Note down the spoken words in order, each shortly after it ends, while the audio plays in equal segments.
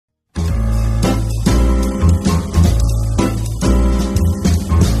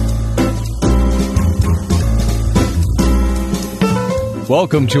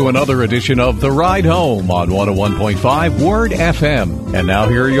Welcome to another edition of The Ride Home on 101.5 Word FM. And now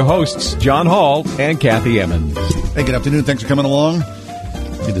here are your hosts, John Hall and Kathy Emmons. Hey, good afternoon. Thanks for coming along.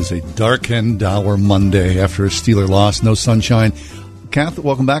 It is a dark and dour Monday after a Steeler loss. No sunshine. Kath,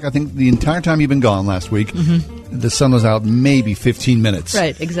 welcome back. I think the entire time you've been gone last week, the sun was out maybe 15 minutes.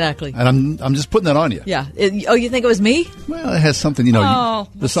 Right, exactly. And I'm just putting that on you. Yeah. You think it was me? Well, it has something,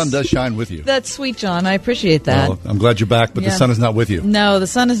 the sun does shine with you. That's sweet, John. I appreciate that. Well, I'm glad you're back, but the sun is not with you. No, the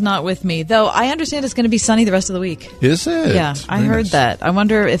sun is not with me. Though I understand it's going to be sunny the rest of the week. Is it? Yeah, I heard that. I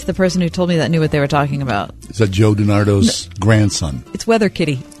wonder if the person who told me that knew what they were talking about. Is that Joe DiNardo's grandson? It's Weather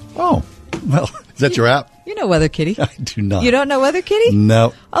Kitty. Oh, well, is that your app? You know Weather Kitty. I do not. You don't know Weather Kitty?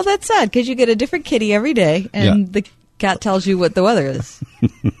 No. Oh, that's sad, because you get a different kitty every day, and the cat tells you what the weather is.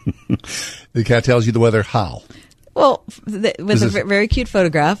 The cat tells you the weather how? Well, with a very cute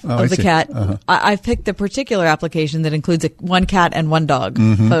photograph of the cat. I've picked the particular application that includes one cat and one dog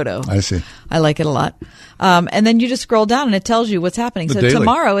photo. I see. I like it a lot. And then you just scroll down and it tells you what's happening. So daily.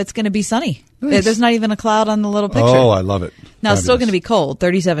 Tomorrow it's going to be sunny. Nice. There's not even a cloud on the little picture. Oh, I love it. Now, it's still going to be cold,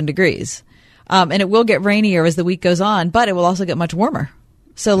 37 degrees. And it will get rainier as the week goes on, but it will also get much warmer.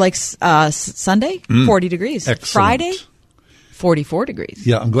 So like Sunday, 40 degrees. Excellent. Friday, 44 degrees.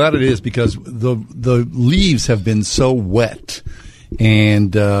 Yeah, I'm glad it is because the leaves have been so wet,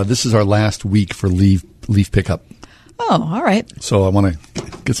 and this is our last week for leaf pickup. Oh, all right. So I want to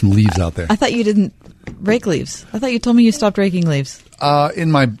get some leaves out there. I thought you didn't rake leaves. I thought you told me you stopped raking leaves.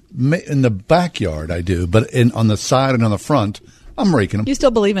 In the backyard, I do, but on the side and on the front, I'm raking them. You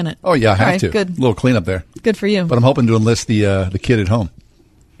still believe in it? Oh yeah, I have to. Good. A little cleanup there. Good for you. But I'm hoping to enlist the kid at home.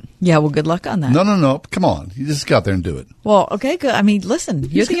 Yeah, well, good luck on that. No. Come on, you just go out there and do it. Well, okay, good. I mean, listen,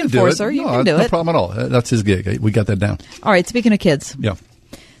 you're the enforcer. You can do it. No problem at all. That's his gig. We got that down. All right. Speaking of kids, yeah,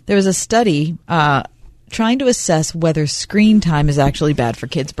 there was a study trying to assess whether screen time is actually bad for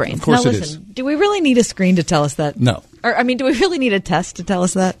kids' brains. Of course now, it listen, do we really need a screen to tell us that? No. Or, do we really need a test to tell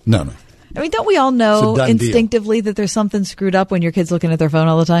us that? No. I mean, don't we all know It's a done instinctively that there's something screwed up when your kid's looking at their phone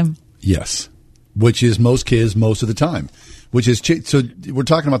all the time? Yes, which is most kids most of the time. Which is so we're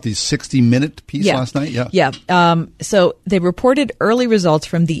talking about the 60-minute piece last night? Yeah. So they reported early results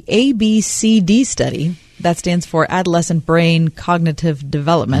from the ABCD study. That stands for Adolescent Brain Cognitive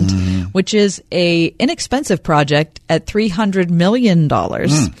Development, which is a inexpensive project at $300 million.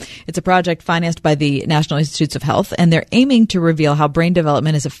 It's a project financed by the National Institutes of Health, and they're aiming to reveal how brain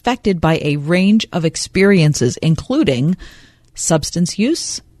development is affected by a range of experiences, including substance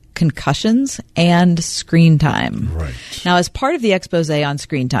use, concussions, and screen time. Right. Now, as part of the expose on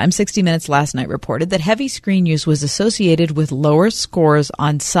screen time, 60 Minutes last night reported that heavy screen use was associated with lower scores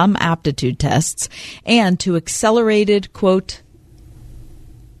on some aptitude tests and to accelerated, quote,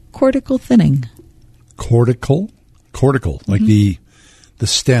 cortical thinning. Cortical, like the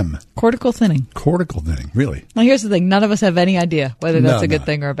stem. Cortical thinning. Cortical thinning, really. Now, here's the thing. None of us have any idea whether that's a good No.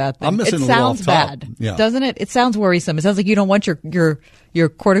 thing or a bad thing. I'm missing it a little sounds off top. bad, Yeah. doesn't it? It sounds worrisome. It sounds like you don't want your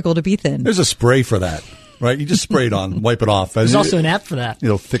cortical to be thin. There's a spray for that, right? You just spray it on, wipe it off. There's also an app for that.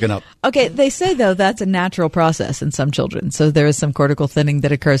 It'll thicken up. Okay, they say, though, that's a natural process in some children. So there is some cortical thinning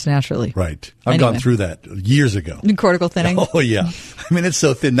that occurs naturally. Right. I've gone through that years ago. Cortical thinning? Oh, yeah. I mean, it's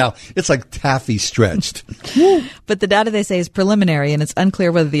so thin now. It's like taffy stretched. But the data, they say, is preliminary, and it's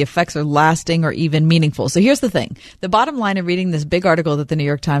unclear whether the effects are lasting or even meaningful. So here's the thing. The bottom line of reading this big article that the New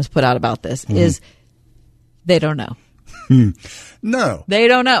York Times put out about this is they don't know. No. They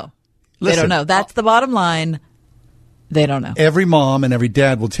don't know. Listen, they don't know. That's the bottom line. They don't know. Every mom and every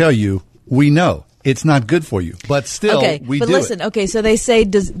dad will tell you, we know. It's not good for you. But still, we do listen, it. okay, so they say,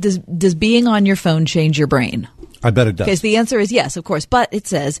 does being on your phone change your brain? I bet it does. Okay, so the answer is yes, of course. But it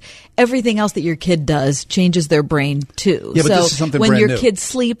says everything else that your kid does changes their brain too. Yeah, but so this is something when brand your new. kid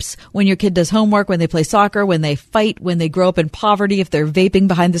sleeps, when your kid does homework, when they play soccer, when they fight, when they grow up in poverty, if they're vaping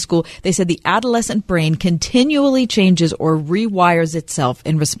behind the school, they said the adolescent brain continually changes or rewires itself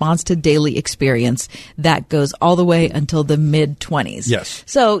in response to daily experience. That goes all the way until the mid-20s. Yes.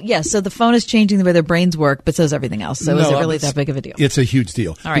 So the phone is changing the way their brains work, but so is everything else. So is it really that big of a deal? It's a huge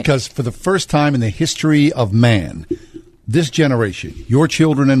deal. All right. Because for the first time in the history of man, this generation, your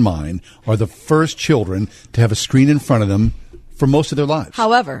children and mine, are the first children to have a screen in front of them for most of their lives.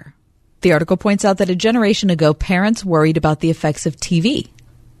 However, the article points out that a generation ago, parents worried about the effects of TV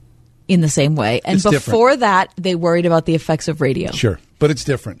in the same way. And It's before different. that, they worried about the effects of radio. Sure. But it's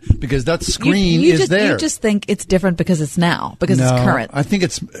different because that screen is there. You just think it's different because it's now, because it's current. I think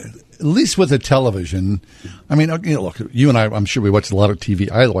it's, at least with a television, I mean, look, you and I, I'm sure we watched a lot of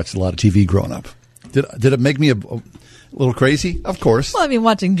TV. I watched a lot of TV growing up. Did it make me a little crazy? Of course. Well, I mean,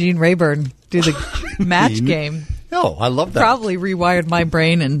 watching Gene Rayburn do the match game. Oh, I love that. Probably rewired my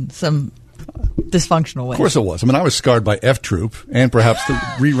brain in some dysfunctional way. Of course it was. I mean, I was scarred by F Troop and perhaps the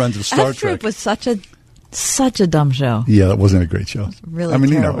reruns of Star F Troop Trek. was such a dumb show. Yeah, that wasn't a great show. Really I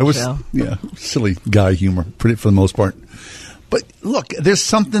mean, terrible it was show. Silly guy humor, pretty for the most part. But look, there's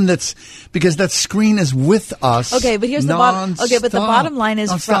something that's because that screen is with us. Okay, but here's the bottom. Okay, but the bottom line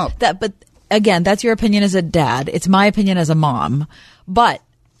is from that. But again, that's your opinion as a dad. It's my opinion as a mom. But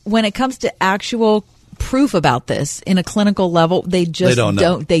when it comes to actual proof about this in a clinical level, they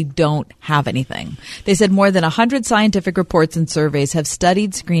don't have anything. They said more than 100 scientific reports and surveys have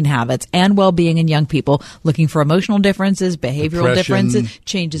studied screen habits and well-being in young people, looking for emotional differences, behavioral differences,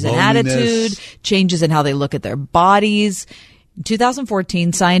 changes in attitude, changes in how they look at their bodies. In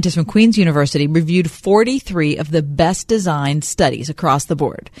 2014, scientists from Queen's University reviewed 43 of the best designed studies across the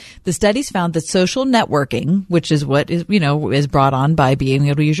board. The studies found that social networking, which is what is brought on by being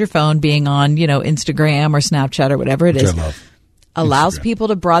able to use your phone, being on, Instagram or Snapchat or whatever it is, allows people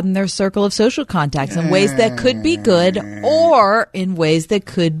to broaden their circle of social contacts in ways that could be good or in ways that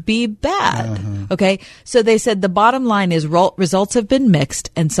could be bad. Okay? So they said the bottom line is results have been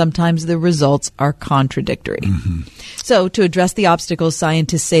mixed and sometimes the results are contradictory. So to address the obstacles,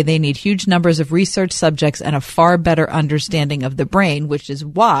 scientists say they need huge numbers of research subjects and a far better understanding of the brain, which is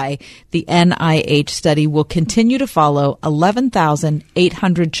why the NIH study will continue to follow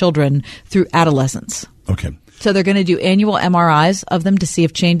 11,800 children through adolescence. Okay. So they're going to do annual MRIs of them to see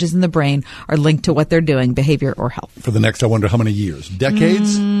if changes in the brain are linked to what they're doing, behavior or health. For the next, I wonder how many years?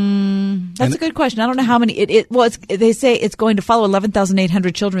 Decades? That's a good question. I don't know how many. They say it's going to follow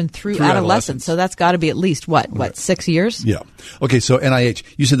 11,800 children through adolescence. So that's got to be at least, 6 years? Yeah. Okay, so NIH,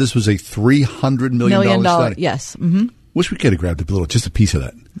 you said this was a $300 million study. Yes. Wish we could have grabbed just a piece of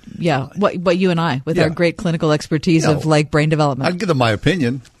that. Yeah, what you and I, with our great clinical expertise of brain development. I'd give them my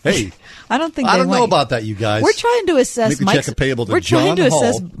opinion. Hey, I don't know about that, you guys. We're trying to assess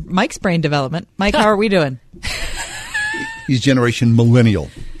assess Mike's brain development. Mike, how are we doing? He's generation millennial,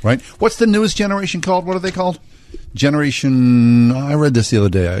 right? What's the newest generation called? What are they called? Generation. I read this the other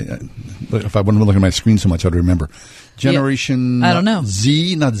day. If I wouldn't look at my screen so much, I'd remember. Generation. I don't know.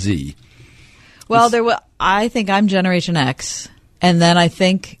 Z, not Z. Well, I think I'm Generation X, and then I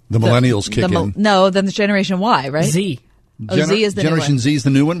think the millennials kick in. No, then the Generation Y, right? Z. Z is the Generation new one. Z is the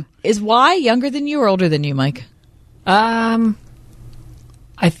new one. Is Y younger than you or older than you, Mike? I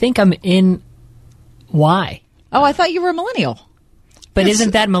think I'm in Y. Oh, I thought you were a millennial. But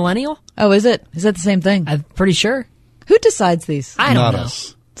isn't that millennial? Oh, is it? Is that the same thing? I'm pretty sure. Who decides these? I don't Not know.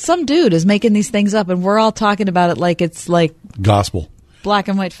 us. Some dude is making these things up, and we're all talking about it like it's like gospel. Black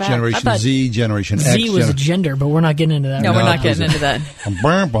and white fact. Generation Z, Generation X. Z was a gender, but we're not getting into that. No, we're not getting into that. We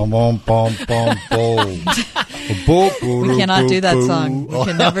cannot do that song. We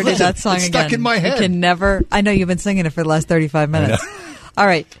can never do that song it's again. Stuck in my head. We can never. I know you've been singing it for the last 35 minutes. All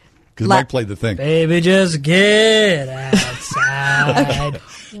right. Because Mike played the thing. Baby, just get outside.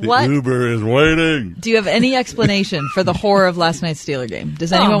 What? The Uber is waiting. Do you have any explanation for the horror of last night's Steeler game?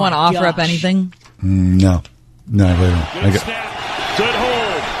 Does anyone want to offer up anything? No. No, they don't. Good snap. Good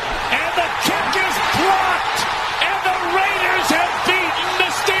hold. And the kick is blocked. And the Raiders have beaten the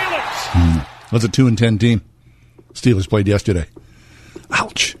Steelers. That's a 2-10 team. Steelers played yesterday.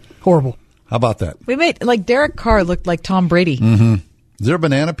 Ouch. Horrible. How about that? We made, Derek Carr looked like Tom Brady. Mm-hmm. Is there a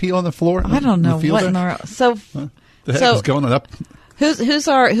banana peel on the floor? I don't know what in our the heck is going up?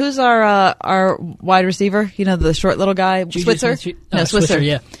 Who's our wide receiver? You know, the short little guy, Switzer. Switzer.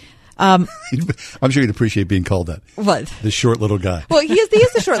 Yeah. I'm sure you'd appreciate being called that. What? The short little guy. Well, he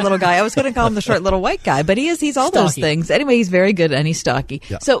is the short little guy. I was going to call him the short little white guy, but he's all those things. Anyway, he's very good and he's stocky.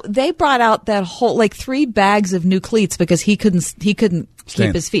 Yeah. So they brought out that whole 3 bags of new cleats because he couldn't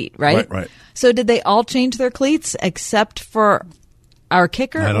keep his feet, right? Right. So did they all change their cleats except for our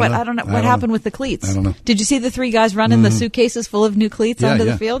kicker? I don't know. What happened with the cleats? I don't know. Did you see the 3 guys running the suitcases full of new cleats onto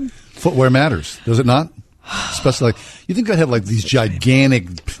the field? Footwear matters, does it not? Especially you think I'd have these gigantic,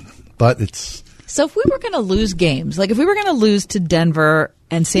 but it's. So if we were going to lose games, if we were going to lose to Denver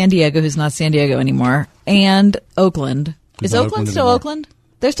and San Diego, who's not San Diego anymore, and Oakland, is Oakland still anymore. Oakland?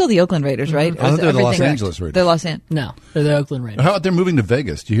 They're still the Oakland Raiders, right? I thought they're the Los Angeles Raiders. They're Los Angeles. No, they're the Oakland Raiders. How about they're moving to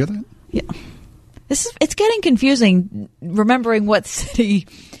Vegas? Do you hear that? Yeah. It's getting confusing remembering what city.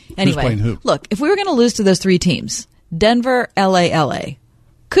 Anyway, who's playing who? Look, if we were going to lose to those 3 teams, Denver, LA,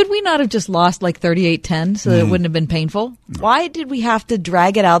 could we not have just lost 38-10 so that it wouldn't have been painful? No. Why did we have to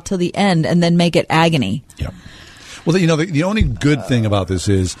drag it out to the end and then make it agony? Yeah. Well, the only good thing about this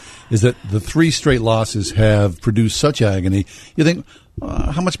is that the 3 straight losses have produced such agony. You think,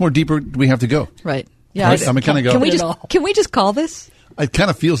 how much more deeper do we have to go? Right. Yeah. Right? Can we just Can we just call this? It kind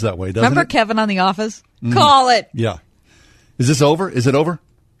of feels that way, doesn't Remember it? Kevin on The Office? Call it. Yeah. Is this over? Is it over?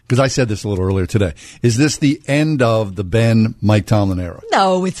 Because I said this a little earlier today. Is this the end of the Ben, Mike Tomlin era?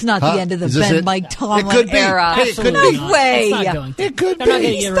 No, it's not the end of the Ben, Mike Tomlin it could be. era. Hey, it could no be. way. It's not going to. It could They're not be.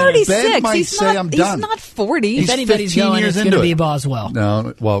 gonna He's get rid of him. 36. Ben might say, I'm done. He's not 40. He's If anybody's 15 going, years it's going to into be it. Boswell.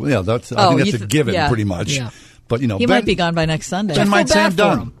 No, well, yeah, I think that's a given, yeah. pretty much. Yeah. But, He Ben, might be gone by next Sunday. Ben might feel say, bad I'm for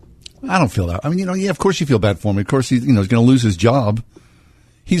done. him. I don't feel that. I mean, of course you feel bad for him. Of course he's going to lose his job.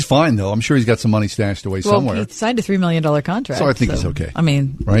 He's fine, though. I'm sure he's got some money stashed away Well, somewhere. he signed a $3 million contract. So I think he's okay. I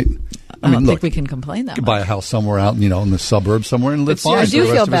mean, right? I don't look, think we can complain that could much. buy a house somewhere out, in the suburbs somewhere and live fine. I for do the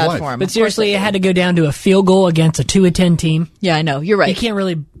rest feel of his bad life. for him. But seriously, it had to go down to a field goal against a 2-10 team. Yeah, I know. You're right. You can't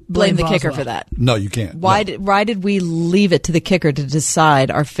really blame the kicker Boswell. for that. No, you can't. Why No. did we leave it to the kicker to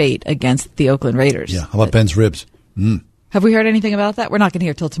decide our fate against the Oakland Raiders? Yeah. How about Ben's ribs? Have we heard anything about that? We're not going to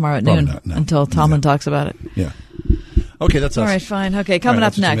hear till tomorrow at Probably noon not, no. until Tomlin talks about it. Yeah. Okay, that's us. All right, fine. Okay, coming All right,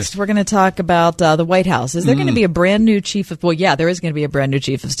 up that's what you next, missed. we're going to talk about the White House. Is there going to be a brand new chief of... Well, yeah, there is going to be a brand new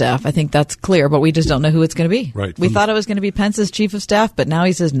chief of staff. I think that's clear, but we just don't know who it's going to be. Right. We thought it was going to be Pence's chief of staff, but now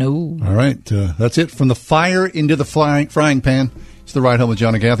he says no. All right. That's it. From the fire into the frying pan. It's the Ride Home with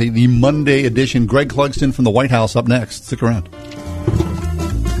John and Kathy, the Monday edition. Greg Clugston from the White House up next. Stick around.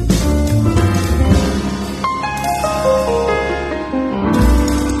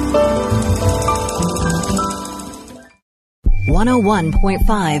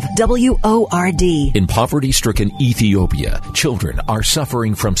 101.5 WORD. In poverty-stricken Ethiopia, children are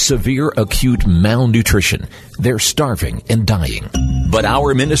suffering from severe acute malnutrition. They're starving and dying. But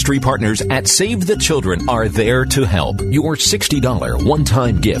our ministry partners at Save the Children are there to help. Your $60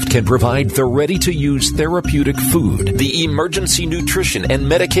 one-time gift can provide the ready-to-use therapeutic food, the emergency nutrition and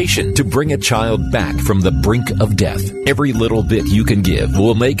medication to bring a child back from the brink of death. Every little bit you can give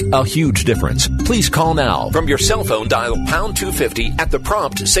will make a huge difference. Please call now. From your cell phone, dial pound 250. At the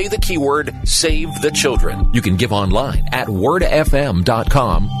prompt, say the keyword Save the Children. You can give online at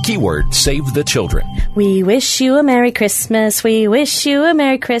wordfm.com. Keyword Save the Children. We wish you a Merry Christmas. We wish you a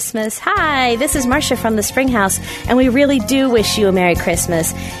Merry Christmas. Hi, this is Marcia from the Springhouse, and we really do wish you a Merry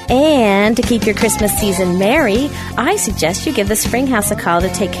Christmas. And to keep your Christmas season merry, I suggest you give the Springhouse a call to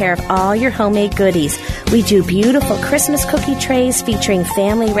take care of all your homemade goodies. We do beautiful Christmas cookie trays featuring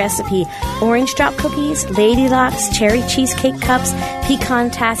family recipe orange drop cookies, lady locks, cherry cheesecake cups, pecan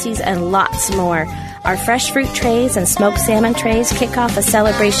tassies, and lots more. Our fresh fruit trays and smoked salmon trays kick off a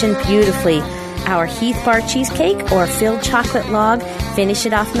celebration beautifully. Our Heath Bar cheesecake or filled chocolate log finish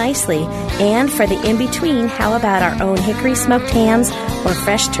it off nicely. And for the in-between, how about our own hickory smoked hams or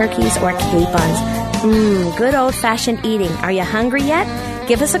fresh turkeys or capons? Good old-fashioned eating. Are you hungry yet?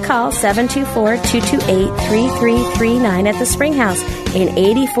 Give us a call, 724-228-3339 at the Springhouse in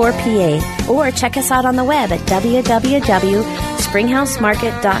 84 PA. Or check us out on the web at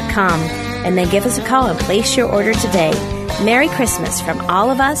www.springhousemarket.com. And then give us a call and place your order today. Merry Christmas from all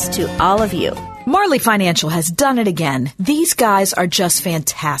of us to all of you. Marley Financial has done it again. These guys are just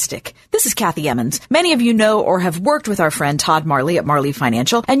fantastic. This is Kathy Emmons. Many of you know or have worked with our friend Todd Marley at Marley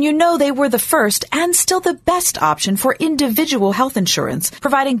Financial, and you know they were the first and still the best option for individual health insurance,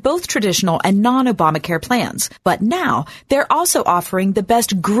 providing both traditional and non-Obamacare plans. But now, they're also offering the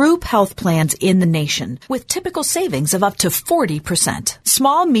best group health plans in the nation, with typical savings of up to 40%.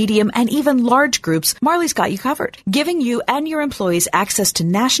 Small, medium, and even large groups, Marley's got you covered, giving you and your employees access to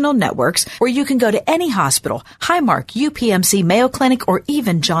national networks where you can go to any hospital, Highmark, UPMC, Mayo Clinic, or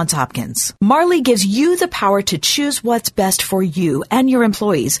even Johns Hopkins. Marley gives you the power to choose what's best for you and your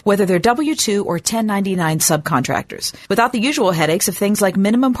employees, whether they're W-2 or 1099 subcontractors, without the usual headaches of things like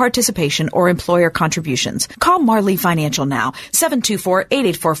minimum participation or employer contributions. Call Marley Financial now,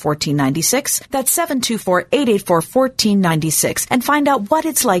 724-884-1496. That's 724-884-1496, and find out what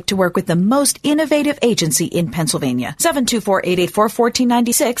it's like to work with the most innovative agency in Pennsylvania.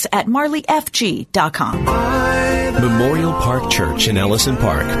 724-884-1496 at marleyfg.com. Memorial Park Church in Ellison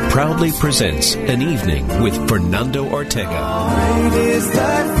Park proudly presents An Evening with Fernando Ortega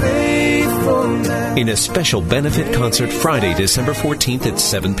in a special benefit concert Friday, December 14th at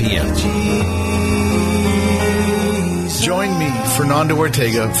 7 p.m. Join me, Fernando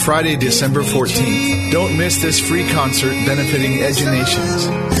Ortega, Friday, December 14th. Don't miss this free concert benefiting EduNations.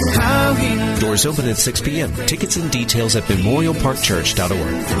 Doors open at 6 p.m. Tickets and details at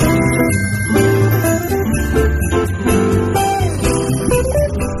memorialparkchurch.org.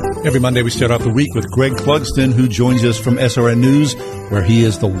 Every Monday we start off the week with Greg Clugston, who joins us from SRN News, where he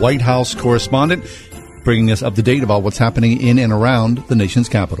is the White House correspondent, bringing us up to date about what's happening in and around the nation's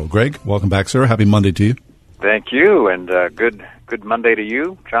capital. Greg, welcome back, sir. Happy Monday to you. Thank you, and good Monday to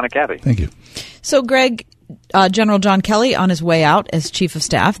you, John and Kathy. Thank you. So, Greg, General John Kelly on his way out as chief of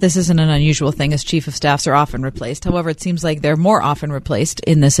staff. This isn't an unusual thing, as chief of staffs are often replaced. However, it seems like they're more often replaced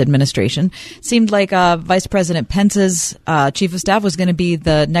in this administration. Seemed like Vice President Pence's chief of staff was going to be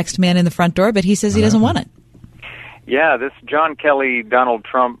the next man in the front door, but he says he doesn't want it. Yeah, this John Kelly, Donald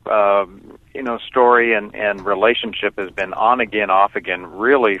Trump, story and relationship has been on again, off again,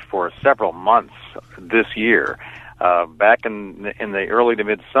 really for several months this year. Back in the early to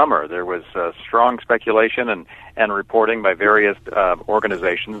mid-summer, there was strong speculation and reporting by various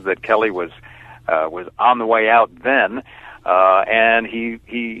organizations that Kelly was on the way out then, and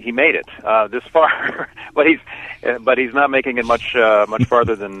he made it this far, but he's not making it much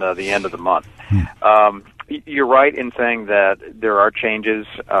farther than the end of the month. You're right in saying that there are changes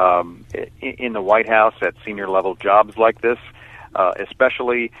in the White House at senior level jobs like this.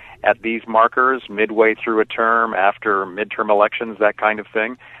 Especially at these markers, midway through a term, after midterm elections, that kind of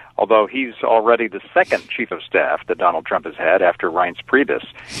thing. Although he's already the second chief of staff that Donald Trump has had after Reince Priebus.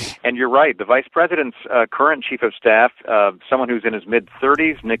 And you're right, the vice president's current chief of staff, someone who's in his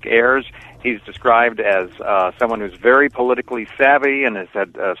mid-30s, Nick Ayers, he's described as someone who's very politically savvy and has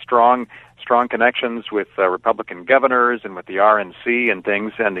had strong connections with Republican governors and with the RNC and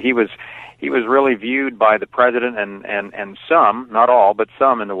things, and he was really viewed by the president and some, not all, but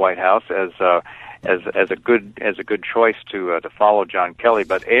some in the White House as a good choice to follow John Kelly.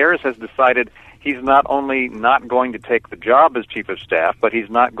 But Ayers has decided he's not only not going to take the job as chief of staff, but he's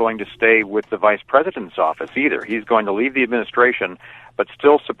not going to stay with the vice president's office either. He's going to leave the administration, but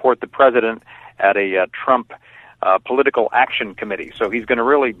still support the president at a Trump political action committee. So he's going to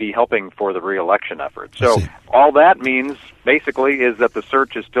really be helping for the re-election effort. So all that means basically is that the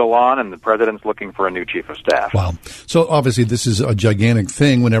search is still on and the president's looking for a new chief of staff. Wow. So obviously this is a gigantic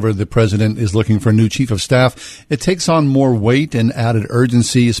thing whenever the president is looking for a new chief of staff. It takes on more weight and added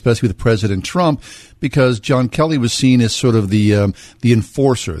urgency, especially with President Trump, because John Kelly was seen as sort of the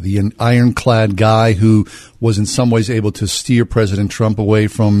enforcer, the ironclad guy who was in some ways able to steer President Trump away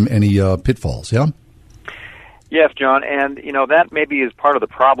from any pitfalls, yeah? Yes, John, and that maybe is part of the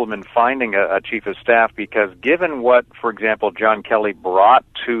problem in finding a chief of staff, because given what, for example, John Kelly brought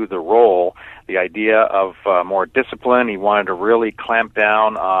to the role, the idea of more discipline, he wanted to really clamp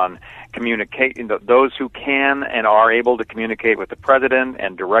down on those who can and are able to communicate with the president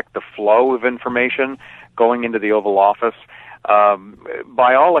and direct the flow of information going into the Oval Office.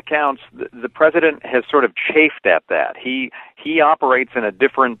 By all accounts, the president has sort of chafed at that. He operates in a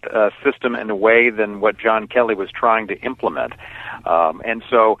different system in a way than what John Kelly was trying to implement. And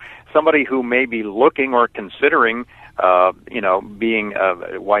so somebody who may be looking or considering being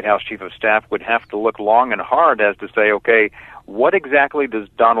a White House chief of staff would have to look long and hard as to say, okay, what exactly does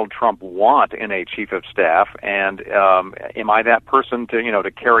Donald Trump want in a chief of staff, and am I that person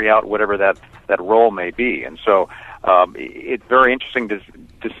to carry out whatever that role may be? And so it's very interesting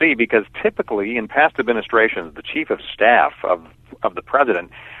to see, because typically in past administrations, the chief of staff of the president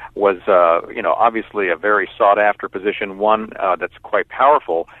was obviously a very sought after position, one that's quite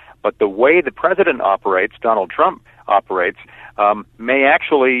powerful. But the way the president operates, Donald Trump operates, may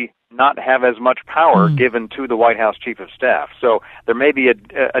actually not have as much power given to the White House chief of staff. So there may be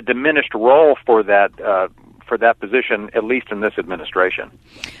a diminished role for that position, at least in this administration.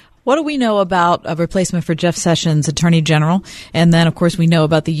 What do we know about a replacement for Jeff Sessions, Attorney General? And then, of course, we know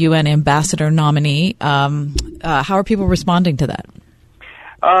about the UN ambassador nominee. How are people responding to that?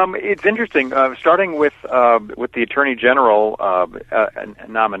 It's interesting. Starting with the Attorney General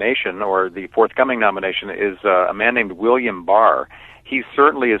nomination, or the forthcoming nomination, is a man named William Barr. He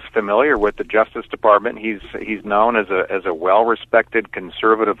certainly is familiar with the Justice Department. He's known as a well-respected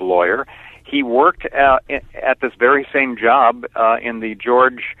conservative lawyer. He worked at this very same job in the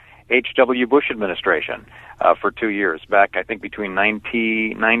George H.W. Bush administration for 2 years, back, I think, between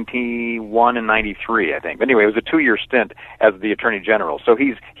 91 and 93, I think. But anyway, it was a 2-year stint as the Attorney General. So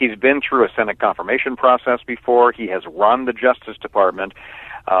he's been through a Senate confirmation process before. He has run the Justice Department.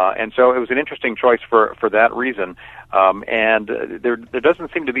 And so it was an interesting choice for that reason. And there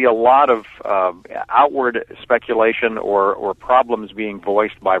doesn't seem to be a lot of outward speculation or problems being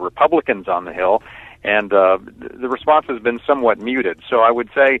voiced by Republicans on the Hill. And the response has been somewhat muted. So I would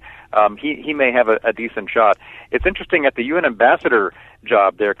say he may have a decent shot. It's interesting, at the UN ambassador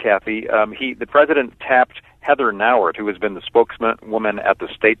job there, Kathy, the president tapped Heather Nauert, who has been the spokeswoman at the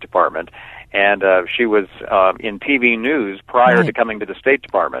State Department, and she was in TV news prior to coming to the State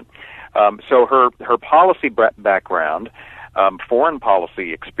Department. So her policy background, foreign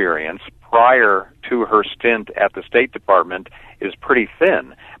policy experience prior to her stint at the State Department is pretty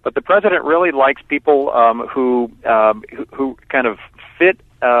thin. But the president really likes people who kind of fit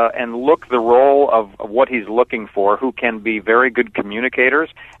and look the role of what he's looking for, who can be very good communicators,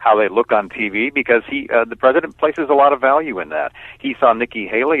 how they look on TV, because the president places a lot of value in that. He saw Nikki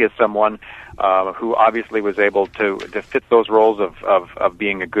Haley as someone who obviously was able to fit those roles of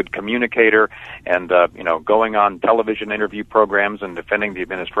being a good communicator and going on television interview programs and defending the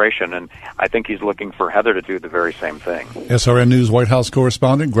administration. And I think he's looking for Heather to do the very same thing. SRN News White House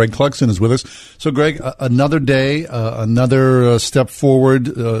correspondent Greg Clugston is with us. So, Greg, another day, another step forward,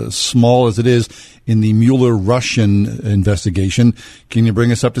 small as it is, in the Mueller-Russian investigation. Can you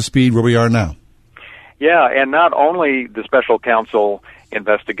bring us up to speed where we are now? Yeah, and not only the special counsel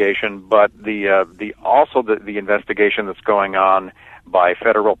investigation, but the investigation that's going on by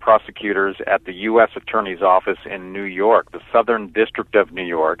federal prosecutors at the U.S. Attorney's Office in New York. The Southern District of New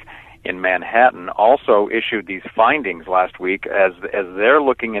York in Manhattan also issued these findings last week as they're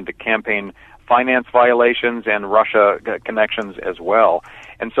looking into campaign finance violations and Russia connections as well.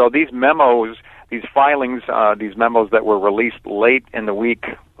 And so these memos, these filings, these memos that were released late in the week,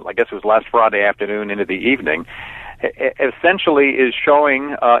 I guess it was last Friday afternoon into the evening, essentially is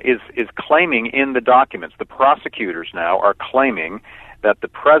showing, is claiming in the documents, the prosecutors now are claiming that the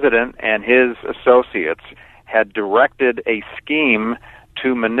president and his associates had directed a scheme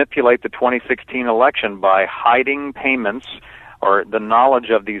to manipulate the 2016 election by hiding payments or the knowledge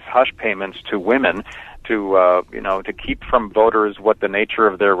of these hush payments to women to keep from voters what the nature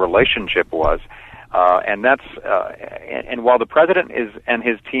of their relationship was. And while the president and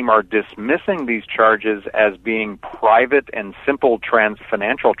his team are dismissing these charges as being private and simple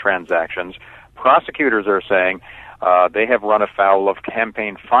financial transactions, prosecutors are saying they have run afoul of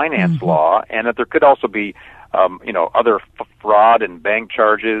campaign finance law, and that there could also be, other fraud and bank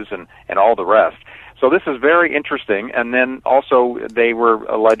charges and all the rest. So this is very interesting. And then also they were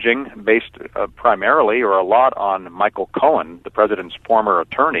alleging, based primarily or a lot on Michael Cohen, the president's former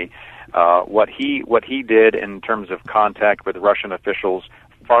attorney, what he did in terms of contact with Russian officials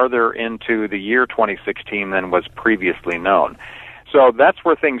farther into the year 2016 than was previously known. So that's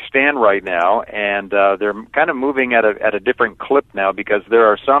where things stand right now, and they're kind of moving at a different clip now, because there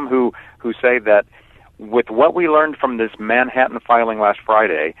are some who say that with what we learned from this Manhattan filing last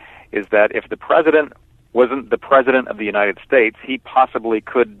Friday is that if the president wasn't the president of the United States, he possibly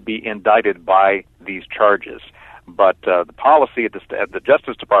could be indicted by these charges. But the policy at the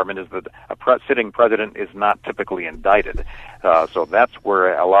Justice Department is that a sitting president is not typically indicted. So that's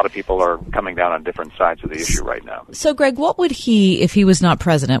where a lot of people are coming down on different sides of the issue right now. So, Greg, what would he, if he was not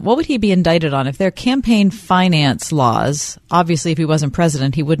president, what would he be indicted on? If they're campaign finance laws, obviously if he wasn't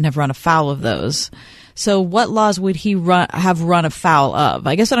president, he wouldn't have run afoul of those. So what laws would he have run afoul of?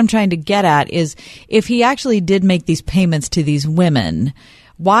 I guess what I'm trying to get at is if he actually did make these payments to these women,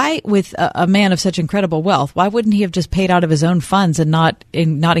 why, with a man of such incredible wealth, why wouldn't he have just paid out of his own funds and not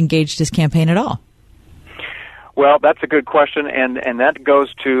engaged his campaign at all? Well, that's a good question, and that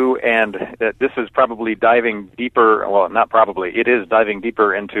goes to, and this is probably diving deeper, well, not probably, it is diving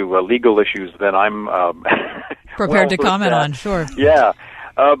deeper into legal issues than I'm prepared to comment on, sure. Yeah.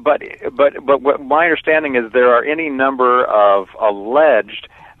 But what my understanding is there are any number of alleged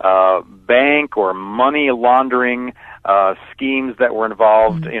bank or money laundering schemes that were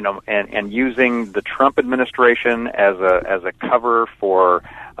involved, and using the Trump administration as a cover for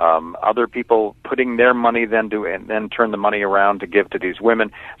other people putting their money and then turn the money around to give to these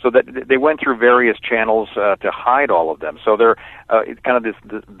women. So that they went through various channels to hide all of them. So they're it's kind of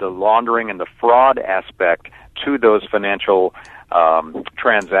the laundering and the fraud aspect to those financial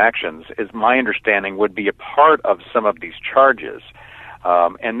transactions, is my understanding, would be a part of some of these charges.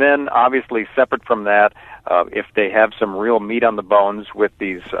 And then, obviously, separate from that, if they have some real meat on the bones with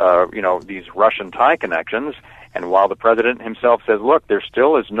these Russian tie connections, and while the president himself says, look, there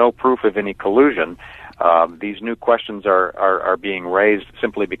still is no proof of any collusion, these new questions are being raised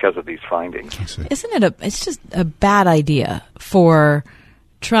simply because of these findings. Isn't it it's just a bad idea for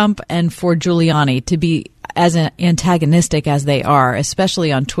Trump and for Giuliani to be as antagonistic as they are,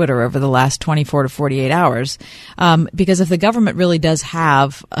 especially on Twitter over the last 24 to 48 hours, because if the government really does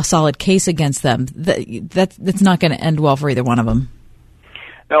have a solid case against them, that's not going to end well for either one of them.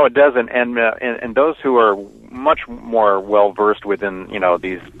 No, it doesn't, and those who are much more well versed within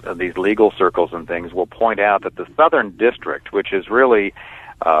these legal circles and things will point out that the Southern District, which is really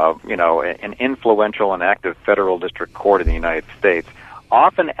an influential and active federal district court in the United States,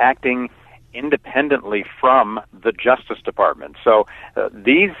 often acting independently from the Justice Department. So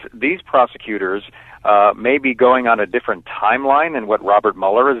these prosecutors may be going on a different timeline than what Robert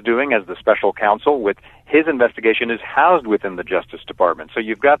Mueller is doing as the special counsel. With his investigation is housed within the Justice Department. So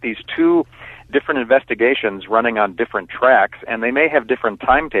you've got these two different investigations running on different tracks, and they may have different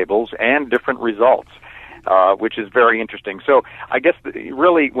timetables and different results, which is very interesting. So I guess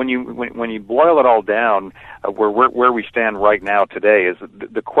really when you boil it all down, where we stand right now today is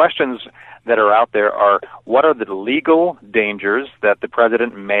the questions that are out there are, what are the legal dangers that the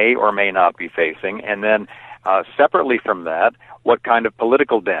president may or may not be facing, and then separately from that, what kind of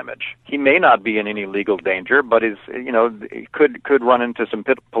political damage? He may not be in any legal danger, but could run into some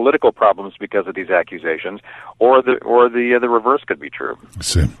political problems because of these accusations, or the reverse could be true. I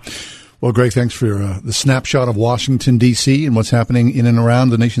see. Well, Greg, thanks for the snapshot of Washington, D.C. and what's happening in and around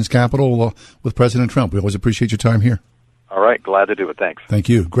the nation's capital with President Trump. We always appreciate your time here. All right. Glad to do it. Thanks. Thank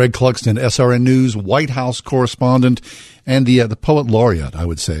you. Greg Clugston, SRN News, White House correspondent, and the poet laureate, I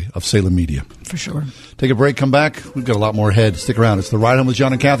would say, of Salem Media. For sure. Take a break, come back. We've got a lot more ahead. Stick around. It's The Ride Home with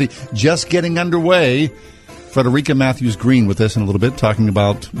John and Kathy, just getting underway. Frederica Matthews Green with us in a little bit, talking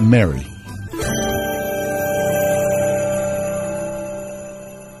about Mary.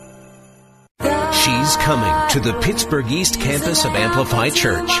 She's coming to the Pittsburgh East campus of Amplify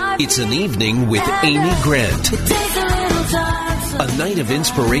Church. It's an evening with Amy Grant. A night of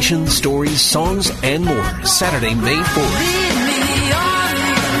inspiration, stories, songs, and more. Saturday, May 4th.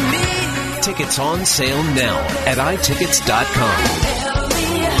 Tickets on sale now at itickets.com.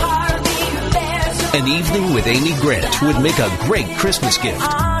 An evening with Amy Grant would make a great Christmas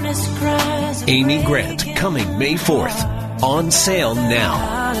gift. Amy Grant, coming May 4th. On sale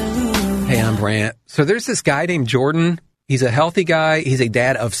now. Hey, I'm Brant. So there's this guy named Jordan. He's a healthy guy. He's a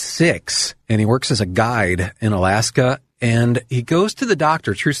dad of 6, and he works as a guide in Alaska. And he goes to the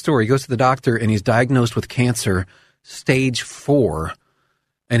doctor, true story, he goes to the doctor, and he's diagnosed with cancer, stage 4.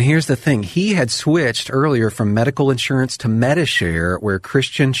 And here's the thing. He had switched earlier from medical insurance to Medi-Share, where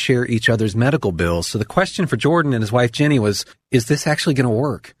Christians share each other's medical bills. So the question for Jordan and his wife, Jenny, was, is this actually going to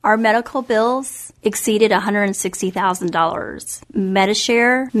work? Our medical bills exceeded $160,000.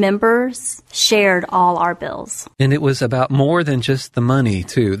 Medi-Share members shared all our bills. And it was about more than just the money,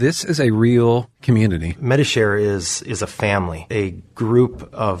 too. This is a real community. Medi-Share is a family, a group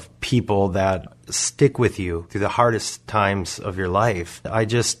of people that stick with you through the hardest times of your life. I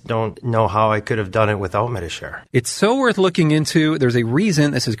just don't know how I could have done it without Medi-Share. It's so worth looking into. There's a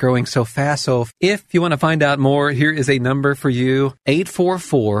reason this is growing so fast. So if you want to find out more, here is a number for you,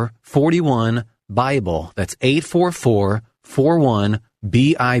 844-41-BIBLE. That's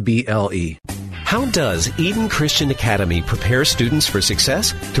 844-41-BIBLE. How does Eden Christian Academy prepare students for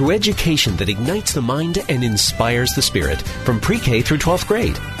success? Through education that ignites the mind and inspires the spirit, from pre-K through 12th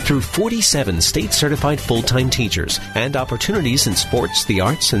grade, through 47 state-certified full-time teachers, and opportunities in sports, the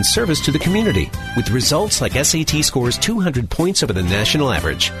arts, and service to the community. With results like SAT scores 200 points over the national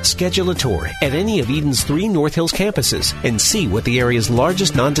average. Schedule a tour at any of Eden's 3 North Hills campuses and see what the area's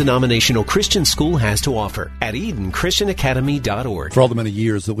largest non-denominational Christian school has to offer at EdenChristianAcademy.org. For all the many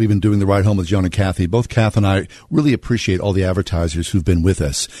years that we've been doing The Ride Home with John and Kathy, both Kath and I really appreciate all the advertisers who've been with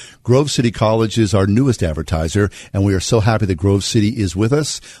us. Grove City College is our newest advertiser, and we are so happy that Grove City is with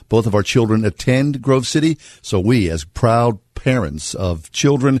us. Both of our children attend Grove City, so we, as proud parents of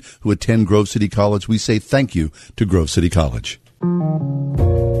children who attend Grove City College, we say thank you to Grove City College.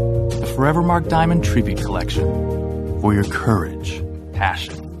 The Forevermark Diamond Tribute Collection. For your courage,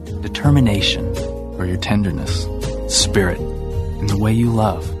 passion, determination, for your tenderness, spirit, and the way you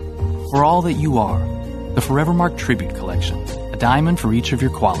love. For all that you are, the Forevermark Tribute Collection. A diamond for each of your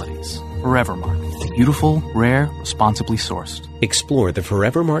qualities. Forevermark. Beautiful, rare, responsibly sourced. Explore the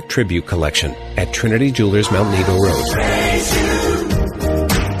Forevermark Tribute Collection at Trinity Jewelers, Mount Nebo Road.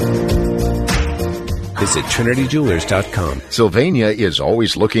 Visit TrinityJewelers.com. Sylvania is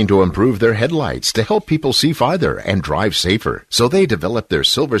always looking to improve their headlights to help people see farther and drive safer. So they developed their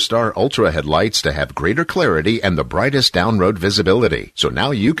Silver Star Ultra headlights to have greater clarity and the brightest down-road visibility. So now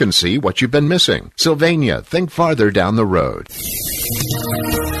you can see what you've been missing. Sylvania, think farther down the road.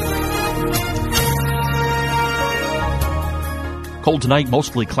 Cold tonight,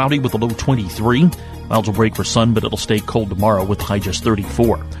 mostly cloudy with a low 23. Clouds will break for sun, but it'll stay cold tomorrow with a high just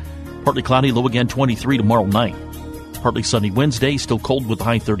 34. Partly cloudy, low again 23 tomorrow night. Partly sunny Wednesday, still cold with a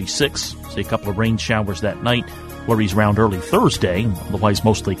high 36. See a couple of rain showers that night. Flurries around early Thursday. Otherwise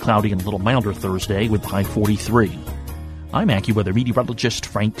mostly cloudy and a little milder Thursday with a high 43. I'm AccuWeather meteorologist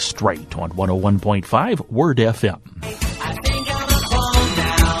Frank Strait on 101.5 Word FM. I think I'm a phone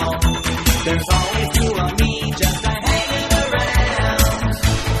now. There's always two of me just hanging around.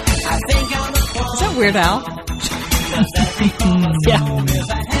 I think I'm a phone. Is that Weird Al? Yeah.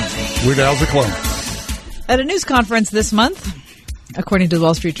 Weird Al's a clone. At a news conference this month, according to the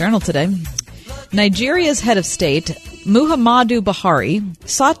Wall Street Journal today, Nigeria's head of state Muhammadu Buhari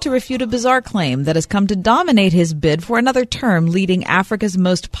sought to refute a bizarre claim that has come to dominate his bid for another term leading Africa's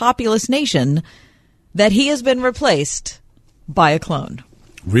most populous nation, that he has been replaced by a clone.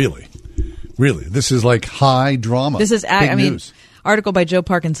 Really? Really? This is like high drama. This is, news. Article by Joe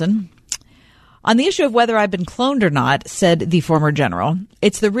Parkinson. On the issue of whether I've been cloned or not, said the former general,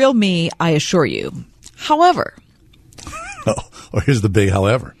 it's the real me, I assure you. However. Here's the big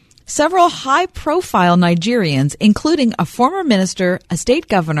however. Several high-profile Nigerians, including a former minister, a state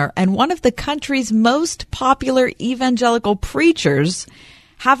governor, and one of the country's most popular evangelical preachers,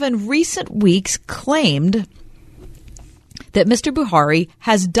 have in recent weeks claimed that Mr. Buhari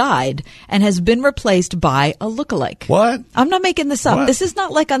has died and has been replaced by a lookalike. What? I'm not making this up. What? This is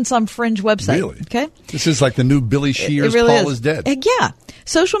not like on some fringe website. Really? Okay? This is like the new Billy Shears, It really Paul is dead. Yeah.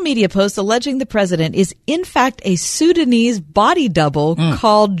 Social media posts alleging the president is in fact a Sudanese body double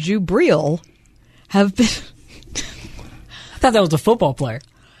called Jubril have been... I thought that was a football player.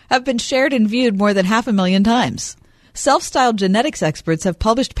 Have been shared and viewed more than 500,000 times. Self-styled genetics experts have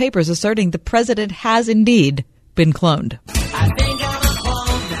published papers asserting the president has indeed been cloned.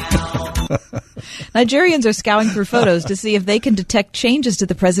 Nigerians are scouring through photos to see if they can detect changes to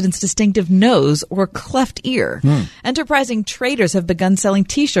the president's distinctive nose or cleft ear. Enterprising traders have begun selling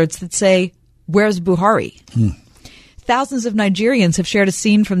T-shirts that say, "Where's Buhari?" Thousands of Nigerians have shared a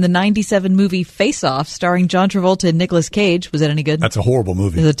scene from the 1997 movie Face Off starring John Travolta and Nicolas Cage. Was that any good? That's a horrible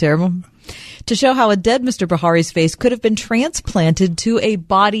movie. Is it terrible? To show how a dead Mr. Buhari's face could have been transplanted to a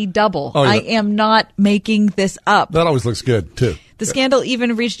body double. Oh, yeah. I am not making this up. That always looks good, too. The scandal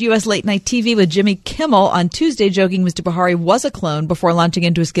even reached U.S. late-night TV with Jimmy Kimmel on Tuesday joking Mr. Buhari was a clone before launching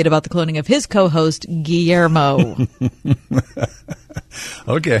into a skit about the cloning of his co-host, Guillermo.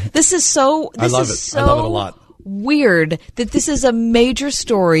 Okay. This is so... I love it. I love it a lot. Weird that this is a major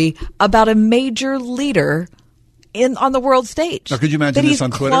story about a major leader on the world stage. Now, could you imagine that this he's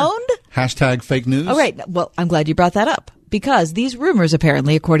on Twitter? Cloned? Hashtag fake news? Oh, right. Well, I'm glad you brought that up because these rumors,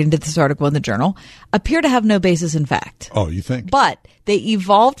 apparently, according to this article in the Journal, appear to have no basis in fact. Oh, you think? But they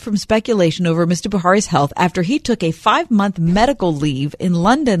evolved from speculation over Mr. Buhari's health after he took a 5-month medical leave in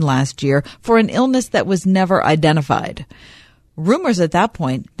London last year for an illness that was never identified. Rumors at that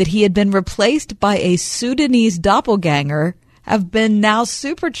point that he had been replaced by a Sudanese doppelganger have been now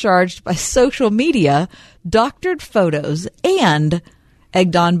supercharged by social media, doctored photos, and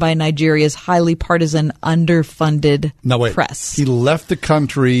egged on by Nigeria's highly partisan, underfunded press. He left the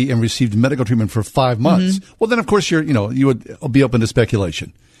country and received medical treatment for 5 months. Well, then, of course, you would be open to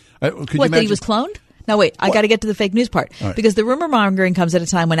speculation. What, that he was cloned? No, wait, I got to get to the fake news part. Right. Because the rumor mongering comes at a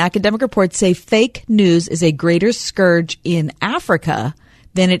time when academic reports say fake news is a greater scourge in Africa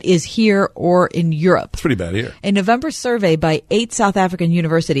than it is here or in Europe. It's pretty bad here. A November survey by 8 South African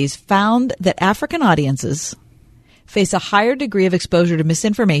universities found that African audiences face a higher degree of exposure to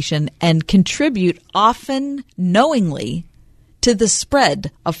misinformation and contribute often knowingly to the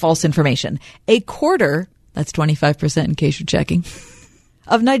spread of false information. A quarter, that's 25% in case you're checking,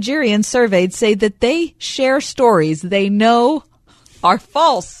 of Nigerians surveyed say that they share stories they know are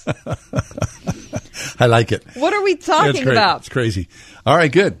false. I like it. What are we talking about? It's crazy. All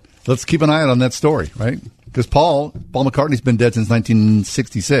right, good. Let's keep an eye out on that story, right? Because Paul McCartney's been dead since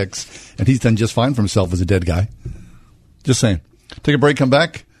 1966, and he's done just fine for himself as a dead guy. Just saying. Take a break, come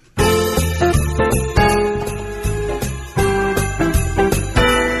back.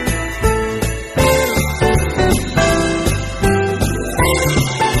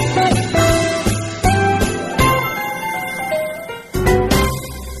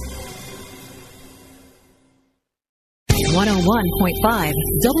 101.5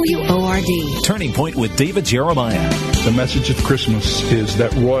 WORD. Turning Point with David Jeremiah. The message of Christmas is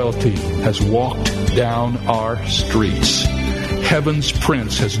that royalty has walked down our streets. Heaven's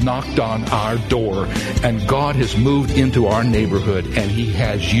Prince has knocked on our door, and God has moved into our neighborhood, and He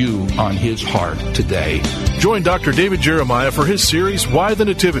has you on His heart today. Join Dr. David Jeremiah for his series, Why the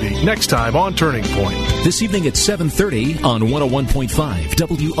Nativity, next time on Turning Point. This evening at 7:30 on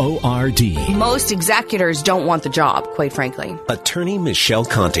 101.5 WORD. Most executors don't want the job, quite frankly. Attorney Michelle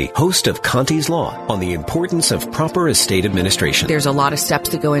Conti, host of Conti's Law, on the importance of proper estate administration. There's a lot of steps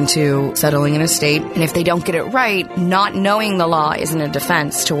that go into settling an estate, and if they don't get it right, not knowing the law law isn't a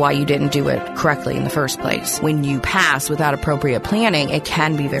defense to why you didn't do it correctly in the first place. When you pass without appropriate planning, it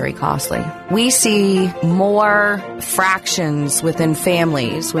can be very costly. We see more fractions within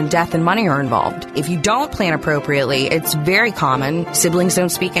families when death and money are involved. If you don't plan appropriately, it's very common. Siblings don't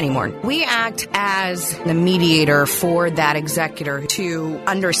speak anymore. We act as the mediator for that executor to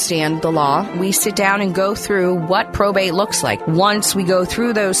understand the law. We sit down and go through what probate looks like. Once we go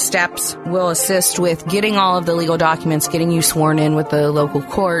through those steps, we'll assist with getting all of the legal documents, getting you sworn in with the local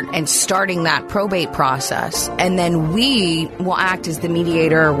court, and starting that probate process. And then we will act as the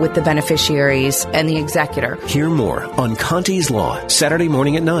mediator with the beneficiaries and the executor. Hear more on Conti's Law, Saturday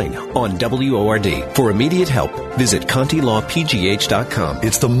morning at 9 on WORD. For immediate help, visit ContiLawPGH.com.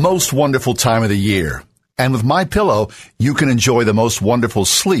 It's the most wonderful time of the year. And with MyPillow, you can enjoy the most wonderful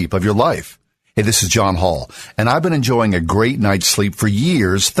sleep of your life. Hey, this is John Hall, and I've been enjoying a great night's sleep for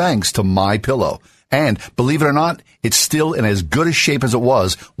years thanks to MyPillow. And believe it or not, it's still in as good a shape as it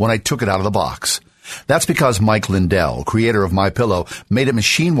was when I took it out of the box. That's because Mike Lindell, creator of MyPillow, made it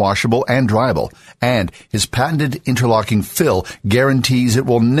machine washable and dryable, and his patented interlocking fill guarantees it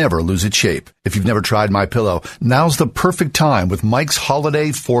will never lose its shape. If you've never tried MyPillow, now's the perfect time with Mike's holiday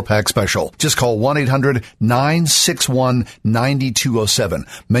 4-pack special. Just call 1-800-961-9207.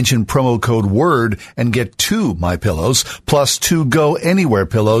 Mention promo code WORD and get 2 MyPillows plus 2 Go Anywhere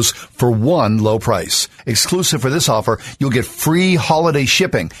pillows for one low price. Exclusive for this offer, you'll get free holiday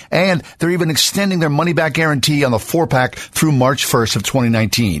shipping, and they're even extending their money-back guarantee on the 4-pack through March 1st of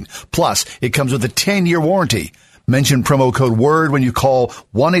 2019. Plus, it comes with a 10-year warranty. Mention promo code WORD when you call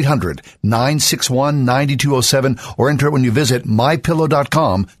 1-800-961-9207 or enter it when you visit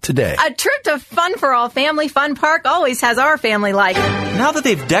MyPillow.com today. A trip to Fun for All Family Fun Park always has our family like it. Now that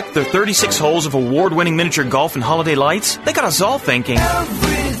they've decked their 36 holes of award-winning miniature golf and holiday lights, they got us all thinking,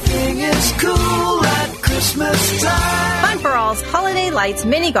 everything is cool at Christmas time. Fun for All's Holiday Lights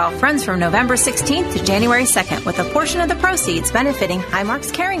Mini Golf runs from November 16th to January 2nd, with a portion of the proceeds benefiting Highmark's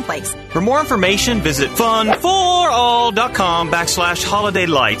Caring Place. For more information, visit funforall.com/holiday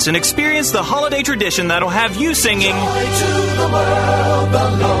lights and experience the holiday tradition that'll have you singing, Joy to the world,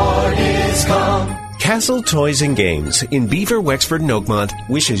 the Lord is come. Castle Toys and Games in Beaver, Wexford, and Oakmont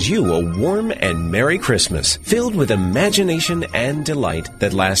wishes you a warm and Merry Christmas, filled with imagination and delight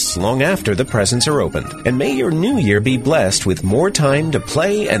that lasts long after the presents are opened. And may your new year be blessed with more time to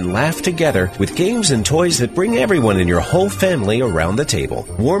play and laugh together with games and toys that bring everyone in your whole family around the table.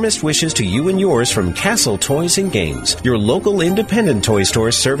 Warmest wishes to you and yours from Castle Toys and Games, your local independent toy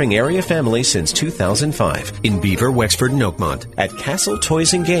store serving area families since 2005 in Beaver, Wexford, and Oakmont at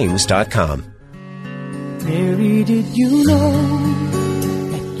CastleToysandGames.com. Mary, did you know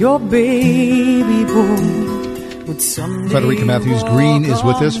that your baby boy would someday... Frederica Matthews Green is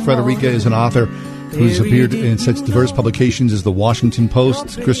with us. Frederica is an author who's appeared in such diverse publications as the Washington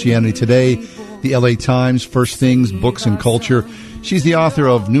Post, Christianity Today, the LA Times, First Things, Books and Culture. She's the author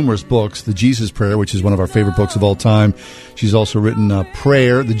of numerous books, The Jesus Prayer, which is one of our favorite books of all time. She's also written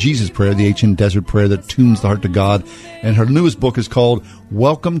Prayer, The Jesus Prayer, the ancient desert prayer that tunes the heart to God. And her newest book is called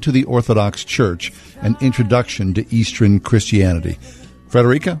Welcome to the Orthodox Church, an Introduction to Eastern Christianity.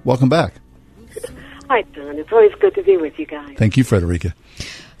 Frederica, welcome back. Hi, Don. It's always good to be with you guys. Thank you, Frederica.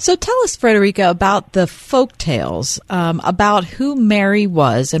 So tell us, Frederica, about the folk tales, about who Mary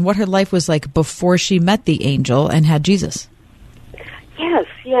was and what her life was like before she met the angel and had Jesus. Yes,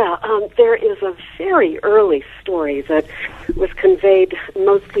 yeah. There is a very early story that was conveyed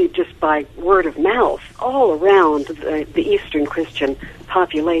mostly just by word of mouth all around the Eastern Christian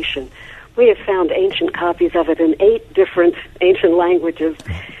population. We have found ancient copies of it in 8 different ancient languages,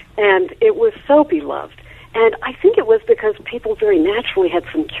 and it was so beloved. And I think it was because people very naturally had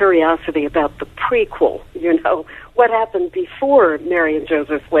some curiosity about the prequel, what happened before Mary and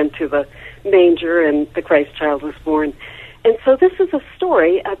Joseph went to the manger and the Christ child was born. And so this is a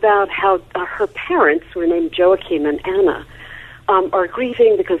story about how her parents, who are named Joachim and Anna, are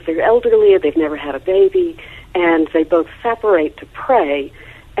grieving because they're elderly, they've never had a baby, and they both separate to pray,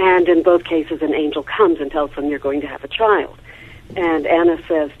 and in both cases an angel comes and tells them you're going to have a child. And Anna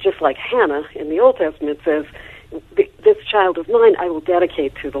says, just like Hannah in the Old Testament says, this child of mine I will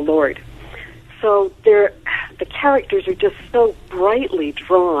dedicate to the Lord. So the characters are just so brightly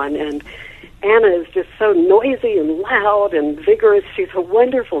drawn, and Anna is just so noisy and loud and vigorous. She's a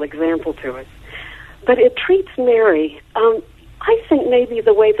wonderful example to us. But it treats Mary, I think maybe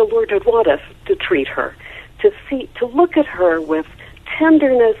the way the Lord would want us to treat her, to look at her with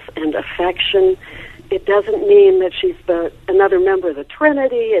tenderness and affection. It doesn't mean that she's another member of the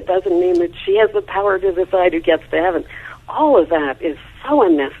Trinity. It doesn't mean that she has the power to decide who gets to heaven. All of that is so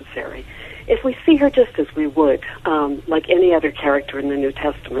unnecessary. if we see her just as we would, like any other character in the New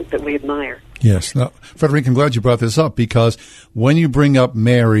Testament that we admire. Yes. Now, Frederick, I'm glad you brought this up, because when you bring up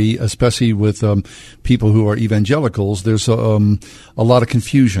Mary, especially with people who are evangelicals, there's a lot of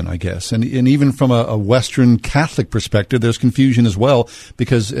confusion, I guess. And even from a Western Catholic perspective, there's confusion as well,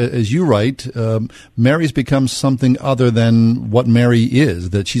 because as you write, Mary's become something other than what Mary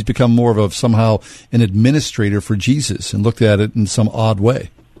is, that she's become more of somehow an administrator for Jesus and looked at it in some odd way.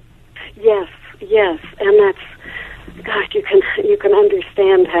 Yes, and that's, gosh, you can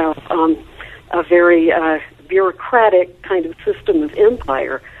understand how a very bureaucratic kind of system of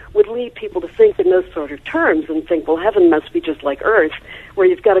empire would lead people to think in those sort of terms and think, well, heaven must be just like earth, where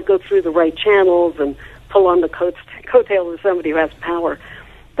you've got to go through the right channels and pull on the coattails of somebody who has power.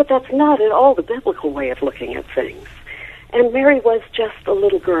 But that's not at all the biblical way of looking at things. And Mary was just a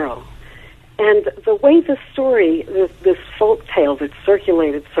little girl. And the way this story, this folk tale that's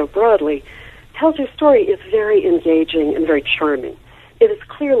circulated so broadly, tells her story is very engaging and very charming. It is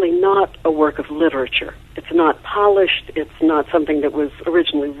clearly not a work of literature. It's not polished. It's not something that was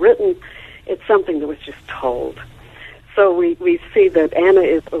originally written. It's something that was just told. So we see that Anna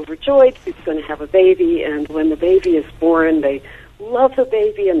is overjoyed. She's going to have a baby, and when the baby is born, they love the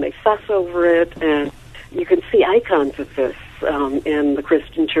baby and they fuss over it. And you can see icons of this in the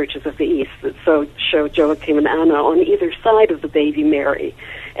Christian churches of the East that so show Joachim and Anna on either side of the baby Mary,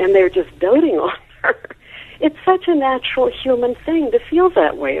 and they're just doting on her. It's such a natural human thing to feel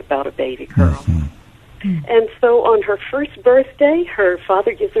that way about a baby girl. Mm-hmm. And so on her first birthday, her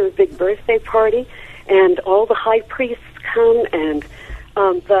father gives her a big birthday party, and all the high priests come, and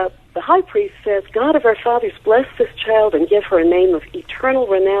the high priest says, God of our fathers, bless this child and give her a name of eternal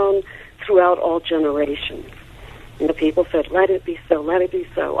renown throughout all generations. And the people said, let it be so, let it be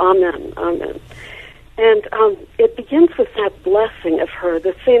so. Amen, amen. And it begins with that blessing of her,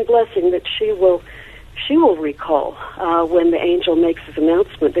 the same blessing that she will recall when the angel makes his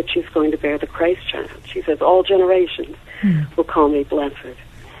announcement that she's going to bear the Christ child. She says, all generations will call me blessed.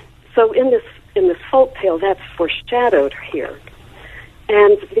 So in this folk tale, that's foreshadowed here.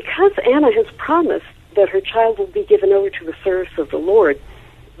 And because Anna has promised that her child will be given over to the service of the Lord,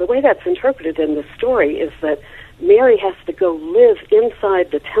 the way that's interpreted in the story is that Mary has to go live inside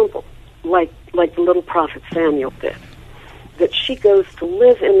the temple, like the little prophet Samuel did. That she goes to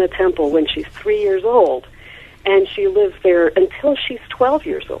live in the temple when she's 3 years old, and she lives there until she's 12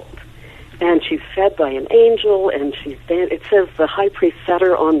 years old. And she's fed by an angel, and it says the high priest set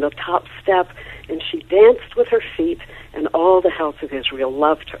her on the top step, and she danced with her feet, and all the house of Israel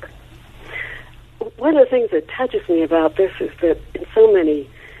loved her. One of the things that touches me about this is that in so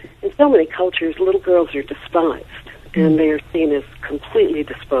many cultures, little girls are despised, and they are seen as completely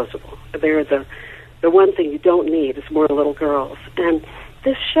disposable. They're the one thing you don't need is more little girls. And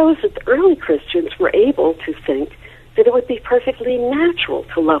this shows that the early Christians were able to think that it would be perfectly natural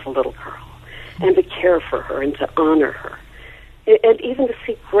to love a little girl and to care for her and to honor her, and even to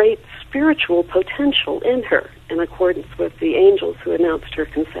see great spiritual potential in her in accordance with the angels who announced her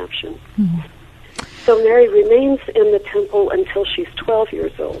conception. Mm-hmm. So Mary remains in the temple until she's 12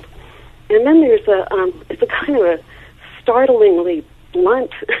 years old. And then there's it's a kind of a startlingly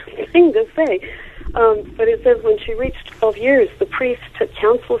blunt thing to say, but it says when she reached 12 years, the priest took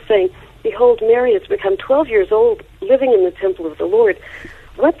counsel, saying, behold, Mary has become 12 years old, living in the temple of the Lord.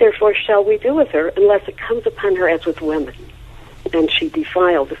 What therefore shall we do with her, unless it comes upon her as with women? And she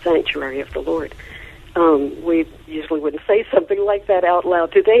defiled the sanctuary of the Lord. We usually wouldn't say something like that out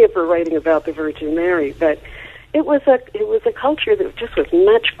loud today if we're writing about the Virgin Mary, but it was a culture that just was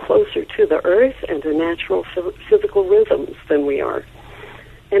much closer to the earth and to natural physical rhythms than we are.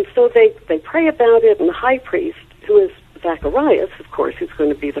 And so they pray about it, and the high priest, who is Zacharias, of course, who's going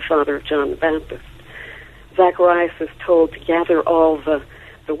to be the father of John the Baptist, Zacharias is told to gather all the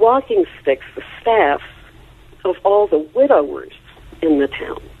walking sticks, the staffs, of all the widowers in the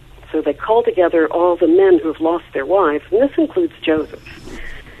town. So they call together all the men who have lost their wives, and this includes Joseph.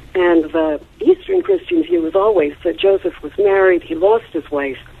 And the Eastern Christian view was always that Joseph was married, he lost his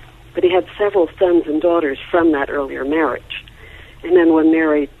wife, but he had several sons and daughters from that earlier marriage. And then when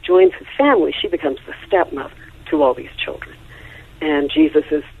Mary joins his family, she becomes the stepmother to all these children. And Jesus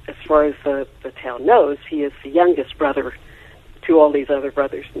is, as far as the town knows, he is the youngest brother to all these other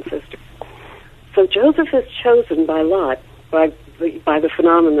brothers and sisters. So Joseph is chosen by lot, by the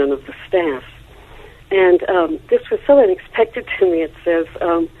phenomenon of the staff. And this was so unexpected to me. It says,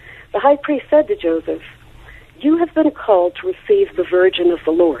 the high priest said to Joseph, you have been called to receive the Virgin of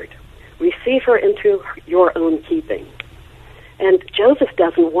the Lord. Receive her into your own keeping. And Joseph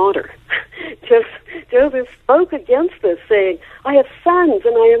doesn't want her. Joseph spoke against this, saying, I have sons,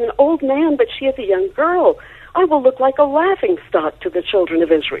 and I am an old man, but she is a young girl. I will look like a laughingstock to the children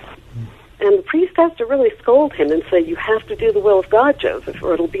of Israel. And the priest has to really scold him and say, you have to do the will of God, Joseph,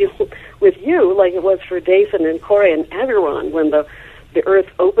 or it'll be with you like it was for Dathan and Korah and Abiram when the earth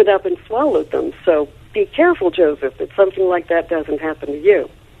opened up and swallowed them. So be careful, Joseph, that something like that doesn't happen to you.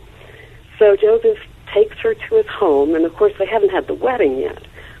 So Joseph takes her to his home, and of course they haven't had the wedding yet,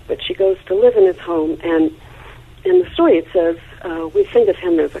 but she goes to live in his home, and in the story it says, we think of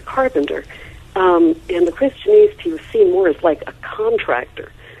him as a carpenter. In the Christianese, he was seen more as like a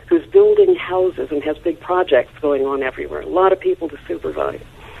contractor who's building houses and has big projects going on everywhere, a lot of people to supervise.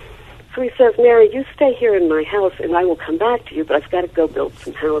 So he says, Mary, you stay here in my house, and I will come back to you, but I've got to go build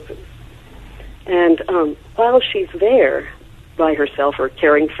some houses. And while she's there by herself, or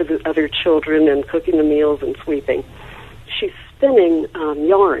caring for the other children and cooking the meals and sweeping, she's spinning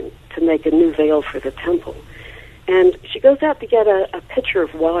yarn to make a new veil for the temple. And she goes out to get a pitcher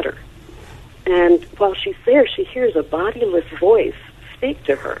of water. And while she's there, she hears a bodiless voice speak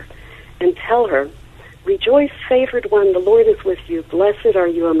to her and tell her, Rejoice, favored one, the Lord is with you. Blessed are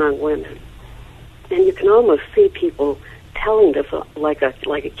you among women. And you can almost see people telling this like a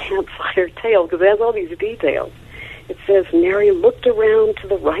campfire tale, because it has all these details. It says, Mary looked around to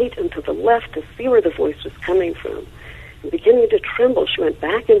the right and to the left to see where the voice was coming from. And beginning to tremble, she went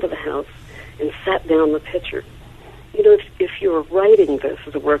back into the house and sat down the pitcher. You know, if you were writing this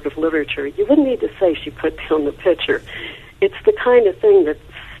as a work of literature, you wouldn't need to say she put down the pitcher. It's the kind of thing that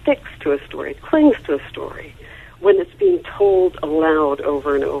sticks to a story, it clings to a story, when it's being told aloud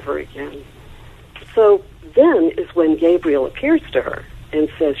over and over again. So then is when Gabriel appears to her and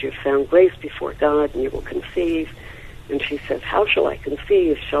says, You've found grace before God, and you will conceive. And she says, How shall I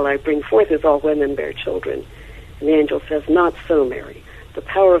conceive? Shall I bring forth as all women bear children? And the angel says, Not so, Mary. The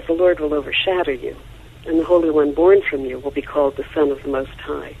power of the Lord will overshadow you, and the Holy One born from you will be called the Son of the Most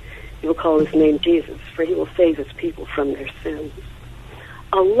High. You will call his name Jesus, for he will save his people from their sins.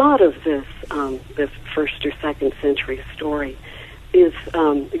 A lot of this first or second century story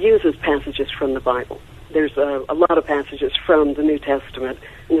uses passages from the Bible. There's a lot of passages from the New Testament,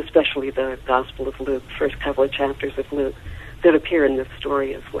 and especially the Gospel of Luke, first couple of chapters of Luke, that appear in this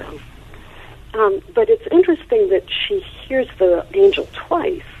story as well. But it's interesting that she hears the angel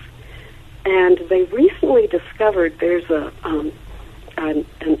twice, and they recently discovered there's an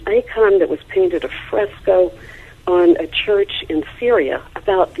icon that was painted, a fresco, on a church in Syria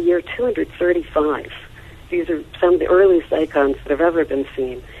about the year 235. These are some of the earliest icons that have ever been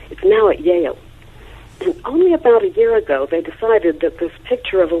seen. It's now at Yale. And only about a year ago, they decided that this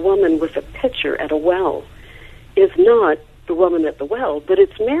picture of a woman with a pitcher at a well is not the woman at the well, but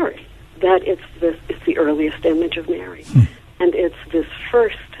it's Mary. That it's the earliest image of Mary. And it's this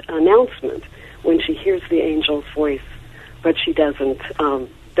first announcement when she hears the angel's voice, but she doesn't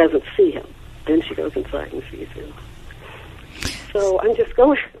see him. Then she goes inside and sees him. So I'm just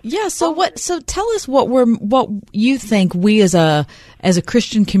going. Yeah. So tell us what you think we as a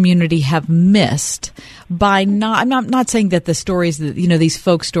Christian community have missed by not. I'm not saying that the stories that these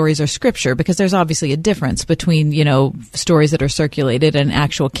folk stories are scripture, because there's obviously a difference between stories that are circulated and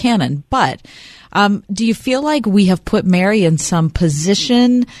actual canon. But do you feel like we have put Mary in some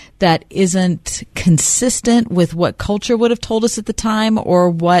position that isn't consistent with what culture would have told us at the time, or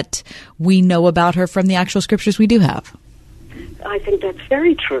what we know about her from the actual scriptures we do have? I think that's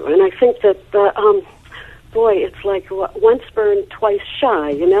very true, and I think that it's like once burned, twice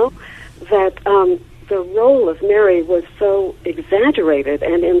shy. That the role of Mary was so exaggerated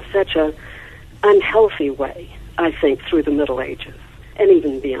and in such a unhealthy way. I think through the Middle Ages and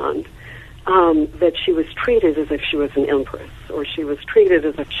even beyond, that she was treated as if she was an empress, or she was treated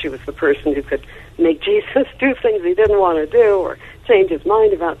as if she was the person who could make Jesus do things he didn't want to do, or change his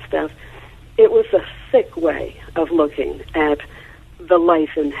mind about stuff. It was a sick way of looking at the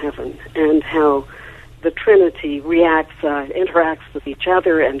life in heaven and how the Trinity interacts with each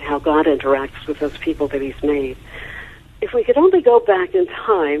other, and how God interacts with those people that he's made. If we could only go back in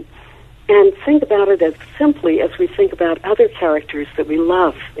time and think about it as simply as we think about other characters that we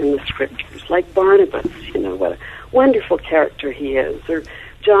love in the scriptures, like Barnabas, what a wonderful character he is, or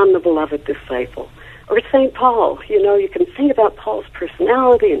John the beloved disciple, or St. Paul. You can think about Paul's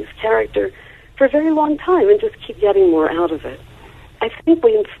personality and his character for a very long time and just keep getting more out of it. I think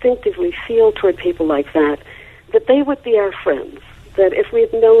we instinctively feel toward people like that they would be our friends, that if we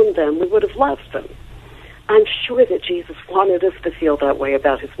had known them, we would have loved them. I'm sure that Jesus wanted us to feel that way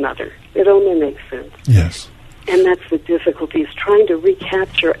about his mother. It only makes sense. Yes. And that's the difficulty, is trying to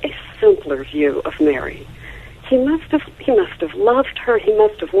recapture a simpler view of Mary. he must have loved her. He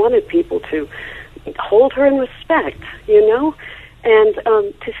must have wanted people to hold her in respect, and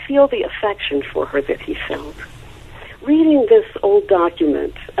to feel the affection for her that he felt. Reading this old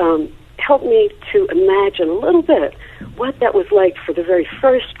document helped me to imagine a little bit what that was like for the very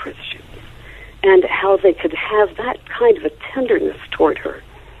first Christians, and how they could have that kind of a tenderness toward her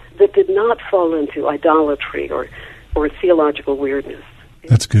that did not fall into idolatry or theological weirdness.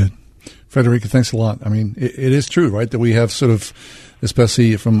 That's good. Frederica, thanks a lot. I mean, it is true, right, that we have sort of,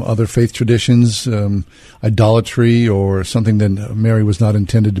 especially from other faith traditions, idolatry or something that Mary was not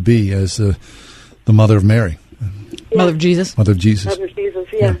intended to be as the mother of Mary. Mother of Jesus. Mother of Jesus,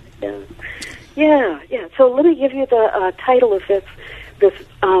 yeah. So let me give you the title of this. This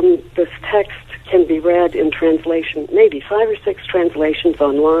text can be read in translation, maybe 5 or 6 translations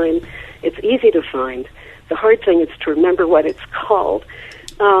online. It's easy to find. The hard thing is to remember what it's called.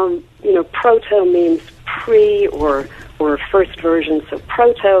 Proto means pre or first version. So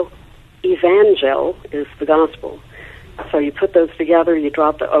proto-evangel is the gospel. So you put those together, you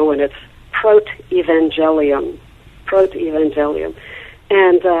drop the O, and it's proto-evangelium. Proto-evangelium.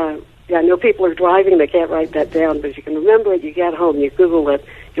 And I know people are driving, they can't write that down, but if you can remember it, you get home, you Google it,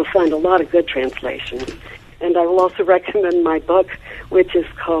 you'll find a lot of good translations. And I will also recommend my book, which is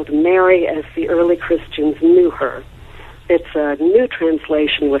called Mary as the Early Christians Knew Her. It's a new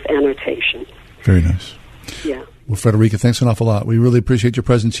translation with annotations. Very nice. Yeah. Well, Frederica, thanks an awful lot. We really appreciate your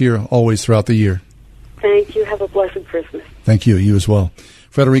presence here always throughout the year. Thank you. Have a blessed Christmas. Thank you. You as well.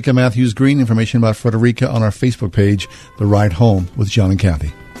 Frederica Matthews Green. Information about Frederica on our Facebook page, The Ride Home with John and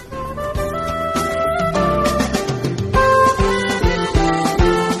Kathy.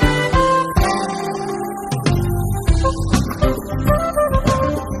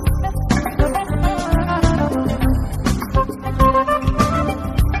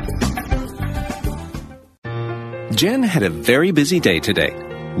 Jen had a very busy day today.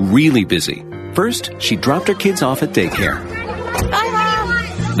 Really busy. First, she dropped her kids off at daycare. Bye,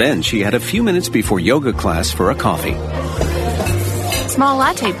 Mom. Then she had a few minutes before yoga class for a coffee. Small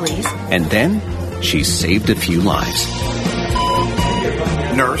latte, please. And then she saved a few lives.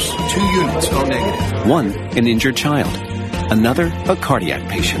 Nurse, 2 units, O negative. One, an injured child. Another, a cardiac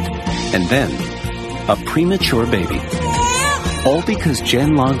patient. And then, a premature baby. All because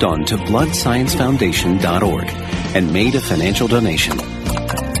Jen logged on to bloodsciencefoundation.org and made a financial donation.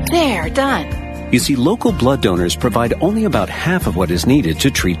 There, done. You see, local blood donors provide only about half of what is needed to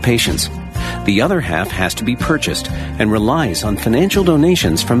treat patients. The other half has to be purchased and relies on financial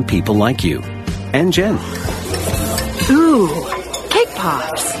donations from people like you and Jen. Ooh, cake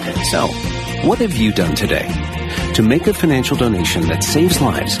pops. So, what have you done today? To make a financial donation that saves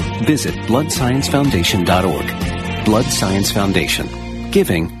lives, visit bloodsciencefoundation.org. Blood Science Foundation.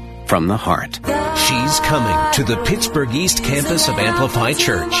 Giving from the heart. She's coming to the Pittsburgh East campus of Amplify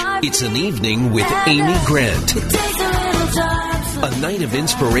Church. It's an evening with Amy Grant. A night of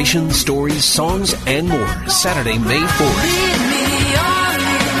inspiration, stories, songs, and more. Saturday, May 4th.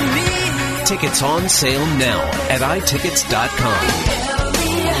 Tickets on sale now at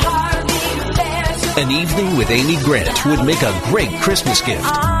iTickets.com. An evening with Amy Grant would make a great Christmas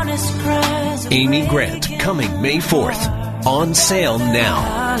gift. Amy Grant, coming May 4th. On sale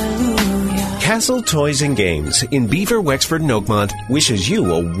now. Castle Toys and Games in Beaver, Wexford, and Oakmont wishes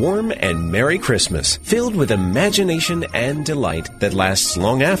you a warm and Merry Christmas, filled with imagination and delight that lasts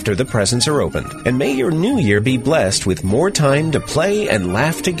long after the presents are opened. And may your new year be blessed with more time to play and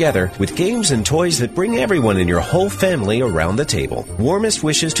laugh together with games and toys that bring everyone in your whole family around the table. Warmest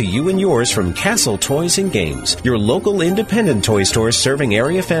wishes to you and yours from Castle Toys and Games, your local independent toy store serving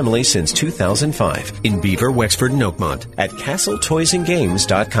area families since 2005 in Beaver, Wexford, and Oakmont at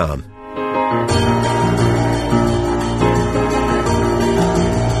CastleToysandGames.com.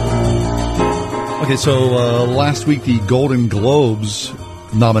 Okay, so last week the Golden Globes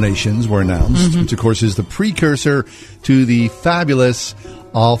nominations were announced, which of course is the precursor to the fabulous,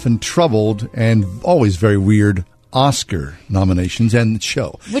 often troubled, and always very weird Oscar nominations and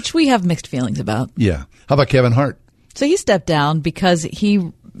show. Which we have mixed feelings about. Yeah. How about Kevin Hart? So he stepped down because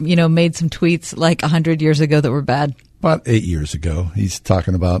he, made some tweets like 100 years ago that were bad. About 8 years ago. He's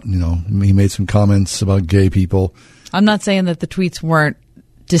talking about, he made some comments about gay people. I'm not saying that the tweets weren't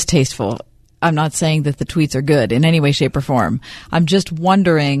distasteful. I'm not saying that the tweets are good in any way, shape, or form. I'm just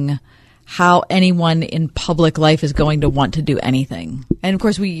wondering how anyone in public life is going to want to do anything. And, of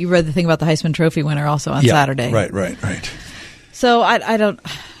course, you read the thing about the Heisman Trophy winner also on Saturday. Right. So I don't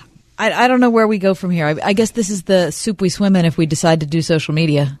know where we go from here. I guess this is the soup we swim in if we decide to do social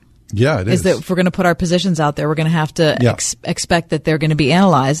media. Yeah, it is. That if we're going to put our positions out there, we're going to have to expect that they're going to be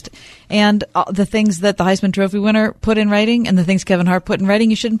analyzed. And the things that the Heisman Trophy winner put in writing and the things Kevin Hart put in writing,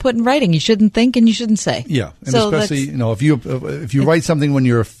 you shouldn't put in writing. You shouldn't think and you shouldn't say. Yeah, and so especially, if you write something when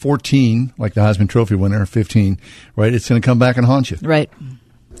you're 14, like the Heisman Trophy winner, 15, right, it's going to come back and haunt you. Right.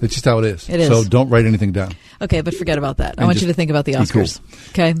 It's just how it is. It is. So don't write anything down. Okay, but forget about that. I want you to think about the Oscars. Cool.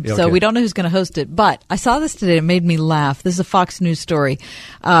 Okay? Yeah, So we don't know who's going to host it, but I saw this today. It made me laugh. This is a Fox News story.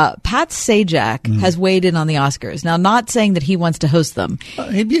 Pat Sajak has weighed in on the Oscars. Now, not saying that he wants to host them.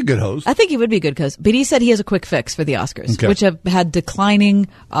 He'd be a good host. I think he would be a good host, but he said he has a quick fix for the Oscars, which have had declining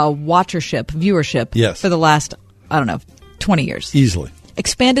viewership for the last, 20 years. Easily.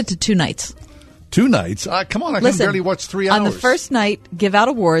 Expanded to 2 nights. 2 nights? Come on, I can barely watch 3 hours. On the first night, give out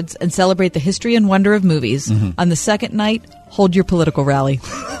awards and celebrate the history and wonder of movies. On the second night, hold your political rally.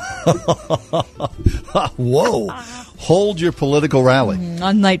 Whoa. Hold your political rally.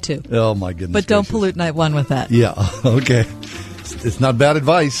 On night 2. Oh, my goodness. But don't pollute night 1 with that. Yeah, okay. It's not bad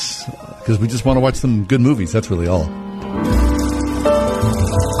advice, because we just want to watch some good movies. That's really all.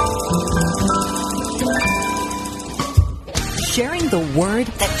 Sharing the word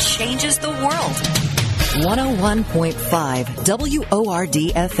that changes the world. 101.5 WORD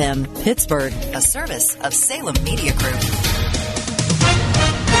FM, Pittsburgh, a service of Salem Media Group.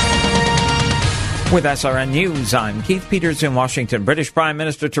 With SRN News, I'm Keith Peters in Washington. British Prime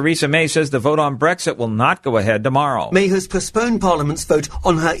Minister Theresa May says the vote on Brexit will not go ahead tomorrow. May has postponed Parliament's vote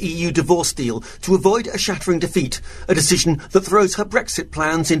on her EU divorce deal to avoid a shattering defeat, a decision that throws her Brexit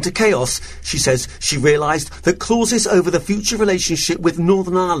plans into chaos. She says she realised that clauses over the future relationship with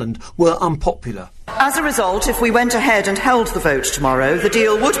Northern Ireland were unpopular. As a result, if we went ahead and held the vote tomorrow, the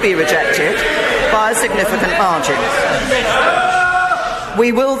deal would be rejected by a significant margin.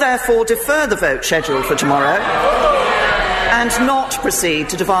 We will therefore defer the vote scheduled for tomorrow and not proceed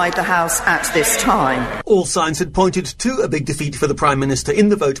to divide the House at this time. All signs had pointed to a big defeat for the Prime Minister in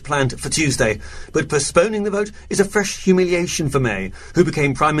the vote planned for Tuesday. But postponing the vote is a fresh humiliation for May, who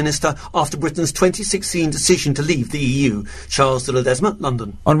became Prime Minister after Britain's 2016 decision to leave the EU. Charles de Ledesma,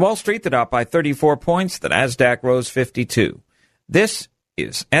 London. On Wall Street, the Dow by 34 points, the Nasdaq rose 52. This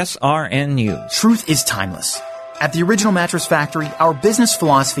is SRN News. Truth is timeless. At the Original Mattress Factory, our business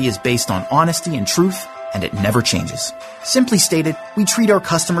philosophy is based on honesty and truth, and it never changes. Simply stated, we treat our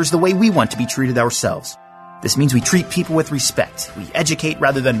customers the way we want to be treated ourselves. This means we treat people with respect, we educate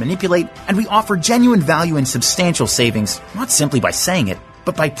rather than manipulate, and we offer genuine value and substantial savings, not simply by saying it,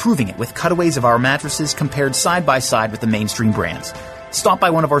 but by proving it with cutaways of our mattresses compared side by side with the mainstream brands. Stop by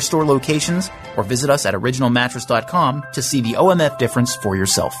one of our store locations or visit us at originalmattress.com to see the OMF difference for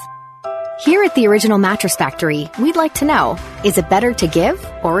yourself. Here at the Original Mattress Factory, we'd like to know, is it better to give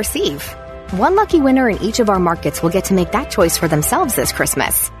or receive? One lucky winner in each of our markets will get to make that choice for themselves this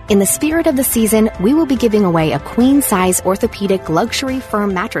Christmas. In the spirit of the season, we will be giving away a queen-size orthopedic luxury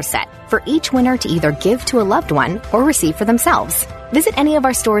firm mattress set for each winner to either give to a loved one or receive for themselves. Visit any of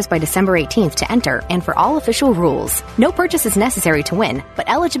our stores by December 18th to enter and for all official rules. No purchase is necessary to win, but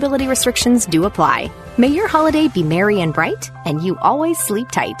eligibility restrictions do apply. May your holiday be merry and bright, and you always sleep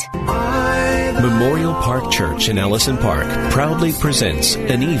tight. Memorial Park Church in Ellison Park proudly presents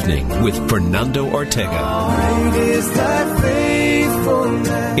An Evening with Fernando Ortega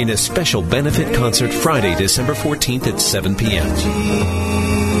in a special benefit concert Friday, December 14th at 7 p.m.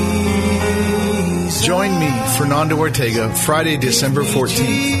 Join me, Fernando Ortega, Friday, December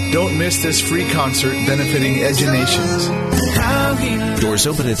 14th. Don't miss this free concert benefiting EduNations. Doors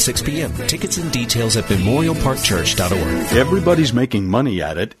open at 6 p.m. Tickets and details at memorialparkchurch.org. Everybody's making money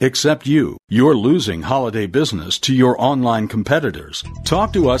at it except you. You're losing holiday business to your online competitors.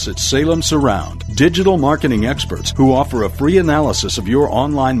 Talk to us at Salem Surround, digital marketing experts who offer a free analysis of your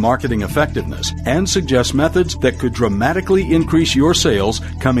online marketing effectiveness and suggest methods that could dramatically increase your sales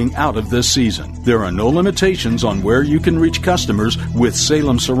coming out of this season. There are no limitations on where you can reach customers with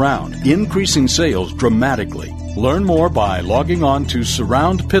Salem Surround, increasing sales dramatically. Learn more by logging on to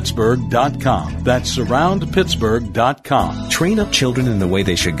surroundpittsburgh.com. That's surroundpittsburgh.com. Train up children in the way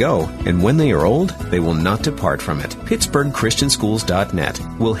they should go, and when they are old, they will not depart from it. PittsburghChristianSchools.net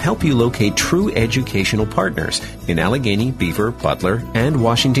will help you locate true educational partners in Allegheny, Beaver, Butler, and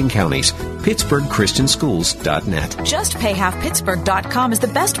Washington counties. PittsburghChristianSchools.net. JustPayHalfPittsburgh.com is the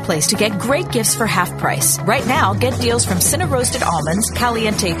best place to get great gifts for half price. Right now, get deals from Cinna Roasted Almonds,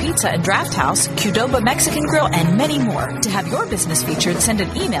 Caliente Pizza and Draft House, Qdoba Mexican Grill, and many more. To have your business featured, send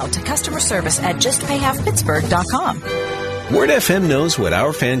an email to customer service at justpayhalfpittsburgh.com. Word FM knows what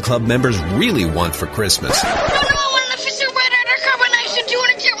our fan club members really want for Christmas. I want an official red undercover knife and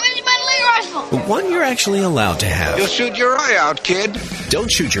 200 Bentley rifle. but one you're actually allowed to have. You'll shoot your eye out, kid.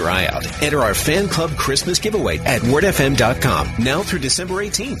 Don't shoot your eye out. Enter our Fan Club Christmas giveaway at wordfm.com now through December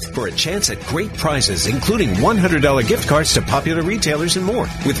 18th for a chance at great prizes, including $100 gift cards to popular retailers and more,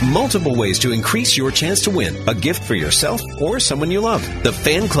 with multiple ways to increase your chance to win a gift for yourself or someone you love. The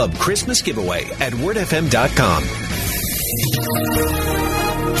Fan Club Christmas giveaway at wordfm.com.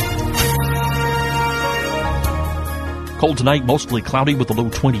 Cold tonight, mostly cloudy with a low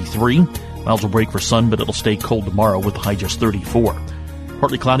 23. Miles will break for sun, but it'll stay cold tomorrow with a high just 34.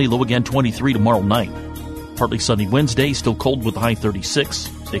 Partly cloudy, low again 23 tomorrow night. Partly sunny Wednesday, still cold with a high 36.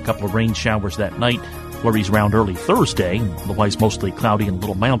 Stay a couple of rain showers that night. Flurries around early Thursday. Otherwise mostly cloudy and a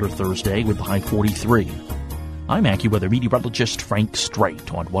little milder Thursday with a high 43. I'm AccuWeather meteorologist Frank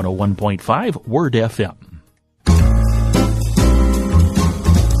Strait on 101.5 Word FM.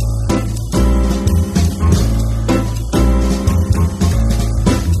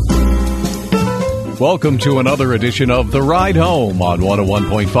 Welcome to another edition of The Ride Home on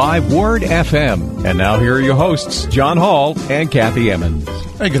 101.5 Word FM. And now here are your hosts, John Hall and Kathy Emmons.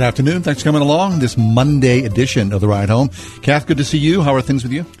 Hey, good afternoon. Thanks for coming along this Monday edition of The Ride Home. Kath, good to see you. How are things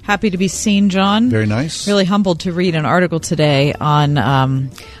with you? Happy to be seen, John. Very nice. Really humbled to read an article today on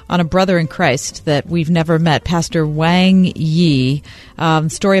a brother in Christ that we've never met, Pastor Wang Yi.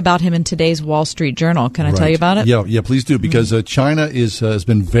 Story about him in today's Wall Street Journal. Can I tell you about it? Yeah, please do, because China has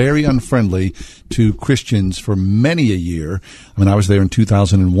been very unfriendly to Christians for many a year. I mean, I was there in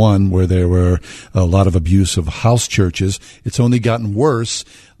 2001 where there were a lot of abuse of house churches. It's only gotten worse.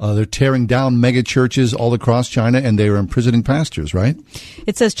 They're tearing down mega churches all across China, and they are imprisoning pastors, right?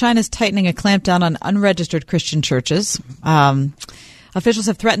 It says China's tightening a clampdown on unregistered Christian churches. Officials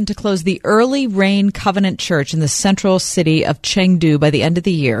have threatened to close the Early Rain Covenant Church in the central city of Chengdu by the end of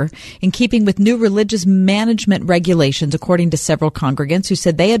the year, in keeping with new religious management regulations, according to several congregants who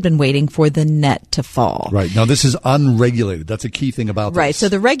said they had been waiting for the net to fall. Right. Now, this is unregulated. That's a key thing about this. Right. So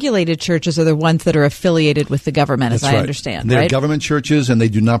the regulated churches are the ones that are affiliated with the government, as I understand. They're government churches, and they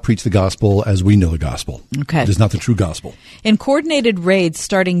do not preach the gospel as we know the gospel. Okay. It is not the true gospel. In coordinated raids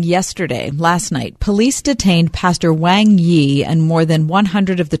starting last night, police detained Pastor Wang Yi and more than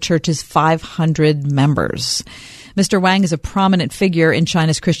 100 of the church's 500 members. Mr. Wang is a prominent figure in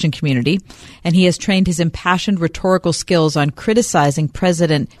China's Christian community, and he has trained his impassioned rhetorical skills on criticizing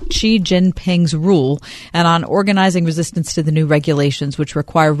President Xi Jinping's rule and on organizing resistance to the new regulations, which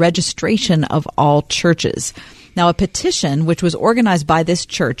require registration of all churches. Now, a petition, which was organized by this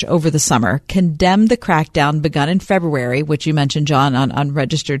church over the summer, condemned the crackdown begun in February, which you mentioned, John, on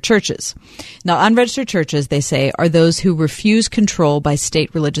unregistered churches. Now, unregistered churches, they say, are those who refuse control by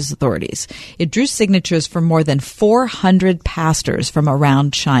state religious authorities. It drew signatures from more than 400 pastors from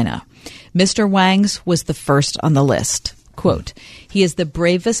around China. Mr. Wang's was the first on the list. Quote, "He is the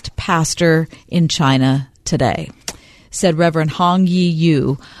bravest pastor in China today," said Reverend Hong Yi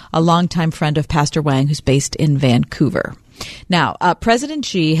Yu, a longtime friend of Pastor Wang, who's based in Vancouver. Now, President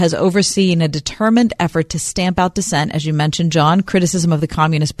Xi has overseen a determined effort to stamp out dissent, as you mentioned, John, criticism of the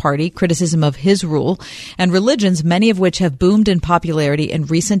Communist Party, criticism of his rule, and religions, many of which have boomed in popularity in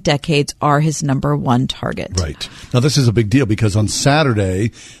recent decades, are his number one target. Right. Now, this is a big deal because on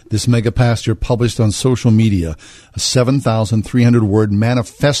Saturday, this mega pastor published on social media a 7,300-word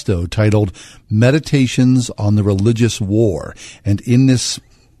manifesto titled Meditations on the Religious War. And in this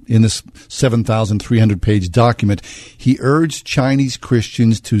 7,300-page document, he urged Chinese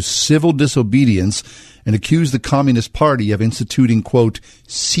Christians to civil disobedience and accused the Communist Party of instituting, quote,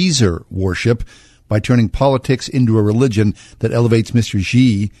 Caesar worship by turning politics into a religion that elevates Mr.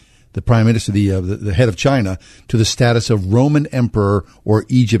 Xi, the prime minister, the head of China, to the status of Roman emperor or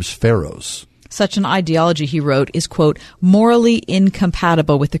Egypt's pharaohs. Such an ideology, he wrote, is, quote, morally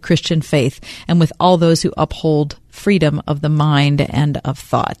incompatible with the Christian faith and with all those who uphold freedom of the mind and of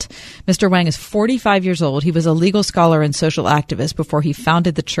thought. Mr. Wang is 45 years old. He was a legal scholar and social activist before he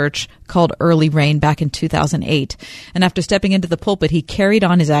founded the church called Early Rain back in 2008. And after stepping into the pulpit, he carried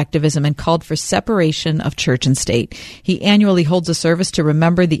on his activism and called for separation of church and state. He annually holds a service to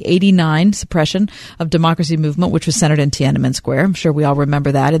remember the 89 suppression of democracy movement, which was centered in Tiananmen Square. I'm sure we all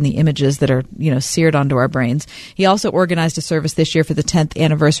remember that in the images that are, seared onto our brains. He also organized a service this year for the 10th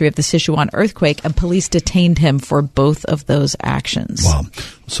anniversary of the Sichuan earthquake, and police detained him for both of those actions. Wow.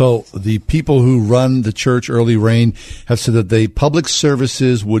 So the people who run the church Early Rain have said that the public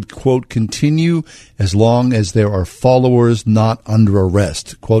services would, quote, continue as long as there are followers not under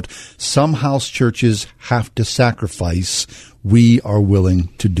arrest. Quote, some house churches have to sacrifice. We are willing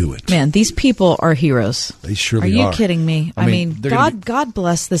to do it. Man, these people are heroes. They surely are. Are you kidding me? I mean God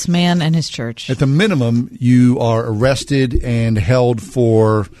bless this man and his church. At the minimum, you are arrested and held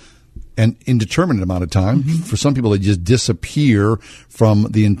for an indeterminate amount of time. For some people, they just disappear from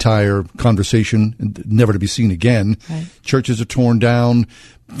the entire conversation, never to be seen again. Right. Churches are torn down.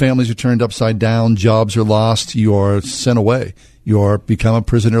 Families are turned upside down. Jobs are lost. You are sent away. You are become a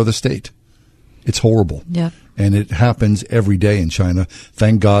prisoner of the state. It's horrible. Yeah. And it happens every day in China.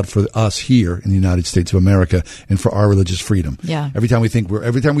 Thank God for us here in the United States of America and for our religious freedom. Yeah. Every time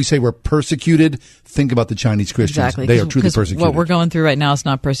we say we're persecuted, think about the Chinese Christians. Exactly. They are truly 'Cause persecuted. what we're going through right now is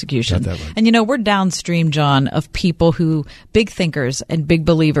not persecution. Got that right. And we're downstream, John, of people who, big thinkers and big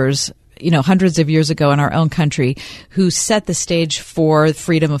believers, hundreds of years ago in our own country, who set the stage for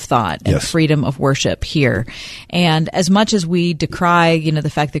freedom of thought and freedom of worship here. And as much as we decry,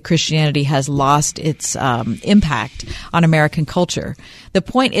 the fact that Christianity has lost its impact on American culture, the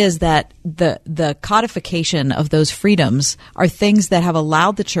point is that the codification of those freedoms are things that have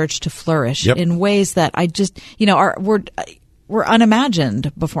allowed the church to flourish in ways that I just, were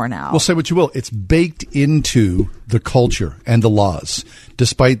unimagined before now. Well, say what you will. It's baked into the culture and the laws.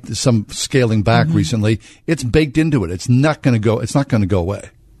 Despite some scaling back recently, it's baked into it. It's not going to go away.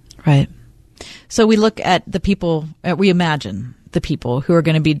 Right. So we look at the people, we imagine the people who are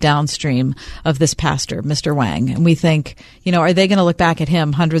going to be downstream of this pastor, Mr. Wang. And we think, are they going to look back at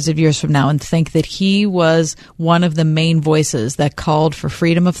him hundreds of years from now and think that he was one of the main voices that called for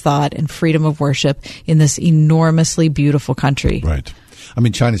freedom of thought and freedom of worship in this enormously beautiful country? Right. I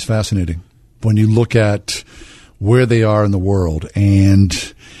mean, China's fascinating. When you look at where they are in the world,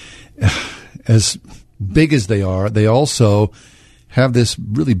 and as big as they are, they also have this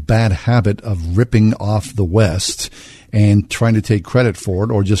really bad habit of ripping off the West and trying to take credit for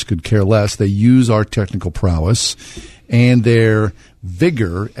it, or just could care less. They use our technical prowess and their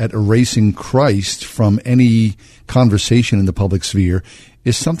vigor at erasing Christ from any conversation in the public sphere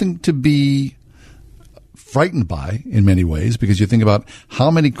is something to be frightened by in many ways, because you think about how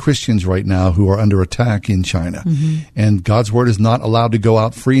many Christians right now who are under attack in China, and God's word is not allowed to go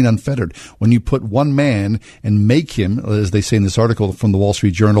out free and unfettered. When you put one man and make him, as they say in this article from the Wall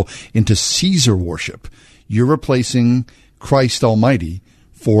Street Journal, into Caesar worship, you're replacing Christ Almighty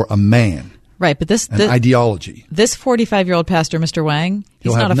for a man. Right, but this ideology. This 45-year-old pastor, Mr. Wang,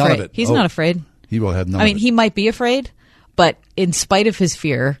 he's not afraid. None of it. He's not afraid. He will have none of it. He might be afraid, but in spite of his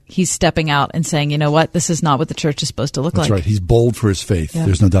fear, he's stepping out and saying, you know what, this is not what the church is supposed to look like. That's right. He's bold for his faith. Yeah.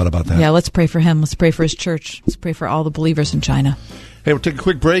 There's no doubt about that. Yeah, let's pray for him. Let's pray for his church. Let's pray for all the believers in China. Hey, we'll take a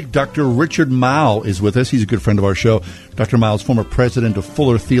quick break. Dr. Richard Mao is with us. He's a good friend of our show. Dr. Mao is former president of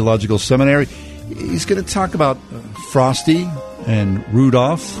Fuller Theological Seminary. He's going to talk about Frosty and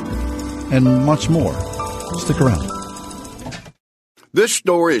Rudolph and much more. Stick around. This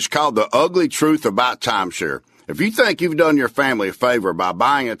story is called The Ugly Truth About Timeshare. If you think you've done your family a favor by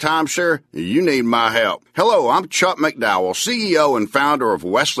buying a timeshare, you need my help. Hello, I'm Chuck McDowell, CEO and founder of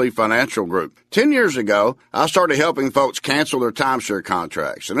Wesley Financial Group. 10 years ago, I started helping folks cancel their timeshare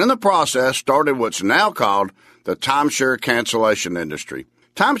contracts, and in the process started what's now called the timeshare cancellation industry.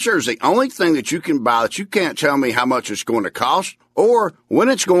 Timeshare is the only thing that you can buy that you can't tell me how much it's going to cost or when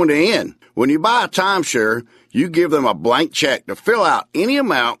it's going to end. When you buy a timeshare, you give them a blank check to fill out any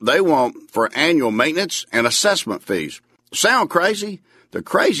amount they want for annual maintenance and assessment fees. Sound crazy? The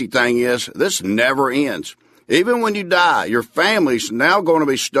crazy thing is this never ends. Even when you die, your family's now going to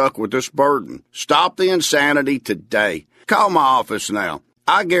be stuck with this burden. Stop the insanity today. Call my office now.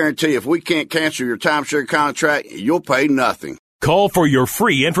 I guarantee if we can't cancel your timeshare contract, you'll pay nothing. Call for your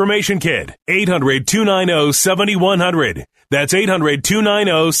free information kit. 800-290-7100. That's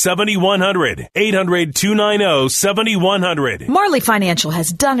 800-290-7100. 800-290-7100. Marley Financial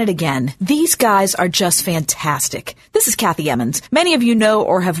has done it again. These guys are just fantastic. This is Kathy Emmons. Many of you know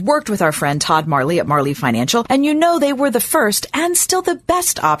or have worked with our friend Todd Marley at Marley Financial, and you know they were the first and still the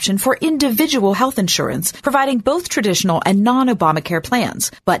best option for individual health insurance, providing both traditional and non-Obamacare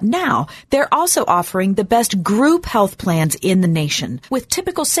plans. But now they're also offering the best group health plans in the nation, with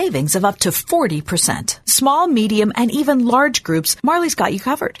typical savings of up to 40%. Small, medium, and even large groups, Marley's got you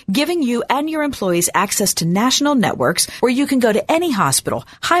covered, giving you and your employees access to national networks where you can go to any hospital,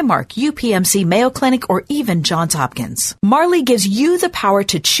 Highmark, UPMC, Mayo Clinic, or even Johns Hopkins. Marley gives you the power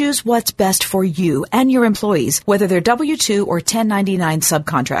to choose what's best for you and your employees, whether they're W-2 or 1099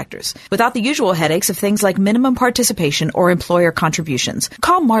 subcontractors, without the usual headaches of things like minimum participation or employer contributions.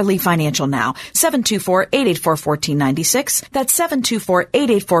 Call Marley Financial now, 724-884-1496. That's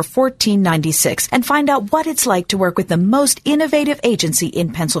 724-884-1496, and find out what it's like to work with the most innovative agency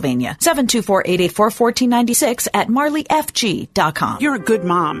in Pennsylvania. 724-884-1496 at marleyfg.com. You're a good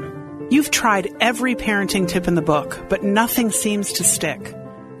mom. You've tried every parenting tip in the book, but nothing seems to stick.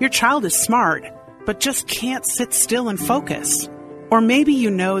 Your child is smart, but just can't sit still and focus. Or maybe you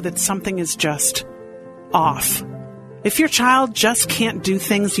know that something is just off. If your child just can't do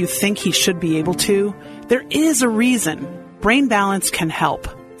things you think he should be able to, there is a reason. Brain Balance can help.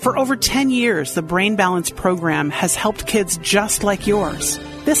 For over 10 years, the Brain Balance program has helped kids just like yours.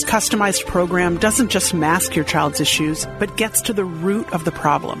 This customized program doesn't just mask your child's issues, but gets to the root of the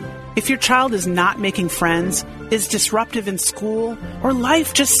problem. If your child is not making friends, is disruptive in school, or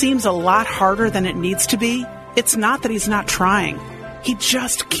life just seems a lot harder than it needs to be, it's not that he's not trying. He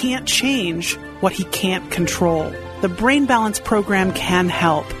just can't change what he can't control. The Brain Balance program can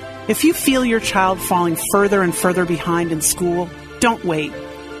help. If you feel your child falling further and further behind in school, don't wait.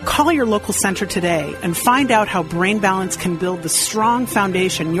 Call your local center today and find out how Brain Balance can build the strong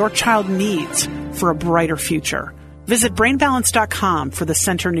foundation your child needs for a brighter future. Visit BrainBalance.com for the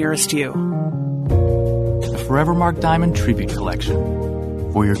center nearest you. The Forevermark Diamond Tribute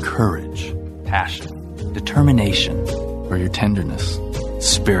Collection. For your courage, passion, determination, for your tenderness,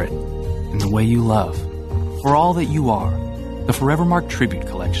 spirit, and the way you love. For all that you are. The Forevermark Tribute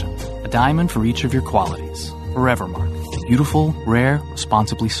Collection. A diamond for each of your qualities. Forevermark. Beautiful, rare,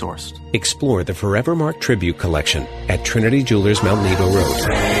 responsibly sourced. Explore the Forevermark Tribute Collection at Trinity Jewelers, Mount Nebo Road.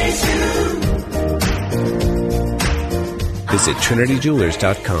 Visit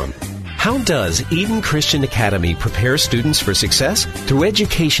TrinityJewelers.com. How does Eden Christian Academy prepare students for success? Through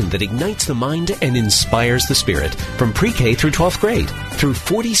education that ignites the mind and inspires the spirit, from pre-K through 12th grade, through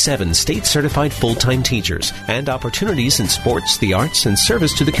 47 state-certified full-time teachers, and opportunities in sports, the arts, and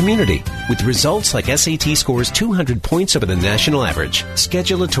service to the community. With results like SAT scores 200 points over the national average.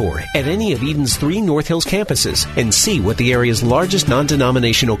 Schedule a tour at any of Eden's 3 North Hills campuses and see what the area's largest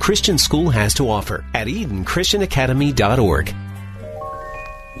non-denominational Christian school has to offer at EdenChristianAcademy.org.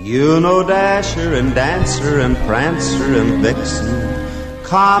 You know Dasher and Dancer and Prancer and Vixen,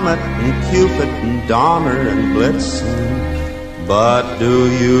 Comet and Cupid and Donner and Blitzen. But do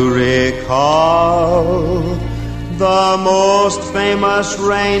you recall the most famous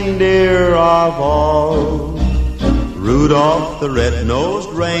reindeer of all? Rudolph the red-nosed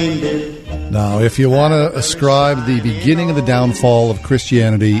reindeer. Now, if you want to ascribe the beginning of the downfall of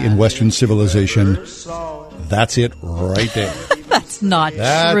Christianity in Western civilization, that's it right there. That's not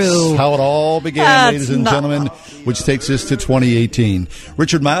That's true. how it all began, ladies and gentlemen, which takes us to 2018.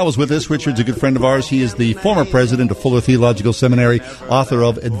 Richard Mile is with us. Richard's a good friend of ours. He is the former president of Fuller Theological Seminary, author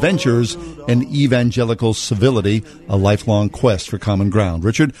of Adventures in Evangelical Civility, a lifelong quest for common ground.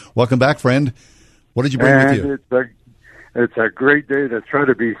 Richard, welcome back, friend. What did you bring with you? It's a great day to try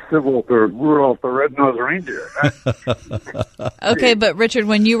to be civil to Rudolph the Red-Nosed Reindeer. Okay, but Richard,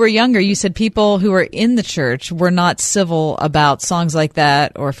 when you were younger, you said people who were in the church were not civil about songs like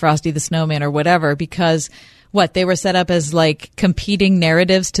that or Frosty the Snowman or whatever because, what, they were set up as like competing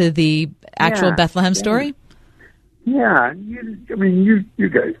narratives to the actual Bethlehem story? Yeah, you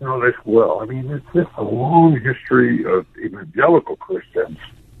guys know this well. I mean, it's just a long history of evangelical Christians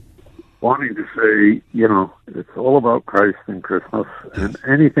wanting to say, it's all about Christ and Christmas, and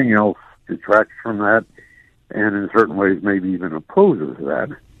anything else detracts from that, and in certain ways maybe even opposes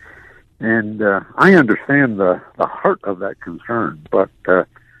that. And I understand the heart of that concern, but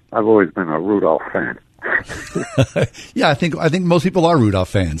I've always been a Rudolph fan. Yeah, I think most people are Rudolph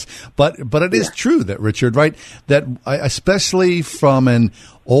fans, but it is true that, Richard, right? That especially from an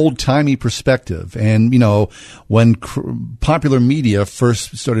old-timey perspective, and when popular media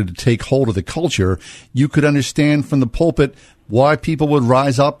first started to take hold of the culture, you could understand from the pulpit why people would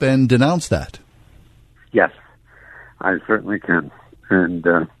rise up and denounce that. Yes, I certainly can, and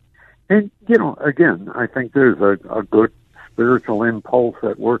again, I think there's a good spiritual impulse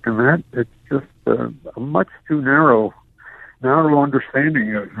at work in that. It's just a much too narrow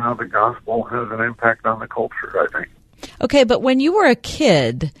understanding of how the gospel has an impact on the culture, I think. Okay, but when you were a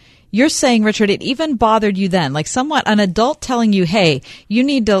kid, you're saying, Richard, it even bothered you then, like somewhat an adult telling you, hey, you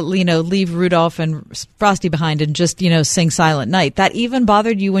need to, leave Rudolph and Frosty behind and just, sing Silent Night. That even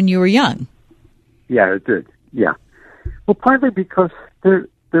bothered you when you were young. Yeah, it did. Yeah. Well, partly because they're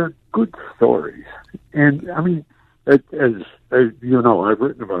good stories. And, I mean, as you know, I've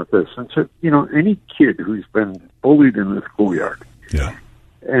written about this. And so, any kid who's been bullied in the schoolyard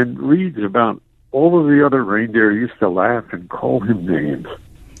and reads about all of the other reindeer used to laugh and call him names.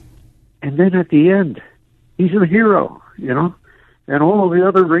 And then at the end, he's a hero, and all of the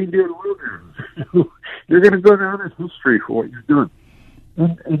other reindeer losers. You're going to go down in history for what you're doing.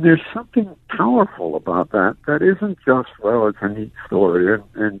 And there's something powerful about that isn't just, well, it's a neat story.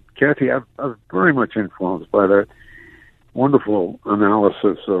 And Kathy, I'm very much influenced by that wonderful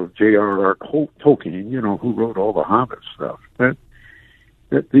analysis of J.R.R. Tolkien, who wrote all the Hobbit stuff.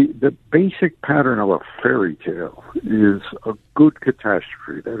 the basic pattern of a fairy tale is a good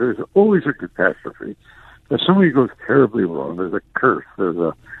catastrophe. There's always a catastrophe. If somebody goes terribly wrong, there's a curse,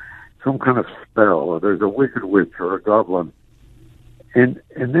 there's some kind of spell, or there's a wicked witch or a goblin. And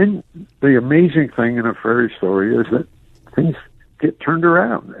then the amazing thing in a fairy story is that things get turned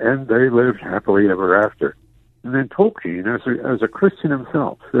around, and they live happily ever after. And then Tolkien, as a Christian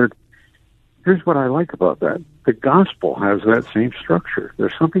himself, said, here's what I like about that. The gospel has that same structure.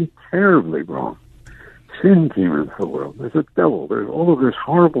 There's something terribly wrong. Sin came into the world. There's a devil. There's all of this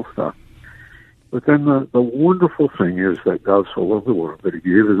horrible stuff. But then the wonderful thing is that God so loved the world that he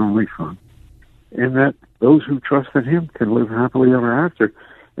gave his only son, and that those who trust in him can live happily ever after.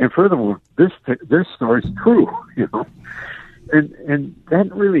 And furthermore, this story is true, you know. And that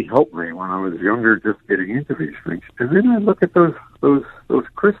really helped me when I was younger, just getting into these things. And then I look at those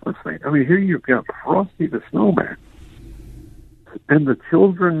Christmas things. I mean, here you've got Frosty the Snowman, and the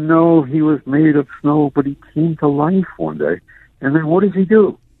children know he was made of snow, but he came to life one day. And then what does he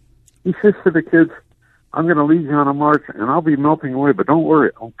do? He says to the kids, I'm going to lead you on a march, and I'll be melting away, but don't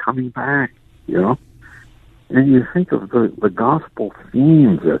worry, I'm coming back, you know? And you think of the gospel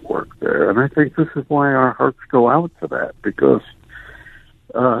themes at work there, and I think this is why our hearts go out to that, because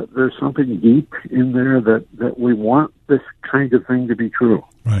there's something deep in there that we want this kind of thing to be true.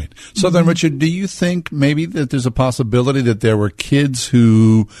 Right. So then, Richard, do you think maybe that there's a possibility that there were kids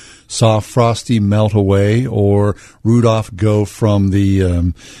who saw Frosty melt away or Rudolph go from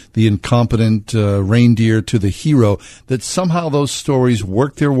the incompetent reindeer to the hero, that somehow those stories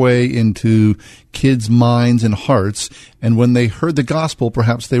worked their way into kids' minds and hearts, and when they heard the gospel,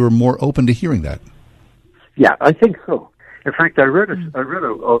 perhaps they were more open to hearing that? Yeah, I think so. In fact, I read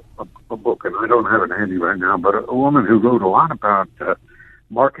a book, and I don't have it handy right now, but a woman who wrote a lot about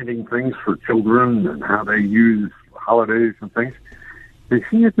marketing things for children and how they use holidays and things. And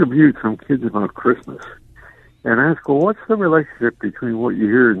she interviewed some kids about Christmas and asked, well, what's the relationship between what you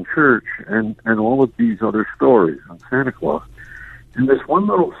hear in church and all of these other stories on Santa Claus? And this one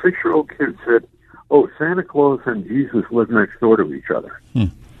little 6-year-old kid said, oh, Santa Claus and Jesus live next door to each other.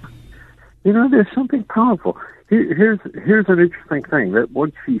 You know, there's something powerful. Here's an interesting thing, that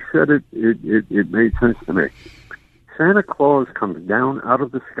once she said it made sense to me. Santa Claus comes down out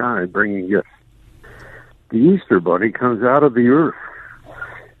of the sky bringing gifts. The Easter Bunny comes out of the earth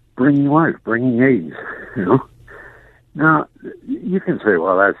bringing life, bringing eggs, you know. Now, you can say,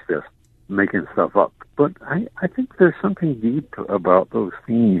 well, that's just making stuff up. But I think there's something deep about those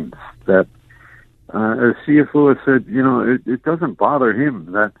themes that, as C.S. Lewis said, you know, it doesn't bother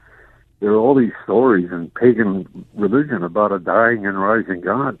him that there are all these stories in pagan religion about a dying and rising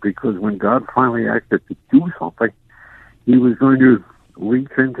God, because when God finally acted to do something, he was going to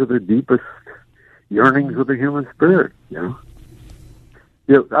reach into the deepest yearnings of the human spirit, you know.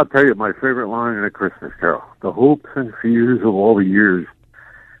 Yeah, I'll tell you my favorite line in A Christmas Carol. The hopes and fears of all the years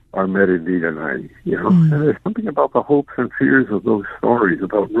are met indeed at night, you know. And there's something about the hopes and fears of those stories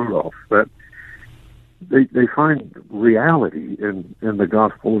about Rudolph that they find reality in the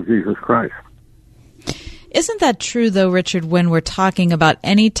gospel of Jesus Christ. Isn't that true, though, Richard, when we're talking about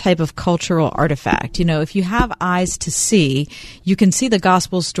any type of cultural artifact? You know, if you have eyes to see, you can see the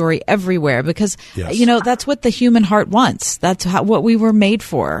gospel story everywhere because, you know, that's what the human heart wants. That's what we were made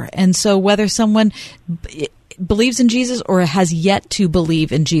for. And so whether someone believes in Jesus or has yet to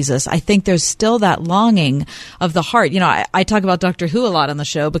believe in Jesus, I think there's still that longing of the heart. You know, I talk about Doctor Who a lot on the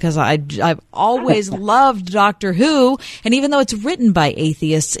show because I've always loved Doctor Who, and even though it's written by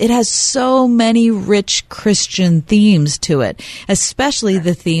atheists, it has so many rich Christian themes to it, especially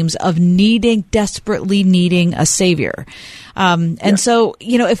the themes of desperately needing a savior. And so,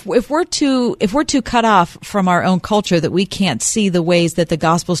 you know, if we're too cut off from our own culture that we can't see the ways that the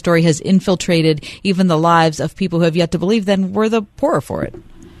gospel story has infiltrated even the lives of people who have yet to believe, then we're the poorer for it.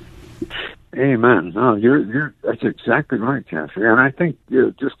 Amen. No, that's exactly right, Jesse. And I think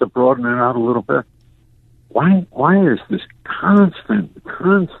just to broaden it out a little bit, why is this constant,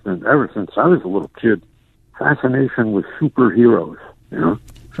 ever since I was a little kid, fascination with superheroes, you know?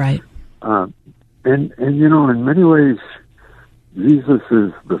 Right. And you know, in many ways, Jesus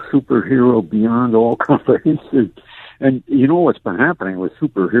is the superhero beyond all comprehension. And you know what's been happening with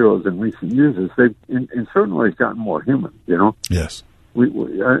superheroes in recent years is they've, in certain ways, gotten more human, you know? Yes.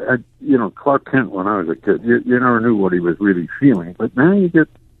 You know, Clark Kent, when I was a kid, you never knew what he was really feeling. But now you get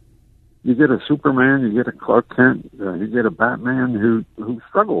a Superman, you get a Clark Kent, you get a Batman who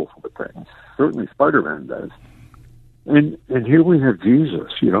struggles with things. Certainly Spider-Man does. And here we have Jesus,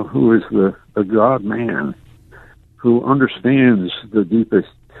 you know, who is the God-man, who understands the deepest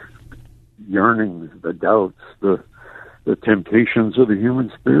yearnings, the doubts, the the temptations of the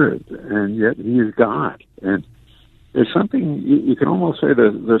human spirit, and yet he is God. And there's something, you can almost say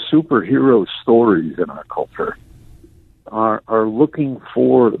the superhero stories in our culture are looking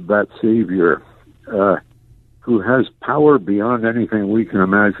for that Savior who has power beyond anything we can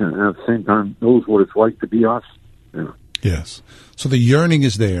imagine, and at the same time knows what it's like to be us. Yeah. Yes. So the yearning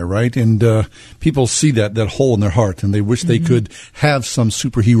is there, right? And people see that hole in their heart, and they wish they could have some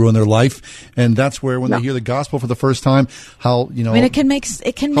superhero in their life. And that's where, when they hear the gospel for the first time, how, I mean, it can make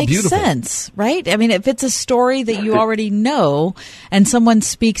sense, right? I mean, if it's a story that you already know, and someone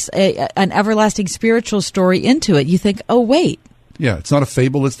speaks an everlasting spiritual story into it, you think, oh, wait. Yeah, it's not a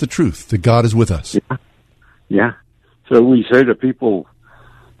fable, it's the truth, that God is with us. Yeah. So we say to people,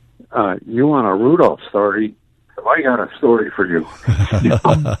 you want a Rudolph story? I got a story for you.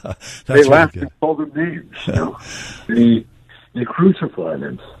 They laughed and called him names. They crucified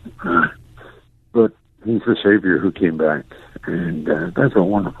him, but he's the Savior who came back, and that's a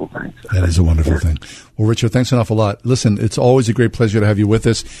wonderful thing. That is a wonderful thing. Well, Richard, thanks an awful lot. Listen, it's always a great pleasure to have you with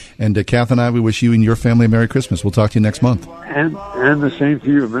us, and Kath and I, we wish you and your family a Merry Christmas. We'll talk to you next month. And the same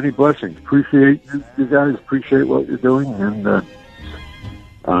to you. Many blessings. Appreciate you guys. Appreciate what you're doing, and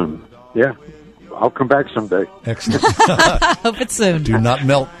I'll come back someday. Excellent. Hope it's soon. Do not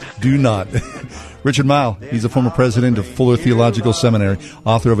melt. Do not. Richard Mile, he's a former president of Fuller Theological Seminary,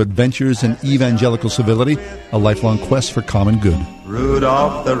 author of Adventures in Evangelical Civility, a lifelong quest for common good.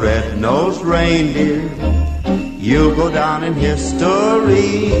 Rudolph the red-nosed reindeer, you'll go down in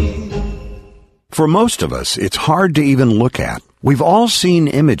history. For most of us, it's hard to even look at. We've all seen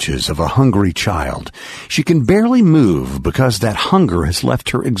images of a hungry child. She can barely move because that hunger has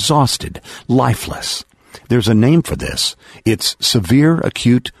left her exhausted, lifeless. There's a name for this. It's severe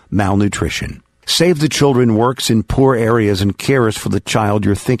acute malnutrition. Save the Children works in poor areas and cares for the child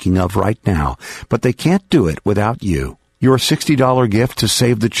you're thinking of right now, but they can't do it without you. Your $60 gift to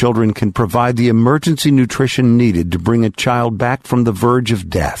Save the Children can provide the emergency nutrition needed to bring a child back from the verge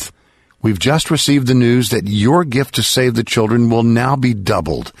of death. We've just received the news that your gift to Save the Children will now be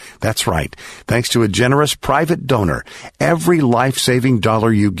doubled. That's right. Thanks to a generous private donor, every life-saving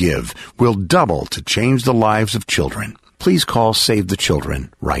dollar you give will double to change the lives of children. Please call Save the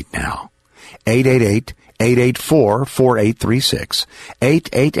Children right now. 888-884-4836.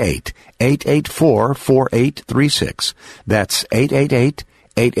 888-884-4836. That's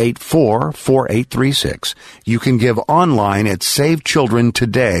 888-884-4836. You can give online at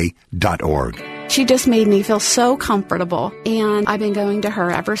SaveChildrenToday.org. She just made me feel so comfortable, and I've been going to her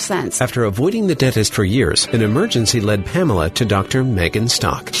ever since. After avoiding the dentist for years, an emergency led Pamela to Dr. Megan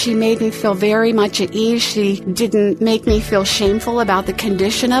Stock. She made me feel very much at ease. She didn't make me feel shameful about the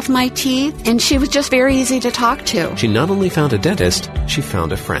condition of my teeth, and she was just very easy to talk to. She not only found a dentist, she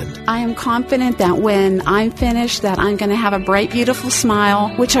found a friend. I am confident that when I'm finished, that I'm going to have a bright, beautiful smile,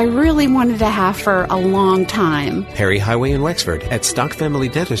 which I really wanted to have for a long time. Perry Highway in Wexford at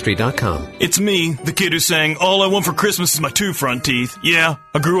StockFamilyDentistry.com. It's me, the kid who's saying, all I want for Christmas is my two front teeth. Yeah,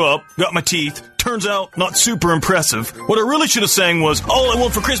 I grew up, got my teeth. Turns out, not super impressive. What I really should have sang was, all I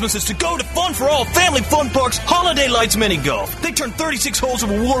want for Christmas is to go to Fun for All Family Fun Park's Holiday Lights Mini Golf. They turn 36 holes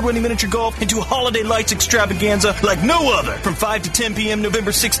of award-winning miniature golf into a Holiday Lights extravaganza like no other. From 5 to 10 p.m.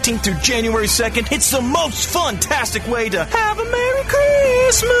 November 16th through January 2nd, it's the most fun-tastic way to have a Merry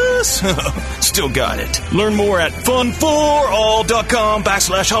Christmas. Still got it. Learn more at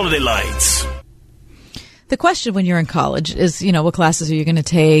funforall.com/holiday lights. The question when you're in college is, what classes are you going to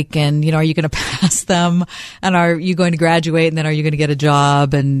take, and, are you going to pass them, and are you going to graduate, and then are you going to get a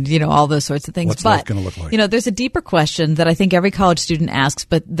job, and, all those sorts of things. What's life going to look like? There's a deeper question that I think every college student asks,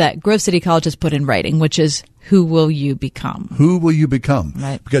 but that Grove City College has put in writing, which is, who will you become? Who will you become?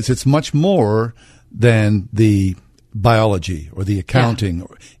 Right. Because it's much more than the biology or the accounting. Yeah.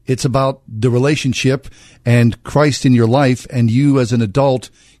 It's about the relationship and Christ in your life, and you as an adult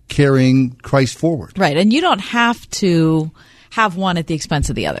carrying Christ forward. Right. And you don't have to have one at the expense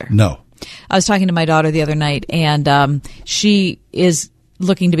of the other. No. I was talking to my daughter the other night, and she is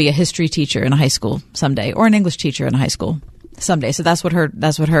looking to be a history teacher in a high school someday, or an English teacher in a high school someday. So that's what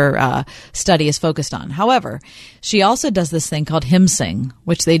her study is focused on. However, she also does this thing called Hymn Sing,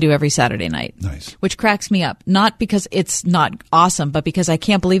 which they do every Saturday night. Nice. Which cracks me up. Not because it's not awesome, but because I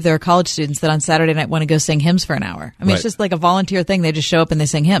can't believe there are college students that on Saturday night want to go sing hymns for an hour. I mean, It's just like a volunteer thing. They just show up and they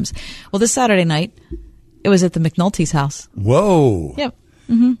sing hymns. Well, this Saturday night, it was at the McNulty's house. Whoa. Yep.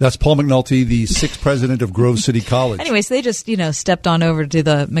 Mm-hmm. That's Paul McNulty, the 6th president of Grove City College. Anyway, so they just, stepped on over to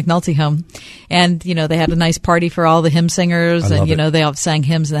the McNulty home, and, they had a nice party for all the hymn singers, and, they all sang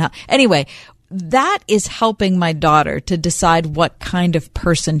hymns in the house. Anyway, that is helping my daughter to decide what kind of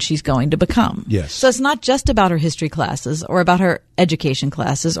person she's going to become. Yes. So it's not just about her history classes or about her education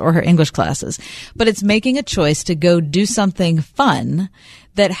classes or her English classes, but it's making a choice to go do something fun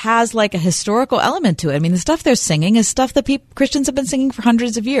that has like a historical element to it. I mean, the stuff they're singing is stuff that Christians have been singing for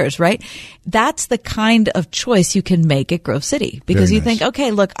hundreds of years, right? That's the kind of choice you can make at Grove City because Very you nice. think,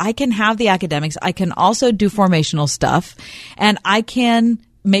 okay, look, I can have the academics. I can also do formational stuff, and I can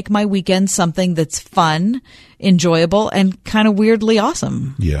make my weekend something that's fun, enjoyable, and kind of weirdly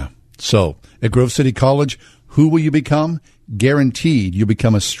awesome. Yeah. So at Grove City College, who will you become? Guaranteed you'll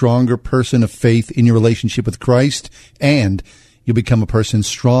become a stronger person of faith in your relationship with Christ, and you'll become a person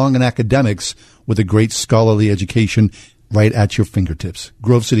strong in academics with a great scholarly education right at your fingertips.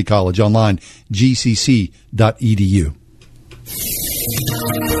 Grove City College online, gcc.edu.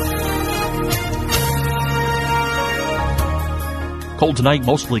 Cold tonight,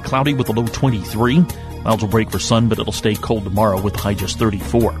 mostly cloudy with a low 23. Clouds will break for sun, but it'll stay cold tomorrow with a high just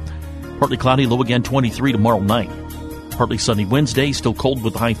 34. Partly cloudy, low again 23 tomorrow night. Partly sunny Wednesday, still cold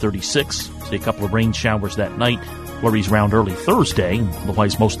with a high 36. See a couple of rain showers that night. Flurries around early Thursday,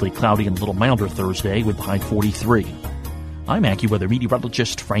 otherwise mostly cloudy and a little milder Thursday with a high 43. I'm AccuWeather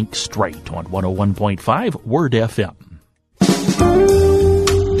meteorologist Frank Strait on 101.5 Word FM.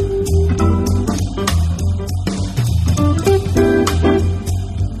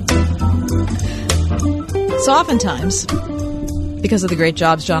 So oftentimes, because of the great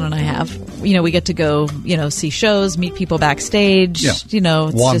jobs John and I have, we get to go, see shows, meet people backstage, Yeah. It's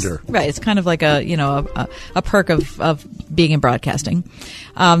Wander. just, right. It's kind of like a perk of being in broadcasting.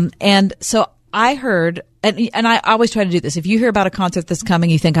 And so I heard, and I always try to do this. If you hear about a concert that's coming,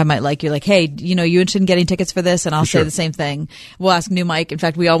 you think I might like, you're like, hey, you interested in getting tickets for this? And I'll say the same thing. We'll ask New Mike. In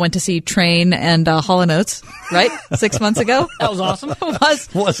fact, we all went to see Train and Hall & Oates, right? 6 months ago. That was awesome. It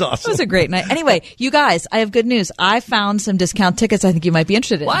was awesome. It was a great night. Anyway, you guys, I have good news. I found some discount tickets I think you might be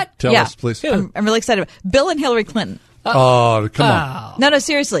interested in. What? Tell us, please. I'm really excited. Bill and Hillary Clinton. Oh, come on. No,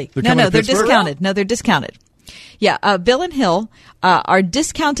 seriously. They're coming to they're Pittsburgh? discounted. No, they're discounted. Yeah, Bill and Hill are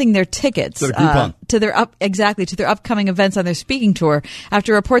discounting their tickets To the Groupon. to their upcoming events on their speaking tour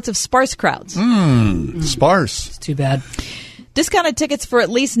after reports of sparse crowds. Sparse. It's too bad. Discounted tickets for at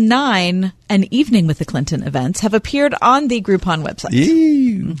least 9 An Evening with the Clinton events have appeared on the Groupon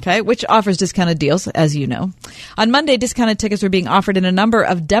website. Okay, which offers discounted deals, as you know. On Monday, discounted tickets were being offered in a number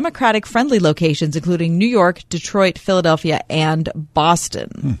of Democratic-friendly locations, including New York, Detroit, Philadelphia, and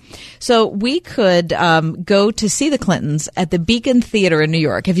Boston. So we could go to see the Clintons at the Beacon Theater in New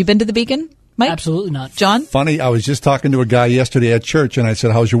York. Have you been to the Beacon, Mike? Absolutely not. John? Funny, I was just talking to a guy yesterday at church, and I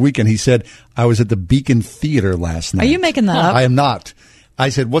said, "How's your weekend?" He said, "I was at the Beacon Theater last night." Are you making that up? I am not. I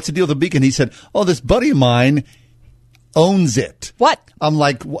said, "What's the deal with the Beacon?" He said, "Oh, this buddy of mine owns it." What? I'm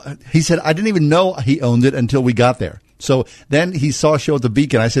like, what? He said, "I didn't even know he owned it until we got there." So then he saw a show at the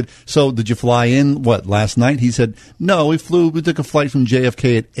Beacon. I said, "So did you fly in, last night?" He said, "No, we took a flight from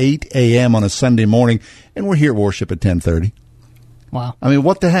JFK at 8 a.m. on a Sunday morning, and we're here at worship at 10:30. Wow. I mean,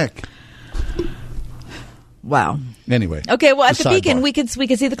 what the heck? Wow. Anyway. Okay, well, at the sidebar. Beacon, we could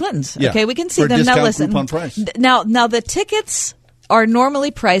see the Clintons. Yeah. Okay, we can see For a them. Now, discount listen. Groupon price. Now, the tickets are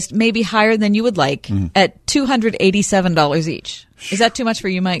normally priced maybe higher than you would like at $287 each. Is that too much for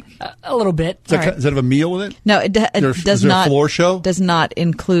you, Mike? A little bit. Does that have a meal with it? No, it Is does there not. a floor show? Does not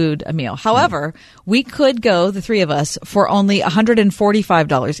include a meal. However, we could go, the three of us, for only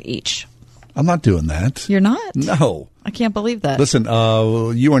 $145 each. I'm not doing that. You're not? No. I can't believe that. Listen,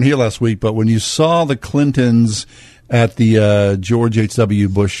 you weren't here last week, but when you saw the Clintons at the George H.W.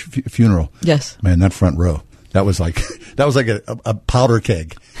 Bush funeral, yes, man, that front row, that was like a powder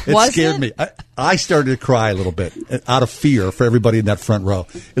keg. It Was scared it? me. I started to cry a little bit out of fear for everybody in that front row.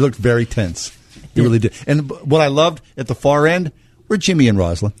 It looked very tense. It really did. And what I loved at the far end were Jimmy and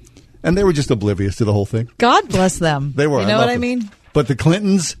Rosalind, and they were just oblivious to the whole thing. God bless them. They were. You know what I mean? But the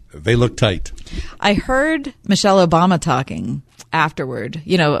Clintons, they looked tight. I heard Michelle Obama talking afterward,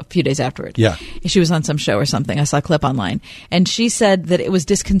 a few days afterward. Yeah. She was on some show or something. I saw a clip online. And she said that it was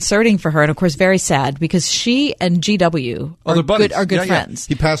disconcerting for her and, of course, very sad because she and GW they're buddies. are good Yeah, friends.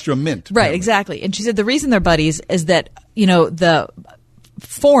 Yeah. He passed her a mint. Right, apparently. exactly. And she said the reason they're buddies is that, the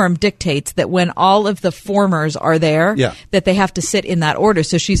form dictates that when all of the formers are there, that they have to sit in that order.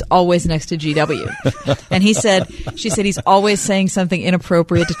 So she's always next to GW. And she said he's always saying something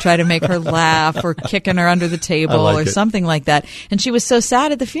inappropriate to try to make her laugh or kicking her under the table or something like that. And she was so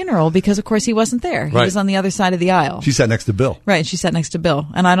sad at the funeral because, of course, he wasn't there. He was on the other side of the aisle. She sat next to Bill. Right, and she sat next to Bill.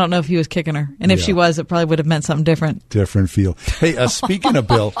 And I don't know if he was kicking her. And if she was, it probably would have meant something different. Different feel. Hey, speaking of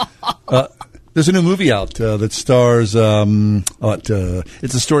Bill, there's a new movie out that stars,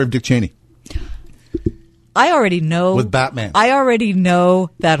 it's a story of Dick Cheney. I already know. With Batman. I already know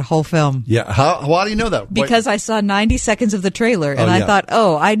that whole film. Yeah. Why do you know that? Because I saw 90 seconds of the trailer, and Oh, I yeah. thought,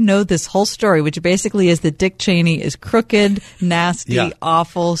 I know this whole story, which basically is that Dick Cheney is crooked, nasty, Yeah.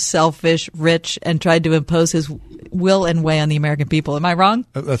 awful, selfish, rich, and tried to impose his will and way on the American people. Am I wrong?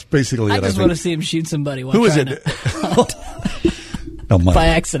 That's basically I it. just think. want to see him shoot somebody. While Who is trying it? to- Oh, Mike. by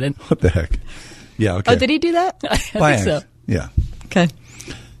accident. What the heck? Yeah. Okay. Oh, did he do that? I By think so. accident. Yeah. Okay.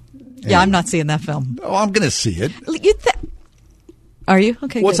 Yeah, I'm not seeing that film. Oh, I'm going to see it. Are you?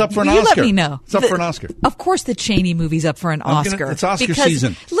 Okay. What's good. up for an You Oscar? let me know. It's up for an Oscar. Of course, the Cheney movie's up for an Oscar. It's Oscar because,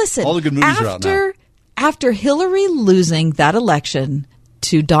 season. Listen, All the good movies are out now. After Hillary losing that election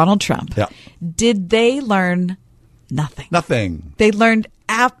to Donald Trump, Yeah. did they learn nothing? Nothing. They learned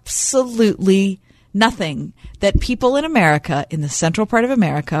absolutely nothing. That people in America, in the central part of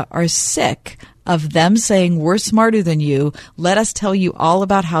America, are sick of them saying, we're smarter than you. Let us tell you all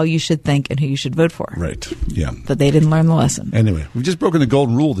about how you should think and who you should vote for. Right. Yeah. But they didn't learn the lesson. Anyway, we've just broken the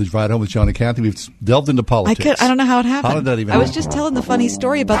golden rule. This Ride Home with John and Kathy. We've delved into politics. I don't know how it happened. How did that even I was happen? just telling the funny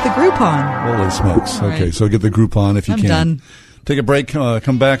story about the Groupon. Holy smokes. All Okay, right. so get the Groupon if you I'm can. done. Take a break.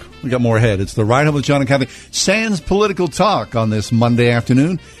 Come back. We got more ahead. It's the Ride Home with John and Kathy. Sans political talk on this Monday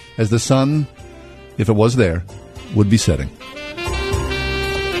afternoon as the sun, if it was there, would be setting.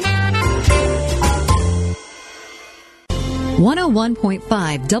 WORD.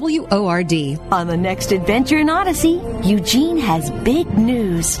 On the next adventure in Odyssey, Eugene has big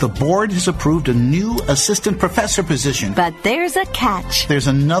news. The board has approved a new assistant professor position. But there's a catch. There's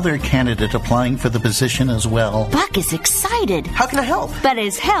another candidate applying for the position as well. Buck is excited. How can I help? But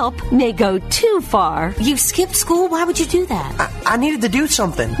his help may go too far. You skipped school? Why would you do that? I needed to do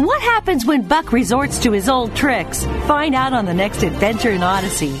something. What happens when Buck resorts to his old tricks? Find out on the next adventure in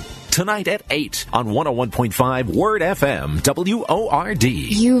Odyssey. Tonight at 8 on 101.5 Word FM, WORD.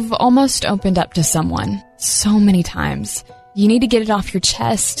 You've almost opened up to someone so many times. You need to get it off your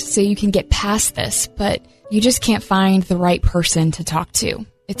chest so you can get past this, but you just can't find the right person to talk to.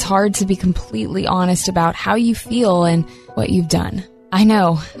 It's hard to be completely honest about how you feel and what you've done. I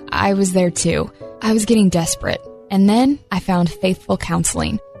know, I was there too. I was getting desperate. And then I found Faithful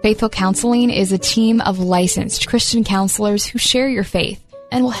Counseling. Faithful Counseling is a team of licensed Christian counselors who share your faith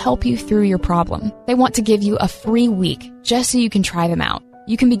and will help you through your problem. They want to give you a free week just so you can try them out.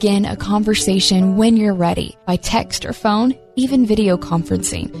 You can begin a conversation when you're ready by text or phone, even video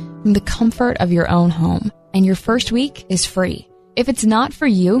conferencing from the comfort of your own home. And your first week is free. If it's not for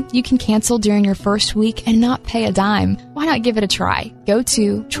you, you can cancel during your first week and not pay a dime. Why not give it a try? Go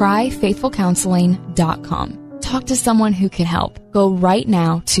to tryfaithfulcounseling.com. Talk to someone who can help. Go right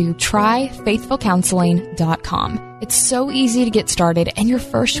now to tryfaithfulcounseling.com. It's so easy to get started, and your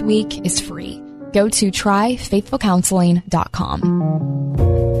first week is free. Go to tryfaithfulcounseling.com.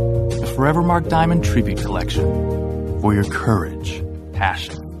 The Forever Mark Diamond Tribute Collection. For your courage,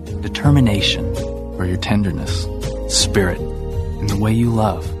 passion, determination, for your tenderness, spirit, and the way you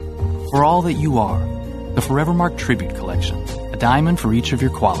love. For all that you are. The Forever Mark Tribute Collection. A diamond for each of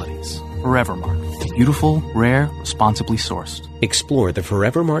your qualities. Forever Mark. Beautiful, rare, responsibly sourced. Explore the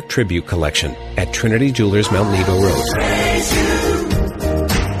Forever Mark Tribute Collection at Trinity Jewelers, Mount Nebo Road.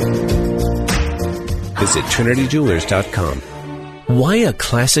 Visit TrinityJewelers.com. Why a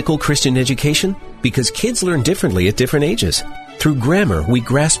classical Christian education? Because kids learn differently at different ages. Through grammar, we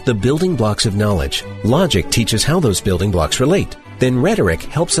grasp the building blocks of knowledge. Logic teaches how those building blocks relate. Then rhetoric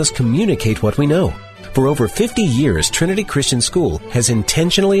helps us communicate what we know. For over 50 years, Trinity Christian School has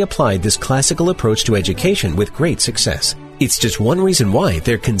intentionally applied this classical approach to education with great success. It's just one reason why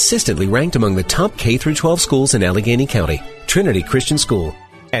they're consistently ranked among the top K-12 schools in Allegheny County. Trinity Christian School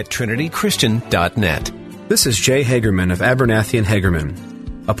at trinitychristian.net. This is Jay Hagerman of Abernathy and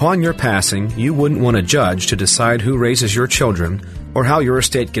Hagerman. Upon your passing, you wouldn't want a judge to decide who raises your children or how your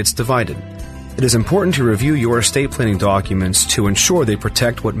estate gets divided. It is important to review your estate planning documents to ensure they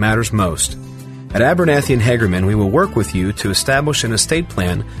protect what matters most. At Abernathy and Hagerman, we will work with you to establish an estate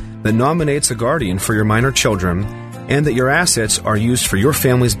plan that nominates a guardian for your minor children and that your assets are used for your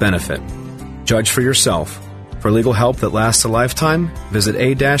family's benefit. Judge for yourself. For legal help that lasts a lifetime, visit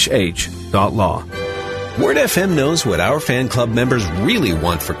a-h.law. Word FM knows what our fan club members really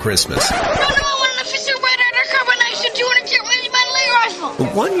want for Christmas. The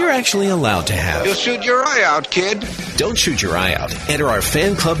one you're actually allowed to have. You'll shoot your eye out, kid. Don't shoot your eye out. Enter our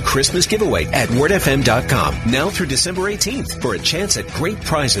fan club Christmas giveaway at wordfm.com now through December 18th for a chance at great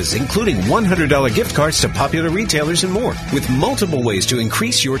prizes, including $100 gift cards to popular retailers and more, with multiple ways to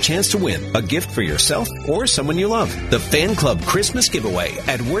increase your chance to win a gift for yourself or someone you love. The fan club Christmas giveaway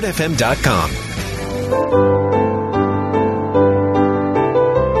at wordfm.com.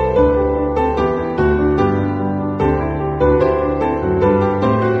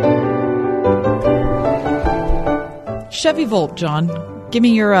 Chevy Volt, John. Give me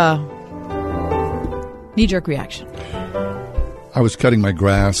your knee-jerk reaction. I was cutting my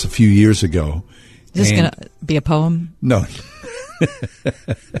grass a few years ago. Is this going to be a poem? No.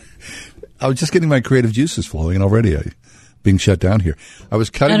 I was just getting my creative juices flowing, and already being shut down here. I was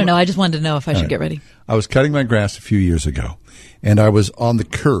cutting. No. I just wanted to know if I should get ready. I was cutting my grass a few years ago, and I was on the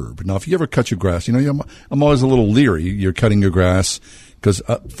curb. Now, if you ever cut your grass, I'm always a little leery. You're cutting your grass because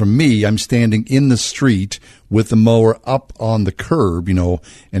for me, I'm standing in the street with the mower up on the curb,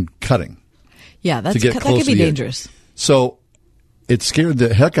 and cutting. Yeah, that could be dangerous. So it scared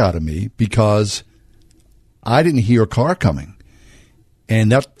the heck out of me because I didn't hear a car coming,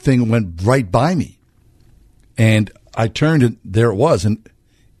 and that thing went right by me, and I turned and there it was, and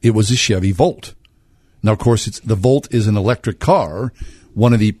it was a Chevy Volt. Now, of course, the Volt is an electric car,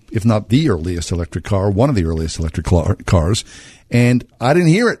 one of the, if not the earliest electric car, one of the earliest electric cars, and I didn't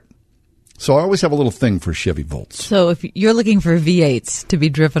hear it. So I always have a little thing for Chevy Volts. So if you're looking for V8s to be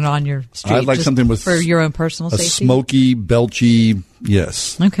driven on your street, I'd like something with for your own personal safety, a smoky, belchy,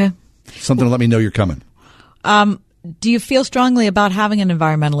 yes. Okay. Something to let me know you're coming. Do you feel strongly about having an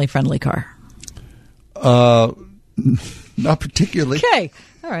environmentally friendly car? Not particularly. Okay.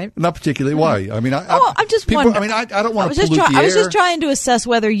 All right. Not particularly. Why? I mean, I'm just wondering. I mean, I don't want to pollute the air. I was just trying to assess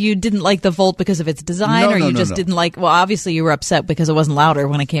whether you didn't like the Volt because of its design, or you just didn't like. Well, obviously you were upset because it wasn't louder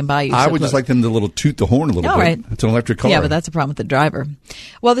when I came by you. I would just like them to little toot the horn a little bit. Right. It's an electric car. Yeah, but that's a problem with the driver.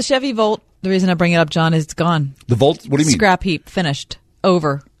 Well, the Chevy Volt. The reason I bring it up, John, is it's gone. The Volt. What do you mean? Scrap heap. Finished.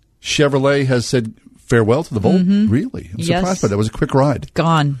 Over. Chevrolet has said farewell to the Volt. Mm-hmm. Really? I'm surprised by that. It was a quick ride.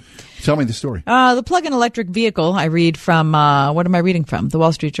 Gone. Tell me the story. The plug-in electric vehicle, I read from, what am I reading from? The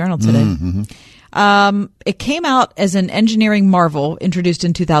Wall Street Journal today. Mm-hmm. It came out as an engineering marvel introduced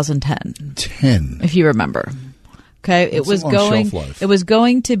in 2010. If you remember. Okay. It was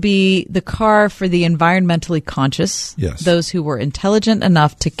going to be the car for the environmentally conscious. Yes. Those who were intelligent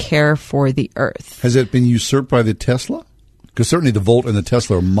enough to care for the earth. Has it been usurped by the Tesla? Because certainly the Volt and the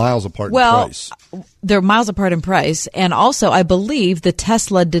Tesla are miles apart in price. They're miles apart in price. And also, I believe the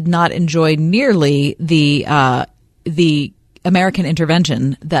Tesla did not enjoy nearly the American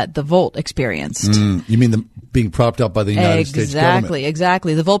intervention that the Volt experienced. You mean being propped up by the United States government?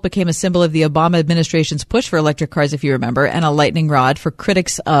 Exactly. The Volt became a symbol of the Obama administration's push for electric cars, if you remember, and a lightning rod for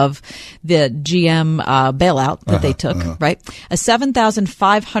critics of the GM bailout that they took, right? A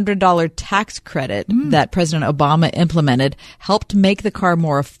 $7,500 tax credit that President Obama implemented helped make the car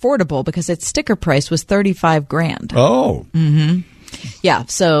more affordable because its sticker price was $35,000. Oh. Mm-hmm. Yeah.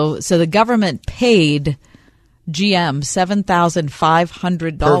 So the government paid GM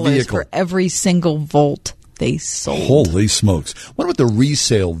 $7,500 for every single Volt they sold. Holy smokes. What about the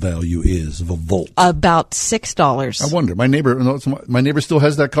resale value is of a Volt? About $6. I wonder. My neighbor still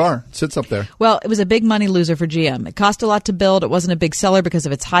has that car. It sits up there. Well, it was a big money loser for GM. It cost a lot to build. It wasn't a big seller because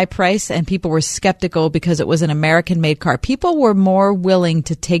of its high price, and people were skeptical because it was an American-made car. People were more willing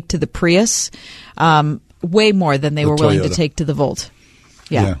to take to the Prius, way more than they were willing to take to the Volt.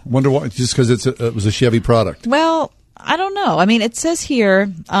 Yeah. Wonder why? Just because it was a Chevy product. Well, I don't know. I mean, it says here,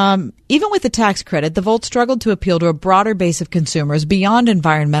 even with the tax credit, the Volt struggled to appeal to a broader base of consumers beyond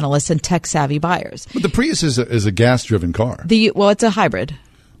environmentalists and tech-savvy buyers. But the Prius is a gas-driven car. Well, it's a hybrid.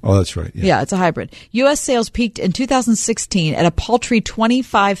 Oh, that's right. Yeah, it's a hybrid. U.S. sales peaked in 2016 at a paltry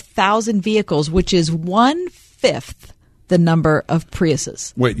 25,000 vehicles, which is 1/5 the number of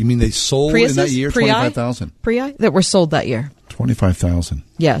Priuses. Wait, you mean they sold in that year 25,000? Prii that were sold that year. 25,000.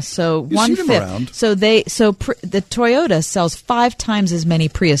 Yeah, so 1/5. So the Toyota sells 5 times as many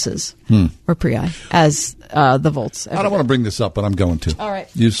Priuses or Prii as the Volts. I don't want to bring this up, but I'm going to. All right.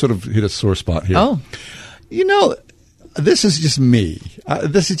 You sort of hit a sore spot here. Oh. This is just me.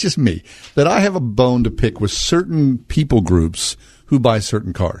 That I have a bone to pick with certain people groups who buy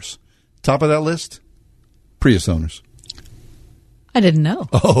certain cars. Top of that list, Prius owners. I didn't know.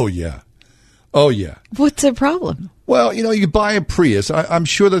 Oh, yeah. What's the problem? Well, you buy a Prius. I'm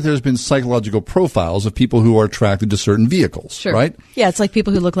sure that there's been psychological profiles of people who are attracted to certain vehicles, sure. Right? Yeah, it's like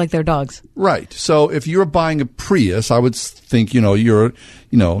people who look like their dogs. Right. So if you're buying a Prius, I would think, you're,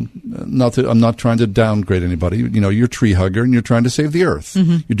 I'm not trying to downgrade anybody. You're a tree hugger and you're trying to save the earth.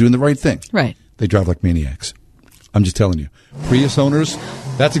 Mm-hmm. You're doing the right thing. Right. They drive like maniacs. I'm just telling you. Prius owners,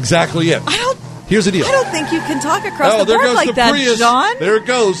 that's exactly it. Here's the deal. I don't think you can talk across the there board goes like the that, Prius. John. There it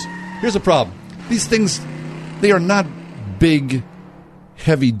goes. Here's the problem. These things, they are not big,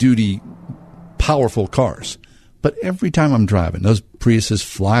 heavy-duty, powerful cars. But every time I'm driving, those Priuses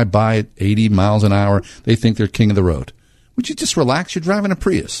fly by at 80 miles an hour. They think they're king of the road. Would you just relax? You're driving a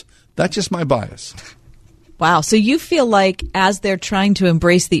Prius. That's just my bias. Wow. So you feel like as they're trying to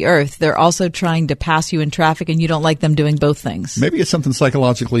embrace the earth, they're also trying to pass you in traffic, and you don't like them doing both things. Maybe it's something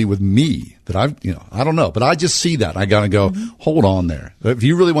psychologically with me that I don't know, but I just see that. I got to go, hold on there. If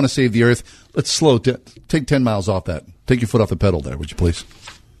you really want to save the earth, let's take 10 miles off that. Take your foot off the pedal there, would you please?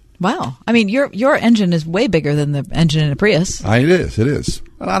 Wow. I mean, your engine is way bigger than the engine in a Prius. It is.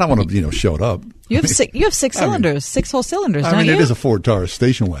 And I don't want to, show it up. You have six cylinders, 6 whole cylinders, don't you? It is a Ford Taurus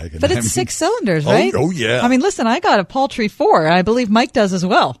station wagon. But it's 6 cylinders, right? Oh, yeah. I mean, listen, I got a paltry 4, and I believe Mike does as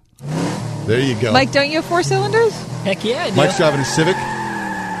well. There you go. Mike, don't you have 4 cylinders? Heck yeah, I do. Mike's driving a Civic?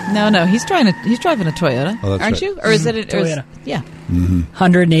 No, he's driving a Toyota. Oh, that's aren't right. you? Or is it a Toyota? Yeah.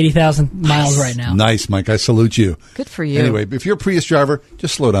 180,000 miles right now. Nice, Mike. I salute you. Good for you. Anyway, if you're a Prius driver,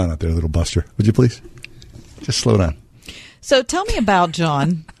 just slow down out there, little buster. Would you please? Just slow down. So tell me about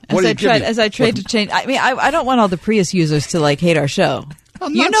John. As I tried to change. I mean, I don't want all the Prius users to hate our show.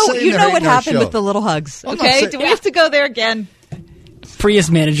 You know what happened with the little hugs. Okay, do we have to go there again? Prius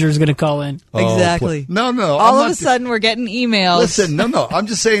manager is going to call in. Exactly. No. All of a sudden, we're getting emails. Listen, no. I'm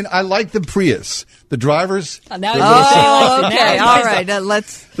just saying I like the Prius. The drivers. Okay. All right. They're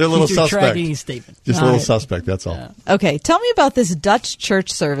a little suspect. Statement. Just a little suspect. That's all. Okay. Tell me about this Dutch church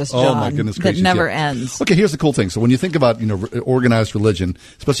service, John. Oh my goodness gracious! That never ends. Okay. Here's the cool thing. So when you think about organized religion,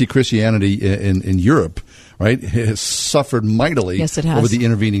 especially Christianity in Europe, right, it has suffered mightily. Yes, it has. Over the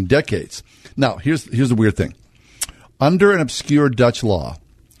intervening decades. Now here's the weird thing. Under an obscure Dutch law,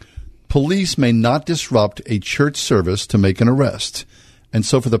 police may not disrupt a church service to make an arrest. And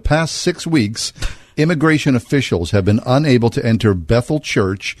so for the past 6 weeks, immigration officials have been unable to enter Bethel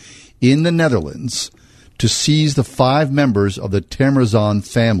Church in the Netherlands to seize the 5 members of the Termazan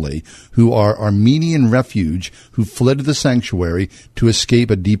family who are Armenian refugees who fled to the sanctuary to escape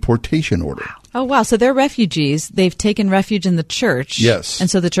a deportation order. Oh, wow. So they're refugees. They've taken refuge in the church. Yes.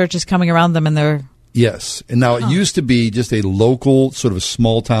 And so the church is coming around them and they're... Yes. And now it used to be just a local sort of a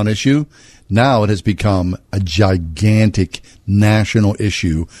small town issue. Now it has become a gigantic national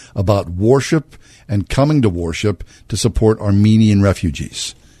issue about worship and coming to worship to support Armenian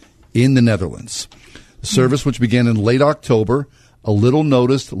refugees in the Netherlands. The service, which began in late October, a little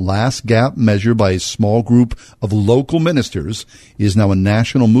noticed last gap measure by a small group of local ministers, is now a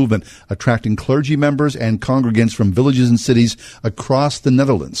national movement attracting clergy members and congregants from villages and cities across the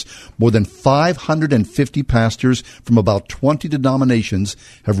Netherlands. More than 550 pastors from about 20 denominations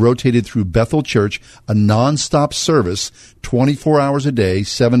have rotated through Bethel Church, a non-stop service 24 hours a day,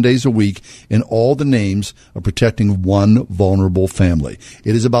 7 days a week, in all the names of protecting one vulnerable family.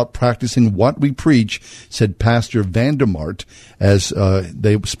 It is about practicing what we preach, said Pastor Vandermart, as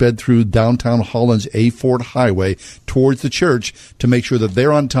they sped through downtown Holland's A4 highway towards the church to make sure that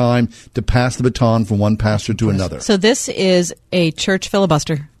they're on time to pass the baton from one pastor to another. So this is a church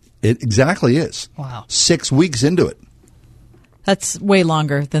filibuster. It exactly is. Wow. 6 weeks into it. That's way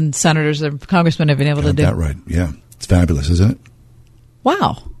longer than senators or congressmen have been able to do. That right. Yeah. It's fabulous, isn't it?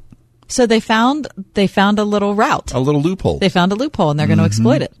 Wow. So they found a little route. A little loophole. They found a loophole, and they're going to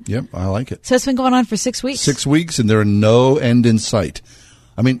exploit it. Yep, I like it. So it's been going on for 6 weeks. 6 weeks, and there are no end in sight.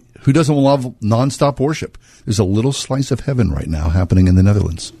 I mean, who doesn't love nonstop worship? There's a little slice of heaven right now happening in the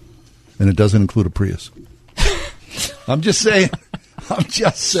Netherlands, and it doesn't include a Prius. I'm just saying.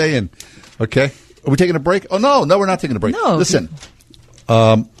 Okay? Are we taking a break? Oh, no, we're not taking a break. No. Listen,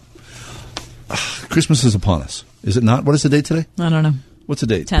 Christmas is upon us. Is it not? What is the date today? I don't know. What's the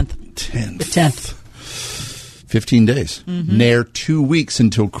date? 10th. The 10th. 15 days. Near 2 weeks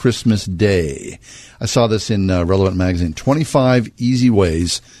until Christmas Day. I saw this in Relevant Magazine. 25 easy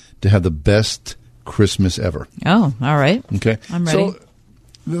ways to have the best Christmas ever. Oh, all right. Okay. I'm ready. So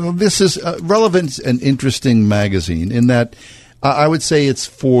this is Relevant's an interesting magazine in that I would say it's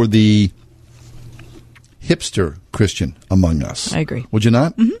for the hipster Christian among us. I agree. Would you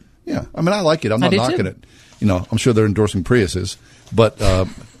not? Mm-hmm. Yeah. I mean, I like it. I'm not knocking it. I'm sure they're endorsing Priuses, but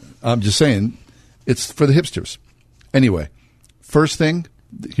I'm just saying it's for the hipsters. Anyway, first thing,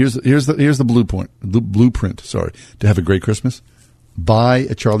 here's the blueprint. Sorry, to have a great Christmas. Buy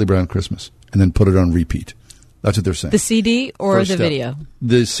a Charlie Brown Christmas and then put it on repeat. That's what they're saying. The CD or First the step. video?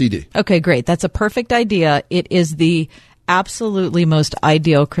 The CD. Okay, great. That's a perfect idea. It is the absolutely most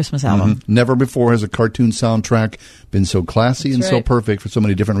ideal Christmas album. Mm-hmm. Never before has a cartoon soundtrack been so classy and so perfect for so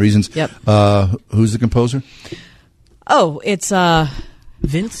many different reasons. Yep. Who's the composer? Oh, it's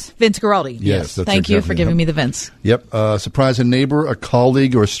Vince Guaraldi. Yes. That's Thank you for giving me the Vince. Yep. Surprise a neighbor, a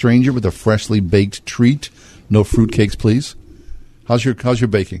colleague, or a stranger with a freshly baked treat. No fruitcakes, please. How's your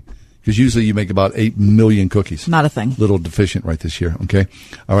baking? Because usually you make about 8 million cookies. Not a thing. Little deficient right this year, okay?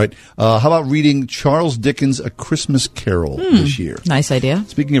 All right. How about reading Charles Dickens' A Christmas Carol this year? Nice idea.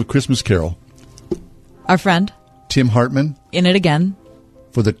 Speaking of Christmas Carol. Our friend. Tim Hartman. In it again.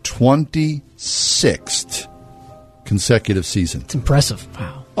 For the 26th consecutive season. It's impressive.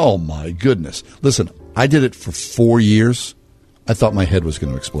 Wow. Oh, my goodness. Listen, I did it for 4 years. I thought my head was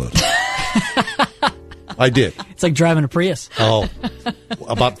going to explode. I did. It's like driving a Prius. Oh,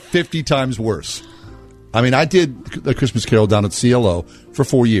 about 50 times worse. I mean, I did the Christmas Carol down at CLO for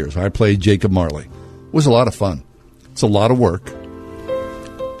 4 years. I played Jacob Marley. It was a lot of fun. It's a lot of work.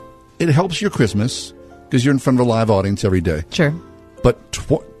 It helps your Christmas because you're in front of a live audience every day. Sure. But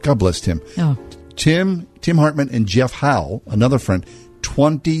God bless Tim. Oh. Tim Hartman and Jeff Howell, another friend,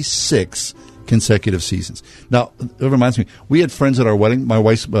 26 consecutive seasons. Now, it reminds me, we had friends at our wedding, my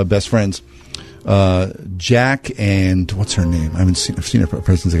wife's best friends, Jack and, what's her name? I've seen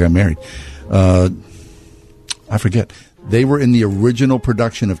her since I got married. I forget. They were in the original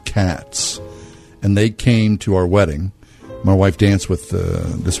production of Cats, and they came to our wedding. My wife danced with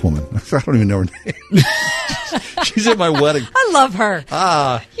this woman. I don't even know her name. She's at my wedding. I love her.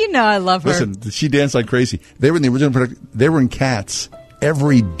 You know I love her. Listen, she danced like crazy. They were in the original production. They were in Cats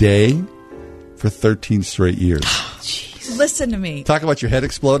every day for 13 straight years. Listen to me. Talk about your head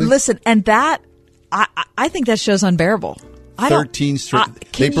exploding. Listen, and that, I think that show's unbearable. 13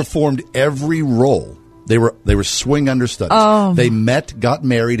 straight. They performed every role. They were swing understudies. Oh. They met, got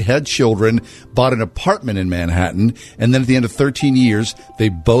married, had children, bought an apartment in Manhattan, and then at the end of 13 years, they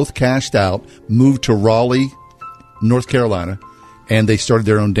both cashed out, moved to Raleigh, North Carolina, and they started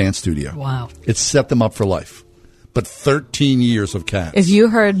their own dance studio. Wow. It set them up for life. But 13 years of Cats. If you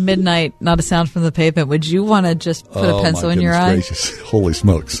heard Midnight, Not a Sound from the Pavement, would you want to just put a pencil in your eye? Gracious. Holy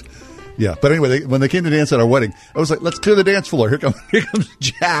smokes. Yeah. But anyway, when they came to dance at our wedding, I was like, let's clear the dance floor. Here comes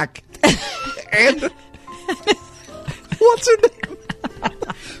Jack. And what's her name?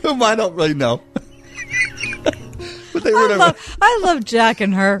 Whom I don't really know. But they were I love Jack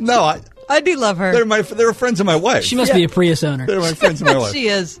and her. No, I do love her. They were friends of my wife. She must be a Prius owner. They're my friends of my wife. She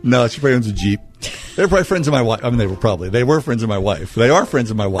is. No, she probably owns a Jeep. They're probably friends of my wife. I mean, they were friends of my wife. They are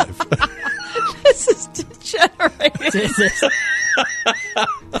friends of my wife. This is degenerating.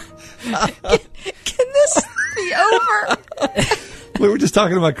 Can this be over? We were just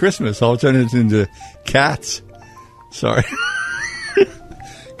talking about Christmas. I'll turn it into Cats. Sorry.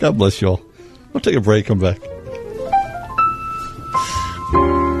 God bless you all. We'll take a break. Come back.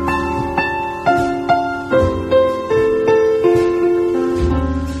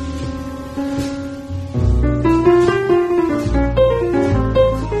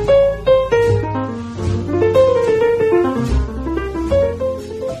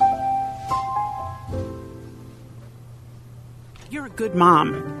 Good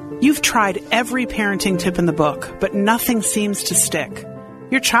mom. You've tried every parenting tip in the book, but nothing seems to stick.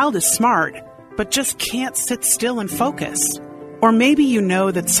 Your child is smart, but just can't sit still and focus. Or maybe you know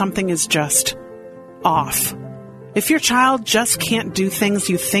that something is just off. If your child just can't do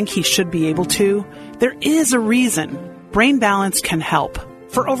things you think he should be able to, there is a reason. Brain Balance can help.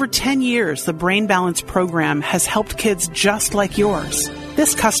 For over 10 years, the Brain Balance program has helped kids just like yours.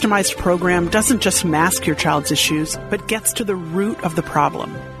 This customized program doesn't just mask your child's issues, but gets to the root of the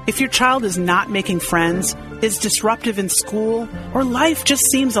problem. If your child is not making friends, is disruptive in school, or life just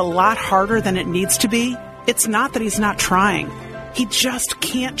seems a lot harder than it needs to be, it's not that he's not trying. He just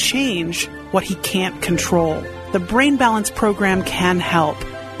can't change what he can't control. The Brain Balance program can help.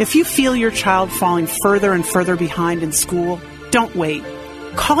 If you feel your child falling further and further behind in school, don't wait.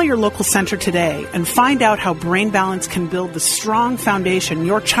 Call your local center today and find out how Brain Balance can build the strong foundation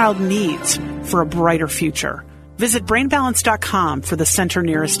your child needs for a brighter future. Visit BrainBalance.com for the center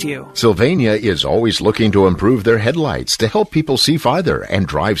nearest you. Sylvania is always looking to improve their headlights to help people see farther and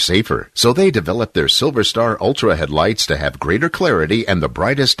drive safer. So they developed their Silver Star Ultra headlights to have greater clarity and the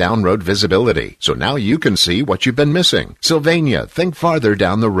brightest down-road visibility. So now you can see what you've been missing. Sylvania, think farther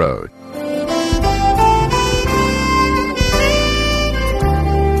down the road.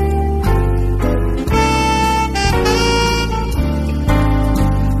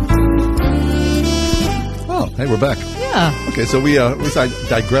 Hey, we're back. Yeah. Okay, so we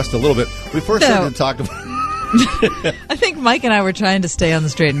digressed a little bit. We first started to talk about... I think Mike and I were trying to stay on the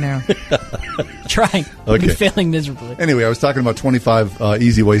straight and narrow. Trying. Okay. We're failing miserably. Anyway, I was talking about 25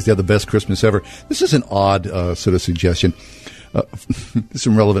 easy ways to have the best Christmas ever. This is an odd sort of suggestion. This is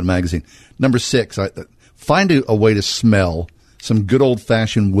from Relevant Magazine. Number 6, find a way to smell some good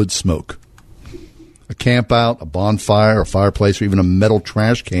old-fashioned wood smoke. A camp out, a bonfire, a fireplace, or even a metal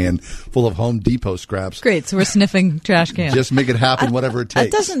trash can full of Home Depot scraps. Great, so we're sniffing trash cans. Just make it happen, whatever it takes.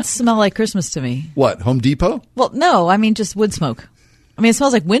 It doesn't smell like Christmas to me. What, Home Depot? Well, no, I mean just wood smoke. I mean, it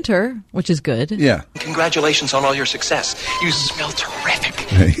smells like winter, which is good. Yeah. Congratulations on all your success. You smell terrific.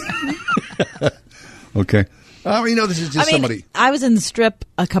 Hey. Okay. This is just somebody. I was in the Strip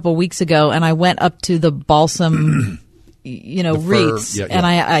a couple weeks ago, and I went up to the balsam, wreaths, and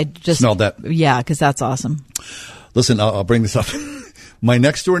I just smelled that. Yeah, because that's awesome. Listen, I'll bring this up. My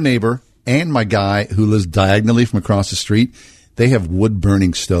next door neighbor and my guy who lives diagonally from across the street, they have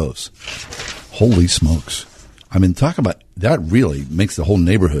wood-burning stoves. Holy smokes. Talk about that really makes the whole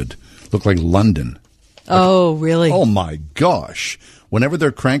neighborhood look like London. Oh, really? Oh, my gosh. Whenever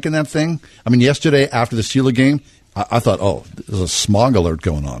they're cranking that thing, yesterday after the Steeler game, I thought, there's a smog alert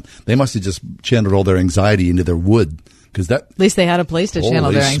going on. They must have just channeled all their anxiety into their wood. At least they had a place to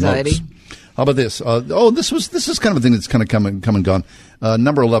channel their anxiety. Smokes. How about this? This is kind of a thing that's kind of come and gone.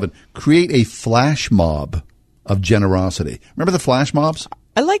 Number 11, create a flash mob of generosity. Remember the flash mobs?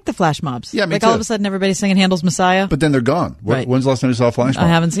 I like the flash mobs. Yeah, me too. All of a sudden everybody's singing Handel's Messiah. But then they're gone. Right. When's the last time you saw a flash mob? I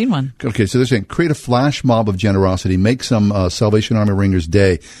haven't seen one. Okay, so they're saying create a flash mob of generosity. Make some Salvation Army Ringers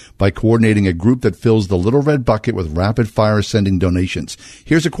Day by coordinating a group that fills the little red bucket with rapid fire sending donations.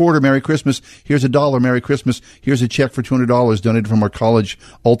 Here's a quarter, Merry Christmas. Here's $1, Merry Christmas. Here's a check for $200 donated from our college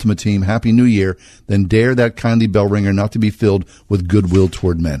Ultimate team. Happy New Year. Then dare that kindly bell ringer not to be filled with goodwill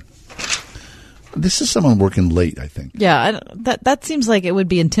toward men. This is someone working late, I think. Yeah, that seems like it would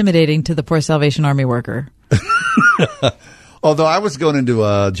be intimidating to the poor Salvation Army worker. Although I was going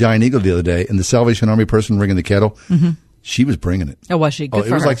into Giant Eagle the other day, and the Salvation Army person ringing the kettle, she was bringing it. Oh, was she? Good for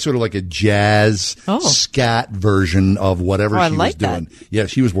it was her. like sort of like a jazz scat version of whatever she was doing. That. Yeah,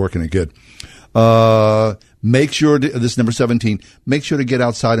 she was working it good. Make sure to, this is number 17, make sure to get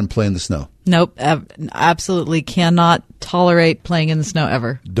outside and play in the snow. Nope. Absolutely cannot tolerate playing in the snow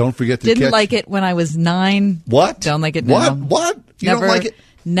ever. Don't forget to Didn't like it when I was 9. What? Don't like it now. What? You never, don't like it?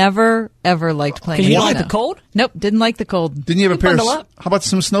 Never, ever liked playing in the you snow. don't like the cold? Nope. Didn't like the cold. Didn't you have a pair of, bundle up. how about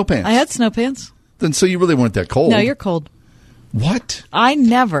some snow pants? I had snow pants. Then so you really weren't that cold. No, you're cold. What? I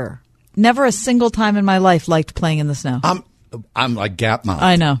never a single time in my life liked playing in the snow. I'm like gap mouthed.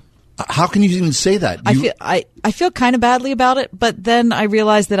 I know. How can you even say that? I feel kind of badly about it, but then I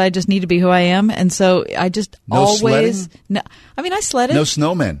realized that I just need to be who I am, and so I just always. Sledding? No, I mean I sledded. No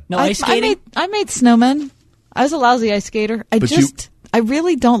snowmen. No ice skating. I made snowmen. I was a lousy ice skater. I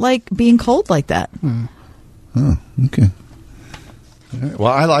really don't like being cold like that. Oh, okay.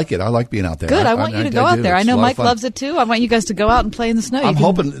 Well, I like it. I like being out there. Good. I want you to go out there. I know Mike loves it too. I want you guys to go out and play in the snow. I'm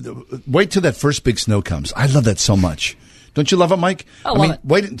hoping. Wait till that first big snow comes. I love that so much. Don't you love it, Mike? I love it.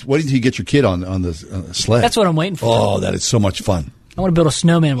 Wait until you get your kid on the sled. That's what I'm waiting for. Oh, that is so much fun. I want to build a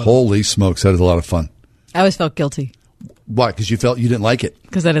snowman with him. Holy smokes, that is a lot of fun. I always felt guilty. Why? Because you felt you didn't like it?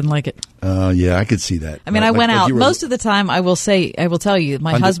 Because I didn't like it. Yeah, I could see that. I mean, I went out. Most of the time, I will tell you,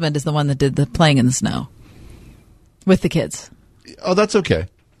 my husband is the one that did the playing in the snow with the kids. Oh, that's okay.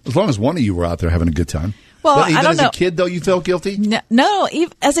 As long as one of you were out there having a good time. Well, but even I don't as know. a kid, though, you felt guilty? No,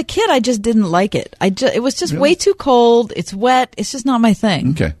 as a kid, I just didn't like it. It was just way too cold. It's wet. It's just not my thing.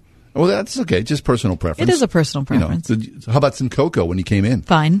 Okay. Well, that's okay. Just personal preference. It is a personal preference. How about some cocoa when you came in?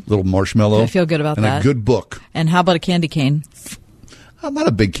 Fine. Little marshmallow. I feel good about and that. And a good book. And how about a candy cane? I'm not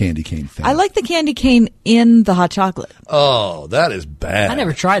a big candy cane fan. I like the candy cane in the hot chocolate. Oh, that is bad. I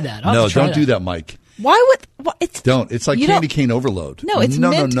never tried that. No, don't do that, Mike. Why would don't? It's like candy cane overload. No, it's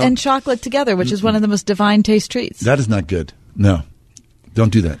mint and chocolate together, which is one of the most divine taste treats. That is not good. No,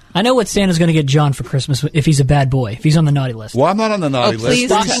 don't do that. I know what Santa's going to get John for Christmas if he's a bad boy. If he's on the naughty list. Well, I'm not on the naughty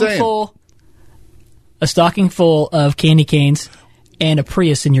list. What are you saying? A stocking full of candy canes and a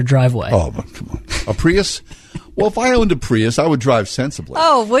Prius in your driveway. Oh, come on, a Prius. Well, if I owned a Prius, I would drive sensibly.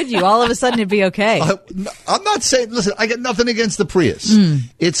 Oh, would you? All of a sudden, it'd be okay. I'm not saying. Listen, I got nothing against the Prius.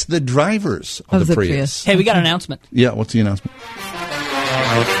 It's the drivers of the Prius. Hey, we got an announcement. Yeah, what's the announcement?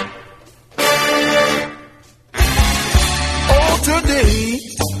 Oh, today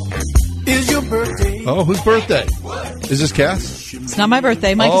is your birthday. Oh, whose birthday? Is this Cass? It's not my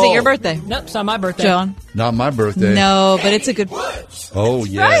birthday. Mike, is it your birthday? Nope, it's not my birthday. John? Not my birthday. No, but it's a good. Oh,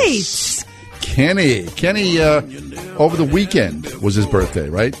 yes. Right. Kenny, over the weekend was his birthday,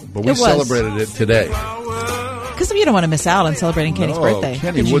 right? But we celebrated it today. Because you don't want to miss out on celebrating Kenny's birthday.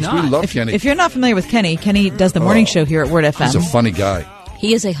 Kenny Woods, we love Kenny. If you're not familiar with Kenny, Kenny does the morning show here at Word FM. He's a funny guy.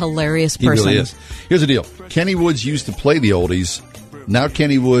 He is a hilarious person. He really is. Here's the deal. Kenny Woods used to play the oldies. Now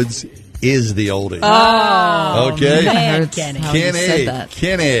Kenny Woods is the oldie. Oh, okay. Man, Kenny.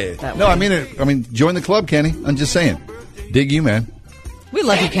 No, I mean, join the club, Kenny. I'm just saying. Dig you, man. We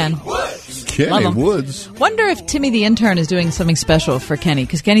love you, Ken. Kenny Woods. Wonder if Timmy the intern is doing something special for Kenny,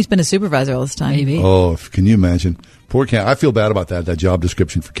 because Kenny's been a supervisor all this time. Maybe. Oh, can you imagine? Poor Kenny. I feel bad about that job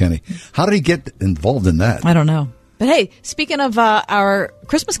description for Kenny. How did he get involved in that? I don't know. But hey, speaking of our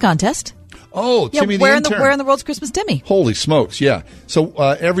Christmas contest. Oh, Timmy the where intern. where in the world's Christmas Timmy? Holy smokes, yeah. So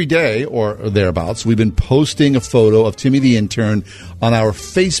every day or thereabouts, we've been posting a photo of Timmy the intern on our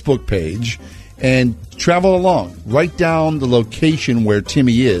Facebook page. And travel along. Write down the location where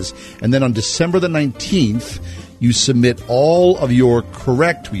Timmy is. And then on December the 19th, you submit all of your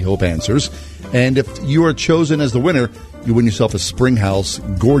correct, we hope, answers. And if you are chosen as the winner, you win yourself a Springhouse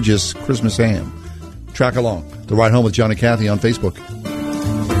gorgeous Christmas ham. Track along. The Ride Home with John and Kathy on Facebook.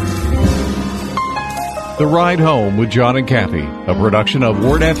 The Ride Home with John and Kathy, a production of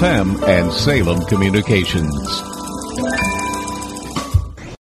Word FM and Salem Communications.